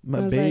 My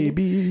I was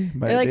baby,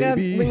 my Like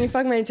baby. when you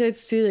fuck my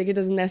tits too, like it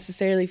doesn't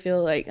necessarily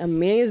feel like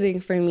amazing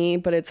for me,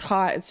 but it's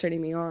hot. It's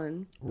turning me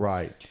on.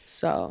 Right.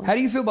 So How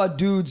do you feel about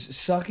dudes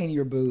sucking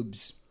your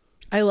boobs?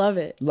 I love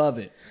it. Love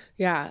it.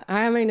 Yeah,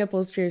 I have my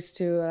nipples pierced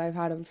too, and I've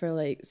had them for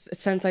like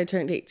since I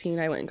turned 18.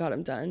 I went and got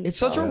them done. It's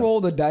such a roll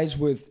of the dice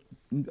with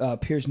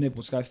pierced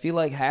nipples. 'Cause I feel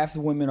like half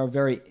the women are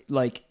very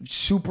like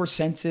super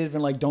sensitive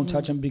and like don't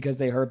touch them because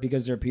they hurt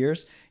because they're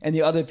pierced, and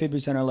the other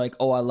 50% are like,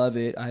 oh, I love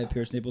it. I have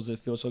pierced nipples. It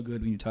feels so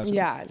good when you touch them.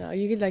 Yeah, no,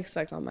 you could like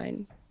suck on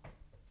mine.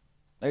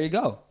 There you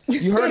go.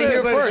 You heard it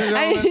here Ladies and first.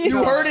 gentlemen.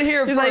 You heard it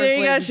here He's first. like, there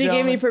you go. ladies She and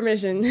gave me gentlemen.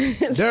 permission.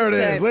 There it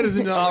is, ladies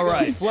and gentlemen. All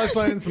right.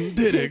 Fleshlight and some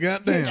titty.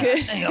 Goddamn.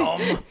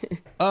 Damn.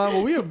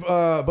 Well, we have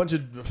a bunch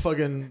of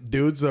fucking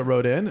dudes that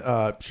wrote in.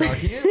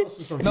 Shocky.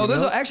 No,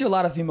 there's actually a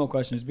lot of female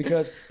questions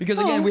because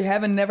again, we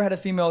haven't never had a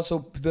female,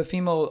 so the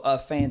female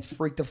fans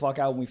freak the fuck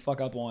out when we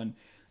fuck up on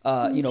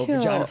Cute.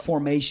 vagina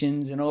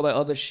formations and all that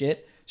other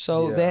shit.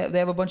 So Yeah. they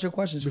have a bunch of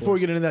questions. Before we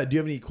get into that, do you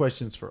have any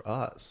questions for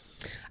us?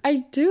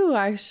 I do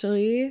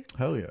actually.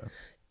 Hell yeah.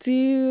 Do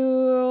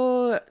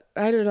you,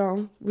 I don't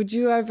know,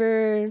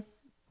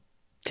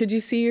 could you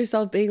see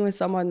yourself being with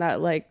someone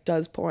that like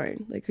does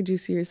porn? Like, could you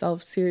see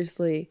yourself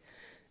seriously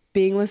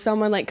being with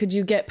someone? Like, could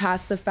you get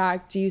past the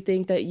fact, do you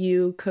think that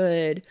you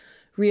could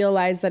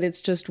realize that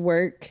it's just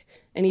work,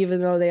 and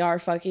even though they are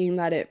fucking,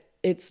 that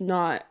it's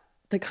not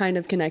the kind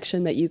of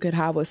connection that you could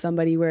have with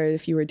somebody where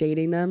if you were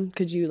dating them?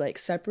 Could you like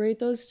separate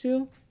those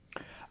two?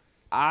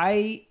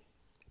 I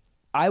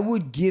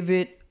would give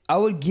it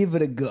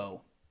a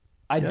go.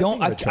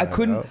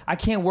 I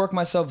can't work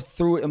myself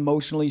through it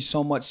emotionally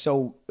so much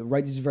so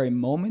right this very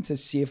moment to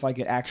see if I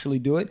could actually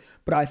do it.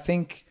 But I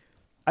think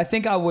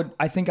I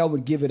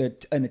would give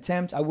it an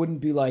attempt. I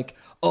wouldn't be like,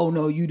 oh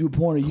no, you do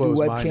porn or you do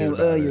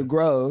webcam, you're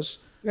gross.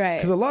 Right.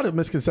 Because a lot of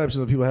misconceptions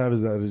that people have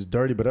is that it's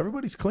dirty, but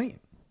everybody's clean,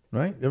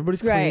 right?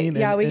 Everybody's clean.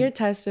 Yeah, we get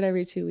tested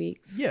every 2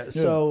 weeks. Yeah,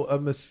 so a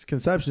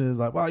misconception is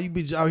like, wow, you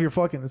be out here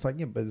fucking. It's like,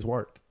 yeah, but it's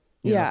work.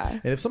 You Yeah. know?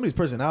 And if somebody's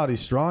personality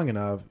is strong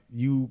enough,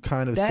 you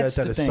kind of That's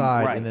set that the thing,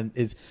 aside, right. and then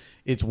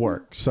it's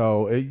work.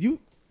 So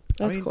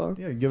That's cool.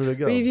 Yeah, give it a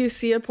go. But if you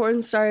see a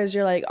porn star, is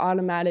your like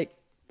automatic?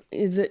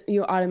 Is it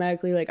you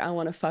automatically like I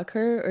want to fuck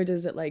her, or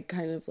does it like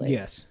kind of like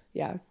Yes.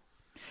 Yeah.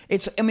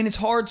 It's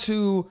hard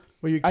to.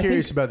 Well, you're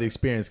curious about the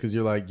experience because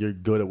you're like you're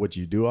good at what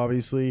you do,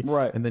 obviously,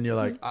 Right. And then you're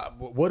like,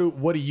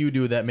 what do you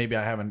do that maybe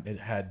I haven't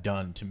had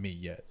done to me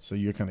yet? So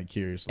you're kind of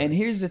curious. Like, And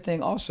here's the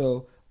thing,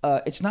 also,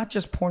 it's not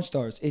just porn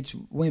stars; it's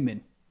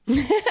women.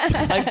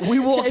 Like we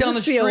walk down the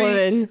just see a street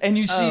woman. and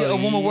you see a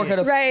woman work at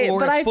a Right, floor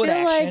but I foot feel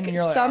action, like and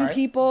you're some all right.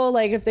 people,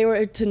 like if they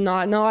were to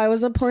not know I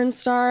was a porn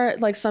star,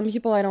 like some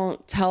people I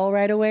don't tell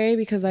right away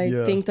because I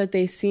Yeah. think that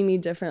they see me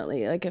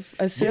differently. Like if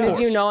as soon Of as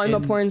you course. know I'm a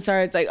And- porn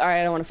star, it's like, all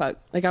right, I want to fuck.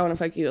 Like I want to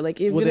fuck you. Like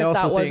even Well, they if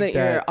also that think wasn't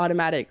your that-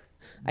 automatic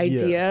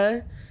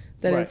idea,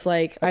 then Right. it's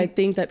like I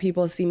think that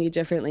people see me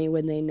differently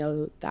when they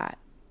know that.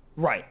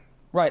 Right.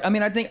 I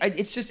mean, I think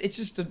it's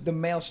just the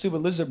male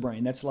stupid lizard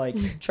brain. That's like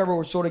Trevor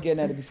was sort of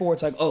getting at it before.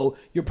 It's like, oh,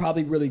 you're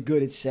probably really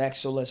good at sex,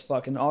 so let's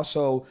fuck. And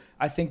also,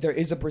 I think there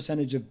is a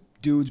percentage of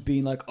dudes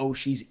being like, oh,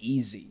 she's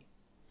easy.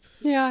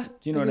 Yeah.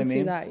 Do you know what I can see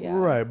mean? that, yeah.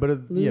 right, but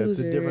yeah, it's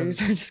a different.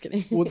 Losers. I'm just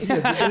kidding. Well,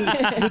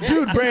 yeah, the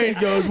dude brain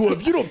goes, well,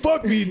 if you don't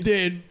fuck me,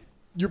 then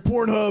your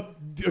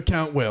Pornhub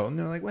account will. And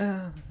they're like,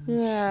 well,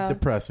 it's Yeah.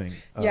 depressing.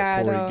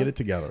 Yeah, Corey, no. get it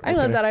together. I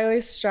love okay? that. I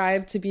always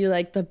strive to be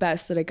like the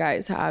best that a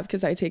guys have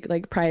because I take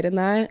like pride in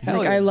that. Hell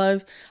like yeah.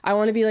 I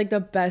want to be like the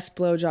best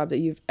blowjob that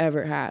you've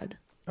ever had.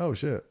 Oh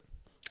shit.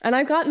 And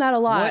I've gotten that a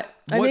lot.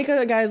 I What- make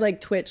guys like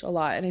twitch a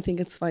lot, and I think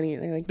it's funny.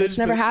 Like They it's just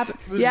never be- happened.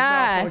 they're just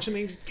Yeah,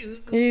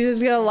 malfunctioning. you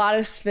just get a lot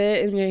of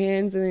spit in your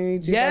hands, and then you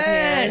do Yes! both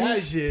hands.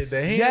 That shit,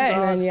 the hands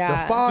Yes. on, And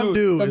yeah. the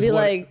fondue They'll is be what,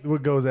 like-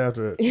 what goes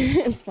after it.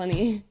 It's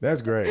funny.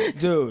 That's great.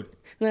 Dude,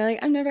 And they're like,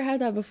 I've never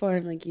had that before.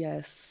 I'm like,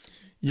 yes.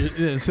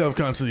 You're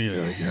self-consciously,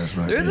 you're like, yes,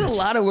 right. there's a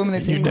lot of women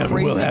that You take never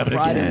crazy will have it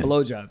pride in again.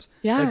 blowjobs.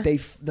 Yeah. Like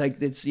it's like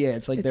It's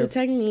they're a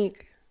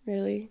technique,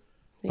 really.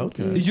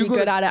 Okay. Did Did you you be go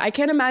good to- at it? I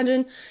can't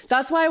imagine.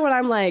 That's why when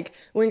I'm like,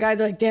 when guys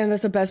are like, damn,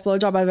 that's the best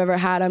blowjob I've ever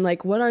had. I'm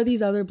like, what are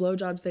these other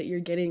blowjobs that you're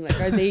getting? Like,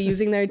 are they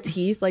using their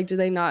teeth? Like, do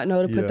they not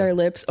know to put Yeah. their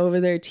lips over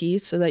their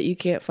teeth so that you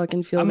can't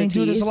fucking feel I mean, the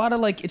dude, teeth? there's a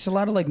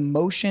lot of like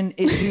motion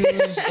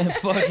issues and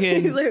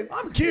fucking. He's like,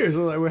 I'm curious.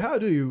 I'm like, well, how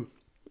do you?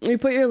 you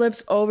put your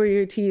lips over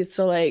your teeth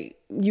so like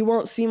you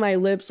won't see my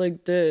lips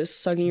like this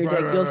sucking your Right,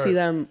 dick. right, You'll right. see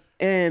them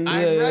in.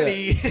 I'm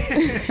ready.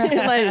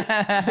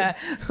 like,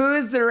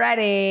 Who's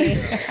ready?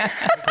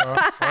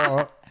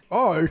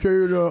 Oh,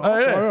 okay.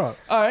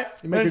 All right.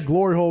 You make a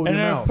glory hole with And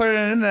your then mouth. put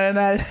it in there.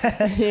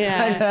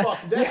 yeah.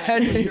 Fuck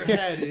that. Your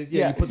head.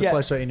 Yeah, you put the Yeah.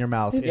 flashlight in your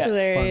mouth. It's fun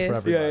hilarious. for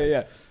everybody.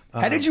 Yeah.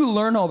 How did you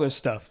learn all this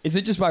stuff? Is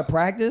it just by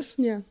practice?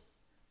 Yeah.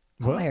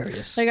 What?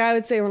 Hilarious. Like I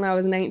would say when I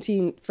was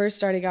 19, first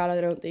starting out,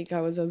 I don't think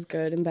I was as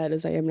good in bed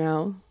as I am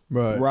now.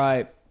 Right.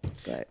 Right.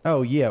 But,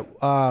 Oh yeah.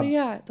 but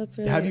yeah, that's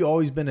really Have you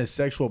always been a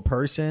sexual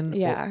person?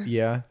 Yeah.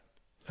 Yeah.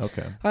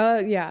 Okay.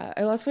 Yeah,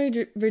 I lost my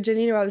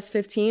virginity when I was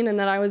 15, and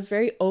then I was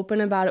very open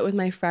about it with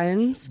my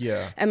friends.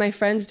 Yeah. And my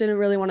friends didn't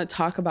really want to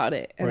talk about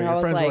it, and Right, I your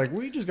was friends like, are like,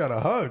 we just got a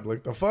hug.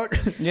 Like the fuck.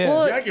 Yeah.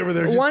 Well, Jackie over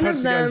there just one touched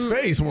of the guy's them-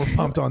 face, and we're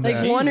pumped on like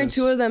that. one or Jesus.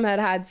 two of them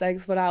had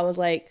sex, but I was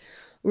like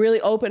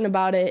really open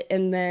about it,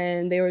 and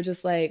then they were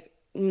just like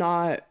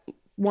not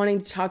wanting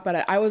to talk about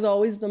it. I was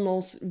always the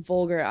most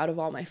vulgar out of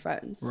all my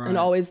friends, Right. and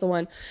always the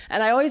one.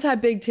 And I always had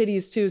big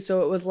titties too,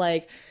 so it was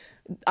like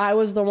I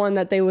was the one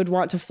that they would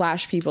want to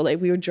flash people. Like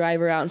we would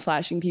drive around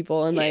flashing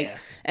people, and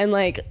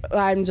like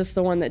I'm just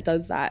the one that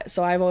does that.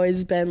 So I've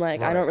always been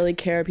like, I don't really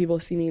care if people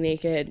see me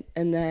naked.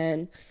 And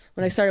then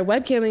when I started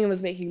webcamming and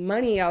was making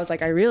money, I was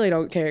like, I really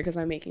don't care because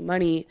I'm making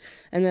money.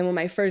 And then when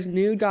my first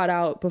nude got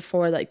out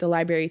before like the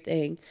library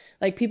thing,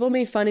 like people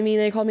made fun of me.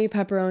 They called me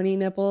pepperoni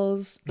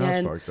nipples. That's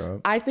and fucked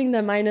up. I think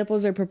that my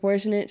nipples are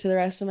proportionate to the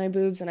rest of my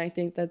boobs, and I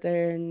think that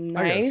they're I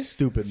got nice.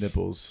 stupid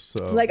nipples.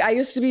 So Like I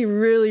used to be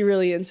really,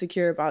 really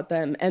insecure about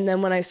them. And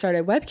then when I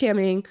started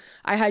webcamming,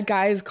 I had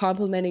guys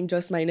complimenting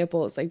just my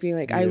nipples, like being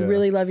like, I Yeah.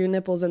 really love your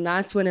nipples. And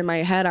that's when in my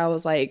head I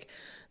was like,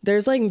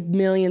 there's like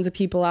millions of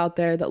people out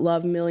there that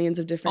love millions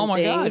of different Oh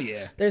my God, things.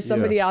 yeah. There's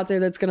somebody out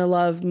there that's gonna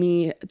love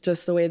me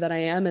just the way that I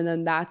am. And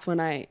then that's when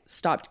I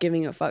stopped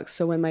giving a fuck.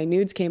 So when my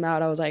nudes came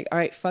out, I was like, all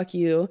right, fuck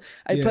you.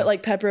 I Yeah. put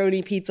like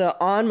pepperoni pizza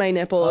on my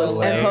nipples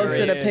and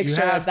posted a Hilarious. You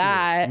picture have of to.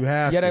 that. You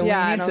have Yeah, to. they- Yeah,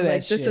 Lean and I into was that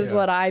like, this shit. is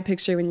what I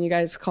picture when you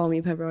guys call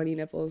me pepperoni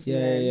nipples. And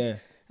then Yeah.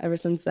 Ever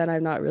since then,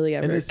 I've not really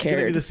And ever it's gonna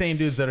be cared. the same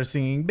dudes that are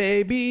singing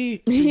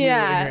 "Baby." to you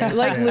Yeah, in your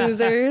like Instagram.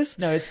 losers.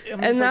 No, it's. I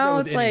mean, And it's now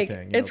like it's like,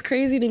 anything, you it's know.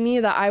 crazy to me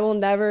that I will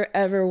never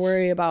ever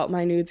worry about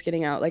my nudes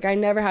getting out. Like I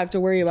never have to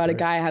worry about a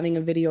guy having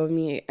a video of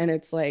me, and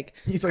it's like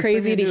He's like,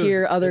 crazy "Send me to a hear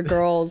nude." other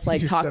girls You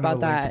like just talk send him a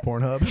about link that.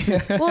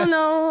 to Pornhub. Well,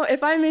 no,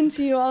 if I'm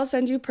into you, I'll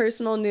send you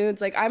personal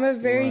nudes. Like I'm a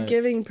very Right.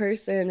 giving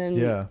person, and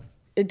Yeah.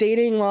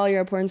 dating while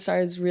you're a porn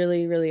star is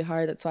really, really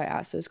hard. That's why I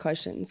ask those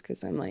questions,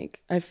 because I'm like,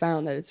 I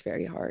found that it's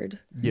very hard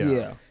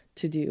Yeah.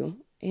 to do.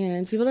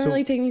 And people don't So,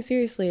 really take me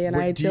seriously, and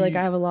what I do feel like you-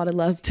 I have a lot of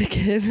love to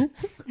give.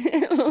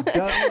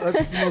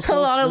 That's the most a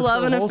lot of wholesome-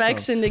 love and wholesome.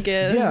 affection to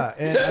give. Yeah,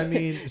 and I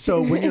mean,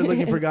 so when you're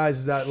looking for guys,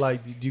 is that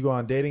like, do you go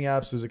on dating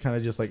apps? Or is it kind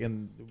of just like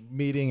in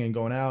meeting and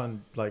going out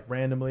and like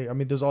randomly? I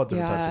mean, there's all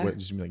different types of Yeah.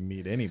 ways. Just like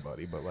meet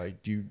anybody, but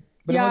like, do you?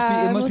 But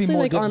Yeah, it must be mostly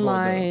more like difficult, though.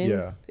 online.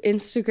 Yeah.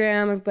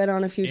 Instagram. I've been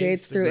on a few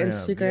dates through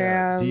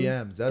Instagram.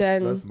 Yeah. DMs.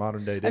 Then That's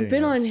modern day dating. I've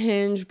been apps. on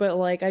Hinge, but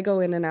like I go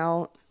in and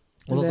out.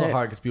 Well, of those are it.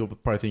 hard because people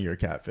probably think you're a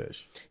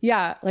catfish.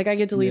 Yeah, like I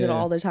get deleted Yeah.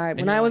 all the time.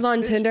 When you're I was like,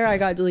 on "Bitch." Tinder, I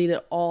got deleted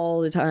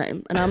all the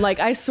time. And I'm like,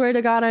 I swear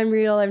to God, I'm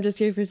real. I'm just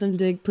here for some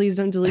dick. Please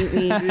don't delete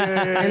me.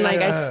 And like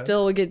I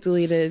still would get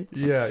deleted.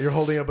 Yeah, you're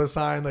holding up a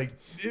sign like,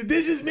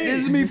 "This is me."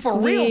 This is me for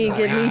Please real.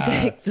 give me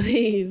dick,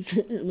 please.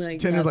 I'm like,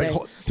 Tinder's like,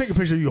 nothing. take a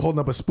picture of you holding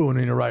up a spoon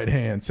in your right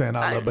hand, saying,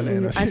 "I love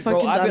bananas." I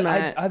fucking I've done been-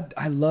 that.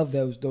 I love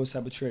those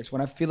type of tricks.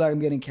 When I feel like I'm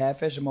getting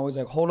catfish, I'm always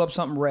like, hold up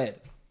something red.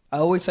 I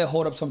always say,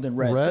 hold up something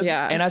red. Red?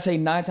 Yeah. And I say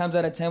 9 times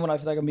out of 10 when I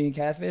feel like I'm being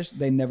catfish,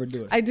 they never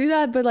do it. I do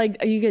that, but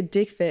like you get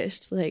dick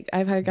fished. Like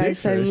I've had guys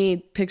send me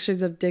Dick-fished?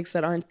 pictures of dicks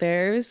that aren't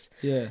theirs.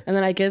 Yeah. And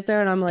then I get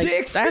there and I'm like,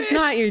 Dick that's fished.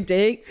 not your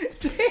dick.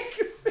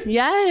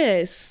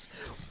 Yes.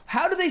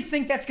 How do they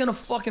think that's gonna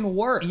fucking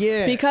work?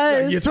 Yeah,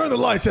 Because- you turn the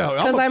lights out.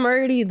 Because I'm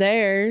already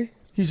there.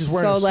 He's just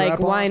wearing So a strap like,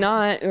 why on.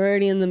 not? We're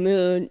already in the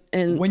mood.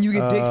 And When you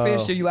get dick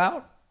fished, are you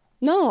out?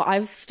 no,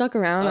 I've stuck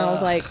around. I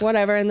was like,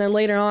 whatever. And then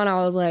later on, I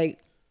was like,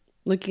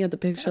 looking at the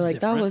picture, That's like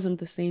different. that wasn't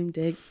the same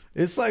dick.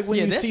 It's like when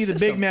Yeah, you this see the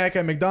is Big a- Mac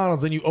at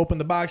McDonald's and you open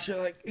the box, you're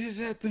like, is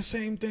that the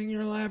same thing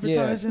you're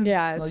advertising?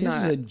 Yeah, Like, it's this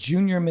not. is a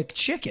junior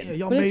McChicken. Yeah,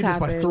 y'all But made it's this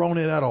by happened. throwing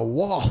it at a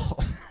wall.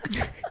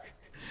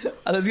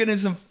 Let's get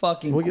into some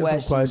fucking We'll get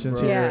questions, some questions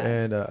bro. here. Yeah.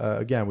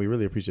 And again, we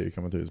really appreciate you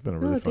coming through. It's been a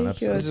really Oh, fun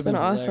thank you. episode. It's has been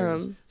been hilarious.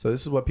 awesome. So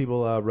this is what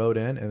people wrote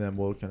in, and then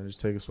we'll kind of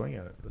just take a swing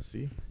at it. Let's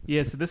see.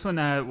 Yeah, so this one,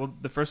 well,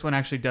 the first one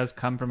actually does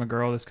come from a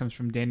girl. This comes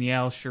from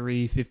Danielle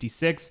Cherie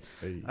 56.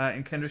 Hey.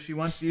 And Kendra, she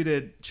wants you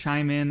to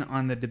chime in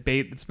on the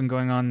debate that's been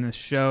going on in this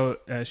show.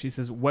 She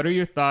says, what are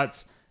your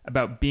thoughts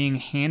about being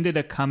handed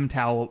a cum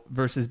towel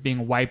versus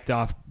being wiped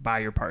off by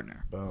your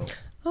partner? Boom.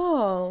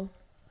 Oh.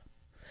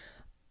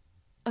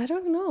 I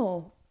don't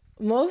know.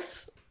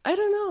 I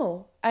don't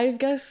know. I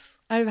guess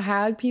I've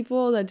had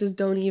people that just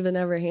don't even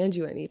ever hand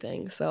you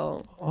anything.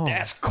 So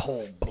That's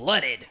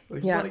cold-blooded.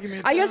 Like, you yeah, wanna give me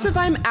a I guess towel? if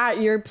I'm at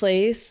your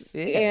place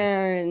Yeah.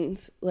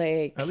 and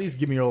like, At least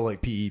give me your old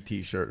like PE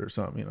t-shirt or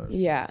something, you know.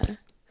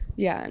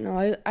 yeah,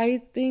 no,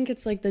 I think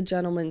it's like the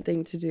gentleman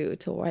thing to do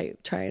to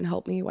try and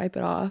help me wipe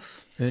it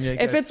off. And yeah,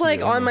 If that's it's like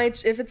cute. on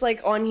if it's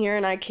like on here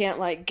and I can't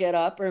like get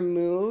up or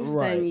move,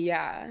 Right. then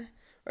yeah.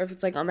 Or if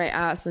it's like on my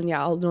ass, then yeah,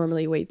 I'll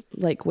normally wait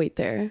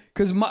there.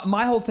 Because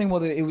my whole thing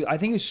with it was, I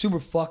think it's super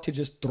fucked to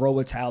just throw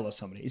a towel at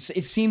somebody. It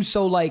seems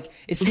so like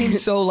Here clean you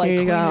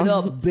it go.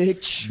 up,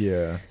 bitch.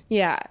 Yeah.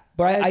 Yeah.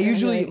 But I feel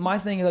usually, like- my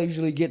thing is I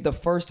usually get the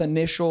first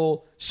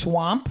initial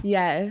swamp.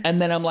 Yes.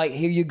 And then I'm like,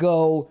 here you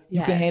go.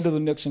 You can Yes. handle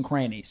the nooks and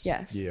crannies.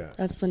 Yes. Yes.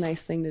 That's the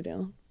nice thing to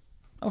do.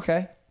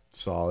 Okay.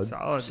 Solid.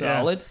 Solid.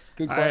 Solid.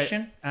 Good All right,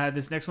 question.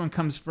 this next one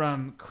comes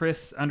from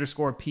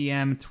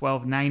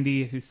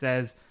Chris_PM1290, who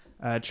says,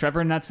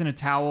 Trevor nuts in a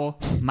towel,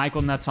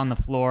 Michael nuts on the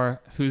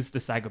floor. Who's the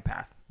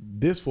psychopath?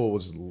 This fool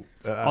was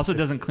Also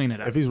doesn't clean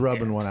it up. If he's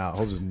rubbing one out,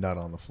 he'll just nut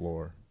on the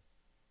floor.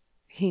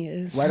 He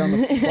is. Right on the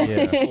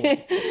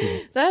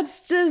Yeah.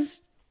 That's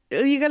just,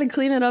 you got to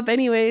clean it up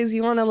anyways.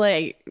 You want to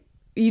like,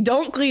 you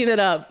don't clean it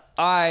up.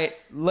 All right.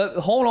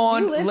 Hold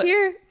on. You live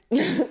here?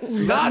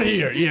 Not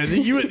here. Yeah,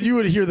 you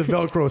would hear the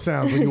Velcro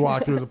sounds when you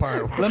walk through his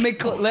apartment. Let me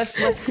let's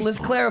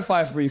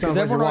clarify for you. Sounds 'cause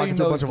like you're everyone walking already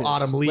through a knows bunch of this.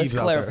 autumn leaves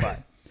Let's out there.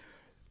 clarify.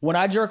 When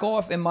I jerk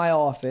off in my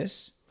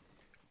office,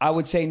 I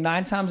would say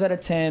 9 times out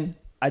of 10,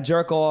 I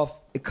jerk off.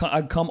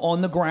 I come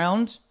on the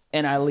ground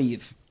and I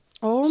leave.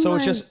 Oh So my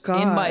it's just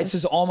gosh. it's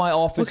just on my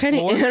office What kind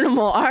floor. of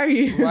animal are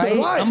you? Right?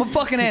 Why? I'm a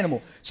fucking animal.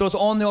 So it's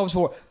on the office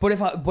floor. But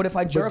if I But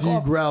jerk do you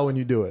off, growl when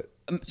you do it?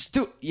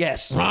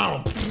 yes,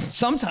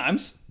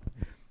 sometimes.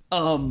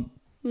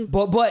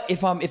 But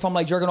if I'm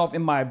like jerking off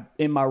in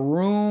my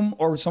room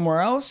or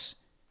somewhere else,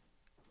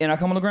 and I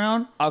come on the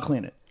ground, I'll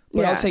clean it. But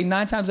I Yeah. would say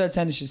 9 times out of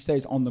 10, it just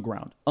stays on the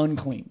ground,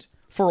 uncleaned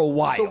for a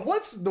while. So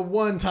what's the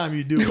one time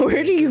you do it?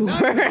 Where do you 9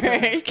 times out of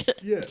 10 work?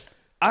 Yeah.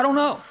 I don't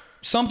know.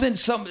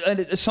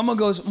 Someone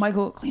goes,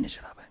 Michael, clean this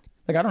shit up.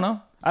 Like I don't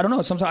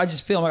know. Sometimes I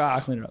just feel like I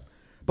clean it up.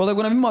 But like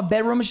when I'm in my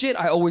bedroom and shit,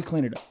 I always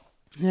clean it up.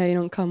 Yeah, you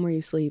don't come where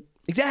you sleep.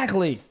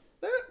 Exactly.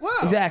 Wow.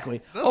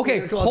 Exactly. That's what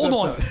Okay, we're gonna call hold this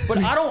on. episode. But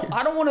I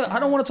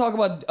don't want to talk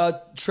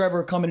about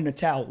Trevor coming in a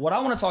towel. What I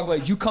want to talk about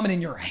is you coming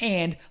in your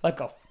hand like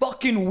a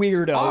fucking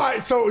weirdo. All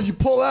right, so you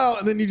pull out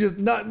and then you just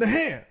nut in the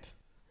hand.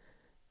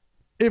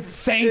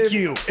 Thank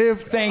you.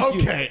 Thank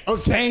you. Okay. Thank you.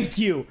 Thank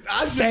you.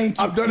 I've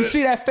done You it.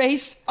 see that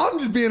face? I'm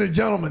just being a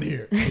gentleman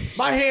here.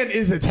 My hand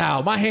is a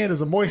towel. My hand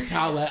is a moist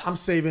towelette. I'm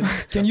saving the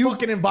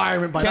fucking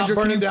environment by Kendra, not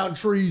burning down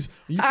trees.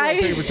 You throw a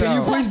paper Can you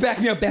towel. please back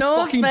me up? That's No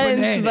fucking offense,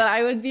 bananas. but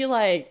I would be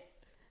like,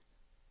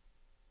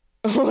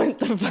 what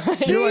the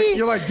fuck?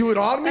 You're like, do it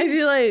on I'd me?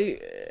 be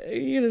like,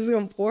 you're just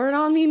gonna pour it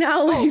on me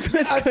now? Like,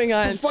 what's going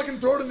on? Fucking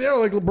throw it in the air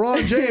like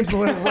LeBron James and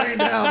let it rain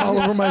down all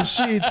over my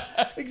sheets.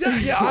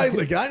 Exactly. Yeah,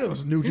 I know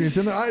there's nutrients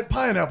in there. I had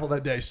pineapple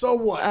that day. So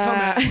what? Come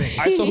at me.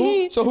 All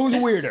right, so who's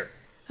weirder?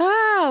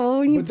 Well,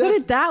 when you But put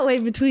that's- it that way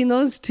between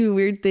those two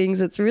weird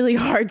things, it's really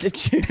hard to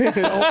choose.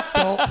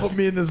 Don't put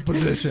me in this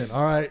position.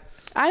 All right.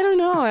 I don't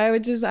know. I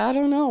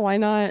don't know. Why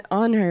not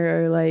on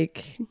her? Or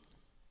like, A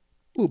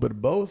little bit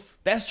of both.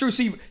 That's true.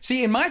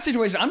 See, in my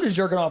situation, I'm just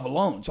jerking off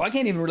alone, so I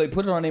can't even really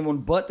put it on anyone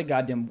but the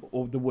goddamn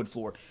the wood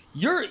floor.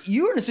 You're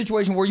in a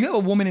situation where you have a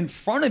woman in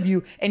front of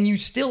you, and you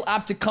still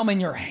opt to come in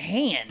your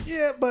hand.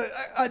 Yeah, but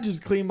I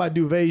just clean my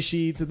duvet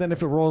sheets, and then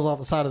if it rolls off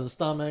the side of the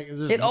stomach, it's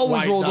just It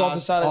always white rolls off dots.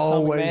 the side of the stomach,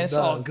 Always man. It's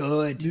all does.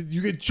 good.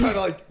 You could try to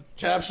like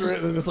capture it,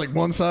 and then it's like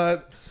one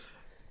side.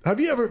 Have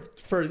you ever,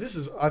 this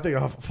is, I think,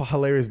 a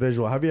hilarious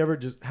visual. Have you ever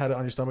just had it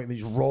on your stomach and then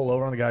you just roll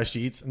over on the guy's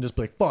sheets and just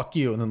be like, fuck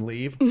you, and then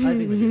leave? I think that'd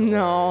be hilarious.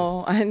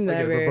 no, I Like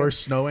never. a reverse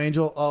snow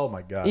angel. Oh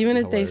my God. Even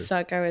that'd if be they hilarious.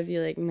 suck, I would be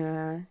like,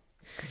 nah.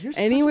 You're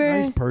anywhere- such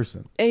a nice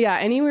person. Yeah,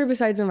 anywhere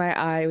besides in my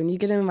eye. When you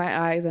get in my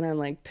eye, then I'm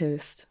like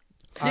pissed.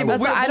 Yeah,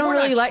 That's why I don't we're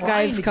not really let trying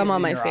guys to come get on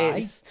in my your eye.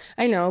 face.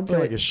 I know, Feel but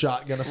like a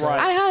shotgun effect.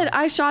 Right.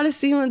 I shot a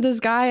scene with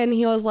this guy and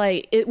he was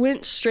like, it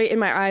went straight in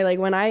my eye. Like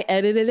when I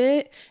edited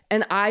it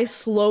and I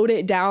slowed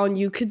it down,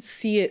 you could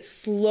see it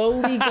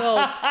slowly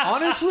go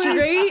Honestly?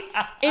 straight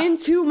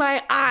into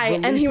my eye.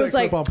 And Release he that was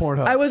like, clip on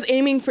Pornhub. I was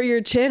aiming for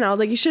your chin. I was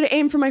like, you should have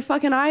aimed for my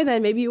fucking eye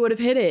then. Maybe you would have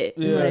hit it.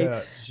 Like,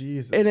 Yeah,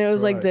 Jesus. and it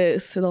was like Christ.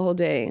 this for the whole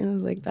day. It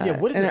was like that. Yeah,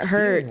 what is and it it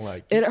feeling hurts.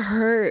 like? It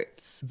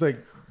hurts. It's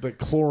like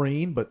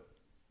chlorine, but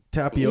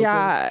tapioca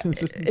Yeah,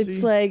 consistency.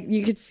 it's like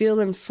you could feel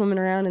them swimming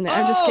around in there.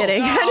 I'm just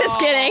kidding. I'm just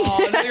kidding.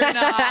 Oh, no, you're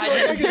not.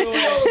 I can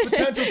see all the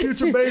potential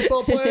future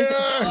baseball players.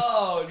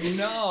 Oh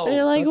no.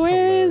 They're like, That's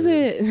where is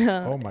hilarious. it?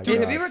 No. Oh my Dude,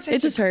 God. have you ever tasted?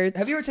 It just hurts.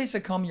 Have you ever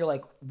tasted cum? You're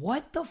like,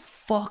 what the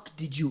fuck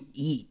did you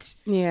eat?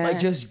 Yeah. Like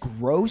just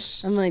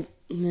gross. I'm like,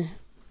 meh.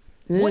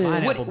 What, Ugh.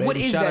 Pineapple, what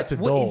baby. is Shout that? out to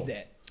What Dole. is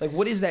that? Like,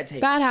 what is that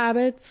taste? Bad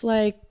habits,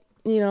 like,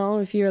 you know,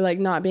 if you're like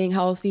not being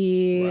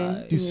healthy.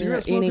 Right. Do you're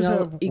cigarette eating smokers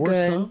all- have eat worse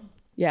good. cum?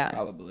 Yeah.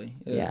 Probably.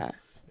 Yeah.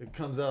 it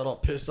comes out all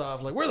pissed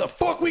off, like, where the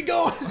fuck we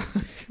going?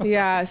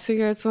 Yeah,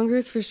 cigarette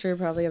smokers for sure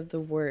probably have the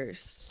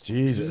worst.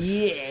 Jesus.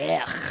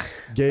 Yeah.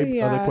 Gabe,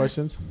 Yeah. other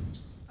questions?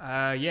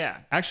 Yeah.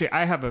 Actually,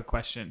 I have a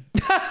question.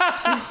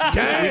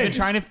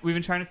 Dang. We've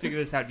been trying to figure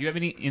this out. Do you have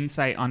any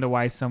insight onto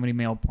why so many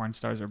male porn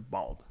stars are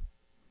bald?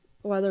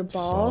 Why they're bald?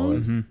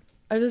 Solid. Mm-hmm.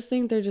 I just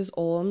think they're just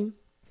old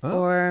Huh?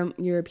 or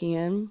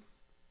European.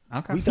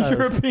 Okay. We thought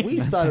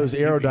it was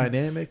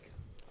aerodynamic.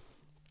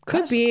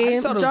 Could I be.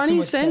 just thought it was too Johnny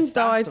much Sins,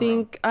 though, I testosterone.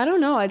 think, I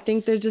don't know. I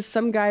think there's just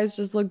some guys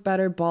just look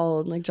better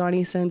bald. Like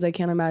Johnny Sins, I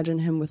can't imagine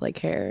him with like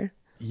hair.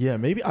 Yeah,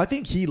 maybe. I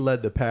think he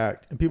led the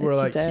pack. And people were He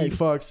like, he did.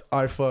 fucks,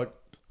 I fuck.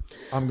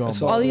 I'm going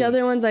saw bald. All the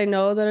other ones I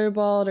know that are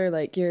bald are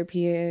like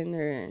European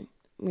or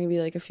maybe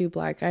like a few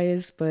black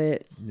guys,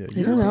 but Yeah,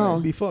 I don't know.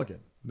 They be fucking.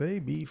 They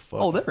be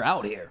fucking. Oh, they're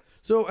out here.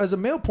 So as a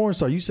male porn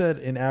star, you said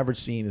an average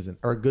scene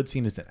or a good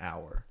scene is an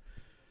hour.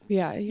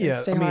 yeah, you gotta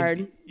stay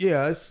hard.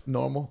 Yeah, it's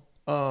normal.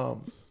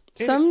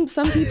 Some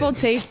people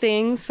take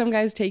things. Some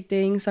guys take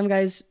things. Some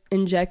guys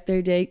inject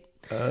their dick.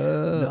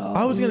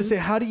 I was gonna say,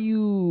 how do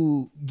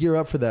you gear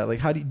up for that? Like,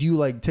 how do you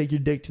like take your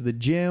dick to the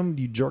gym?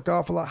 Do you jerk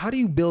off a lot? How do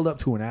you build up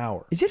to an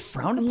hour? Is it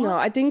frowned upon? No,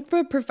 I think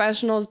for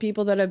professionals,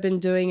 people that have been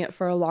doing it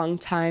for a long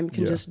time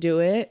can Yeah. just do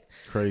it.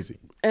 Crazy.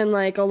 And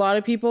like a lot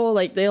of people,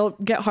 like they'll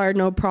get hard,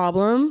 no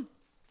problem.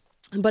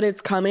 But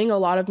it's coming. A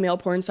lot of male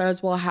porn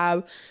stars will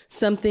have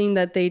something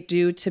that they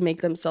do to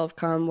make themselves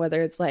come,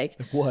 whether it's like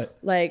What?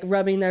 like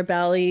rubbing their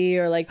belly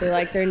or like they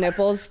like their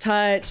nipples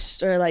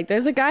touched, or like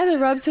there's a guy that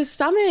rubs his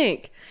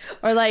stomach,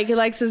 or like he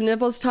likes his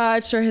nipples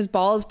touched or his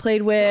balls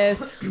played with,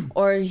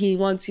 or he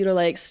wants you to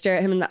like stare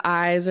at him in the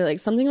eyes or like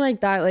something like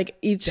that. Like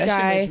each That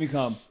guy. shit makes me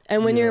come.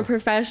 And when you're a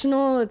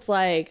professional, it's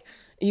like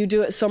you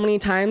do it so many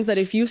times that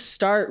if you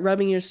start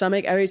rubbing your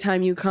stomach every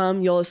time you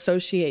come, you'll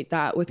associate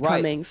that with Right.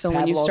 coming. So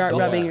when you Pavlov's start dog.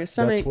 rubbing your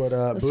stomach, That's what you'll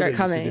Buddha start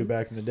used to do coming.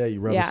 back in the day. You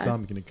rub Yeah. his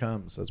stomach and it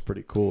comes. That's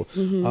pretty cool.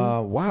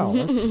 Wow.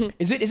 That's,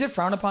 Is it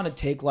frowned upon to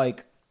take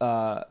like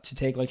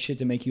shit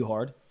to make you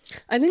hard?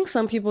 I think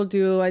some people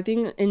do. I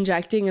think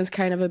injecting is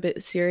kind of a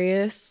bit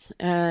serious,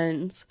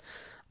 and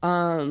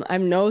I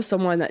know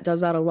someone that does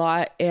that a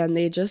lot, and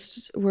they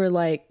just were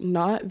like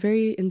not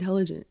very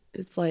intelligent.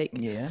 It's like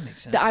Yeah, that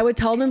makes sense. I would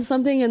tell them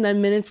something, and then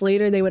minutes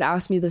later they would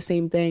ask me the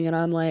same thing, and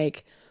I'm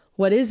like,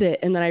 "What is it?"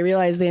 And then I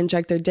realize they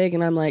inject their dick,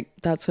 and I'm like,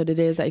 "That's what it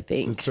is." I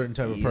think. it's a certain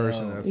type of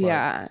person that's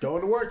Yeah. like,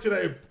 going to work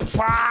today.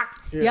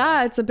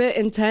 Yeah, it's a bit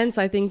intense.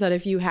 I think that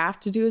if you have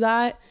to do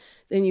that,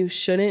 then you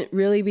shouldn't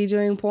really be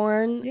doing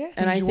porn. Yeah,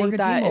 and I you work think at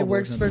that T-Mobile it or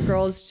works for something.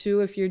 girls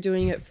too. If you're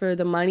doing it for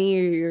the money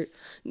or you're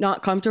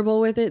not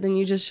comfortable with it, then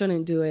you just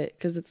shouldn't do it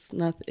because it's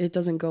not. It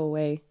doesn't go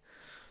away.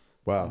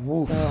 Wow.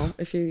 So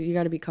if you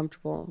got to be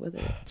comfortable with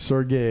it.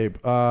 Sir Gabe,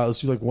 let's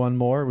do like one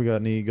more. We got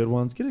any good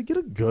ones? Get a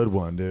good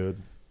one,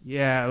 dude.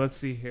 Yeah, let's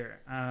see here.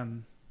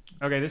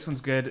 Okay, this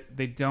one's good.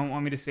 They don't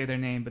want me to say their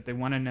name, but they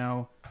want to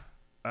know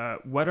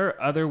what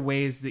are other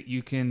ways that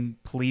you can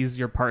please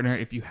your partner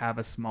if you have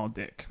a small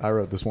dick? I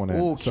wrote this one in.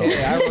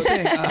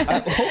 Okay,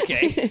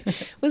 okay.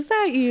 Was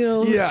that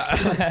you?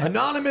 Yeah.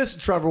 Anonymous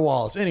Trevor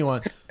Wallace.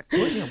 Anyone.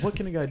 What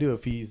can a guy do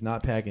if he's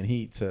not packing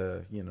heat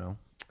to,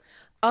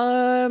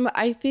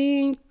 I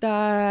think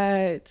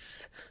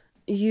that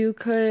you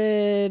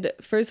could,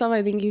 first off,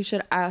 I think you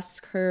should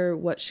ask her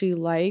what she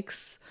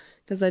likes,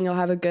 because then you'll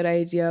have a good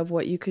idea of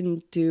what you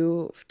can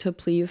do to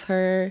please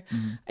her.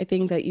 I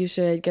think that you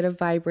should get a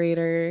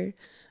vibrator,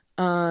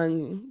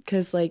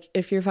 because like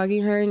if you're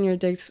fucking her and your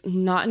dick's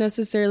not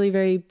necessarily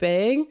very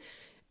big,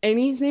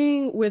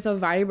 anything with a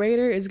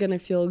vibrator is going to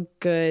feel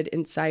good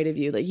inside of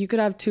you. Like you could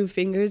have 2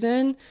 fingers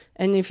in,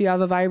 and if you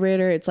have a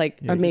vibrator, it's like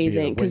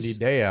amazing, Windy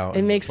day out. it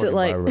and makes it fucking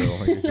like viral.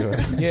 Like, you're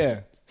good. Yeah.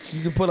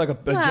 You can put like a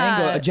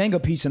Nah.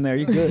 Jenga piece in there.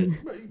 You're good.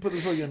 You put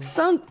this fucking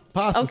some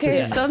pasta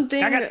okay, stick.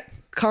 something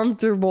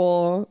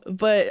comfortable.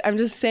 But I'm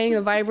just saying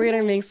the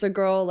vibrator makes a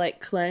girl like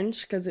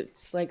clench because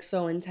it's like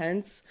so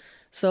intense.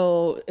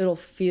 So it'll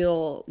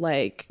feel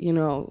like,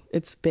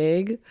 it's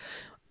big.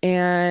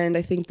 And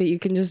I think that you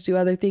can just do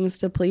other things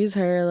to please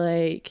her,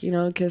 like,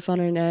 kiss on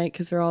her neck,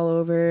 kiss her all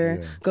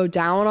over, go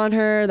down on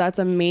her. That's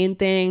a main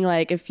thing.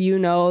 Like, if you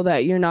know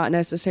that you're not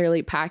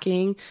necessarily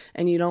packing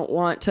and you don't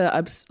want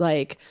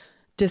to,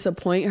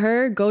 disappoint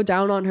her, go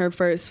down on her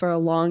first for a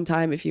long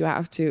time if you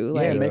have to.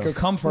 Like, Make her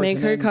come first. make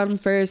and her then- come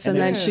first, and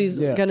then she's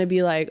Yeah. gonna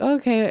be like,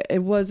 okay,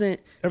 it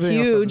wasn't Everything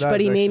else huge, that but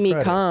is he made extra me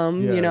credit.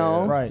 come, Yeah,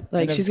 yeah. Right.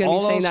 Like, And she's if gonna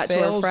be all saying else that to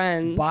her fails,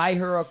 friends. Buy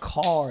her a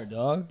car,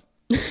 dog.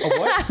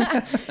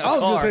 I was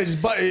gonna say,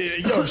 just buy.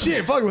 Yo, if she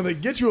ain't fucking with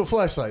it, get you a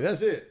flashlight.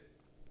 That's it.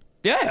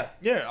 Yeah.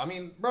 Yeah, I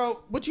mean, bro,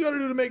 what you gotta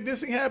do to make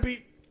this thing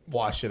happy?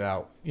 Wash it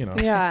out.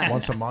 Yeah.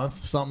 once a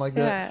month, something like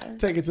that. Yeah.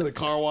 Take it to the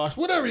car wash.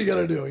 Whatever you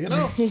gotta do.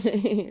 Put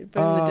in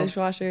the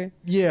dishwasher.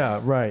 Yeah,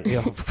 right.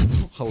 Yeah,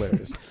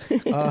 hilarious.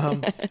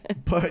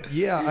 But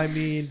yeah, I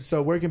mean,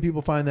 so where can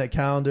people find that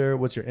calendar?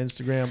 What's your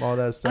Instagram? All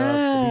that stuff.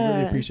 We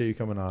really appreciate you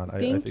coming on. I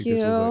thank think this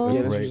was a you.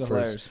 Yeah, this great was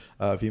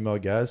first female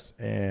guest,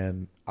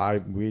 and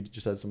we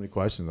just had so many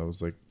questions. I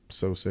was like,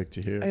 So sick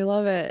to hear. I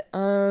love it.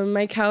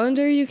 My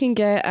calendar you can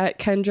get at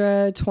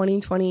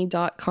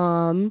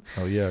kendra2020.com.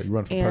 Oh yeah, you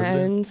run for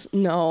president?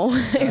 And no.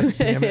 God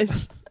damn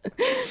it.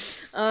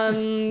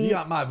 You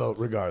got my vote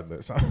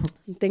regardless.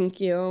 Thank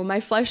you. My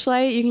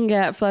fleshlight you can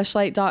get at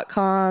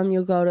fleshlight.com.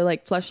 You'll go to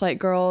like Fleshlight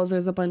Girls.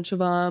 There's a bunch of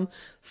them.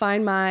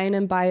 Find mine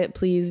and buy it,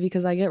 please,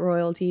 because I get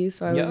royalties.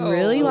 So I would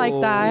really like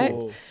that.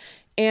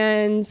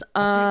 And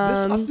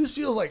this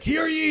feels like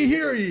hear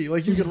ye,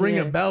 like you could ring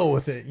a bell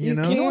with it, you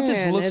know? You know what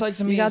this looks like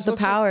to me? You got This the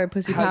looks like power,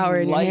 pussy how power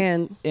you in your light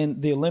hand.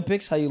 in the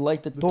Olympics, how you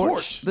light the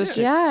torch. This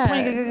shit. Yeah,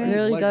 it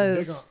really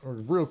does.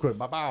 Real quick,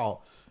 bow.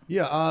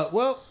 Yeah.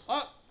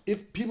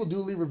 If people do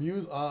leave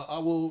reviews, I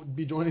will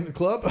be joining the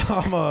club.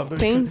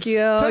 Thank you.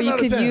 10 You out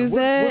of could 10. use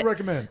it. Would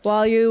recommend.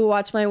 While you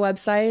watch my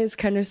website, is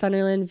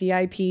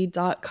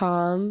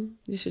KendraSunderlandVIP.com.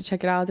 You should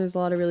check it out. There's a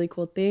lot of really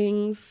cool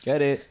things.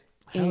 Get it.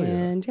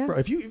 And yeah. Bro,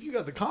 if you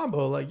got the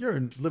combo, like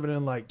you're living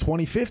in like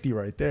 2050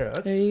 right there.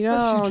 There you go.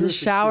 That's The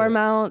futuristic shower shit.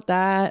 mount,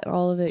 that,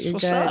 all of it. You're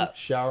What's good. up?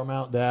 Shower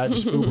mount that.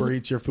 Just Uber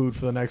eats your food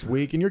for the next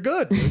week, and you're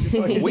good.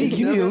 You Week,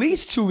 you need at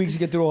least 2 weeks to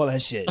get through all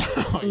that shit.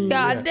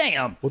 God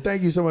damn. Well,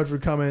 thank you so much for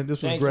coming.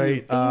 This was Thank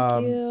great.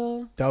 Thank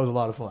you. That was a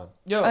lot of fun.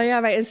 Yo. Oh yeah,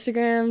 my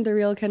Instagram, The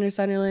Real Kendra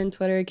Sunderland,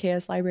 Twitter,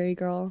 KS Library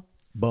Girl.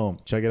 Boom.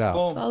 Check it out.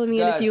 Boom. Follow me,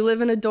 and if you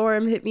live in a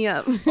dorm, hit me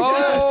up. Yes,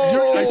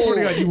 I swear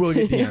to God, you will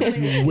get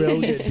DMs. You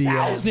will get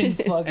DMs.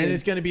 fucking. And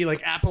it's going to be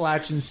like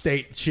Appalachian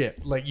State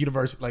shit, like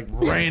university, like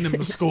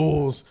random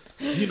schools,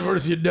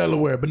 University of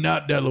Delaware, but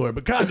not Delaware,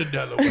 but kind of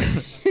Delaware.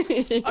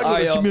 I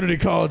go to community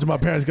college, and my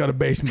parents got a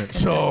basement,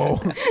 so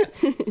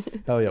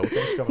hell yeah. Well,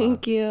 thanks for coming on.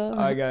 Thank you. All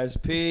right, guys.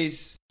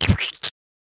 Peace.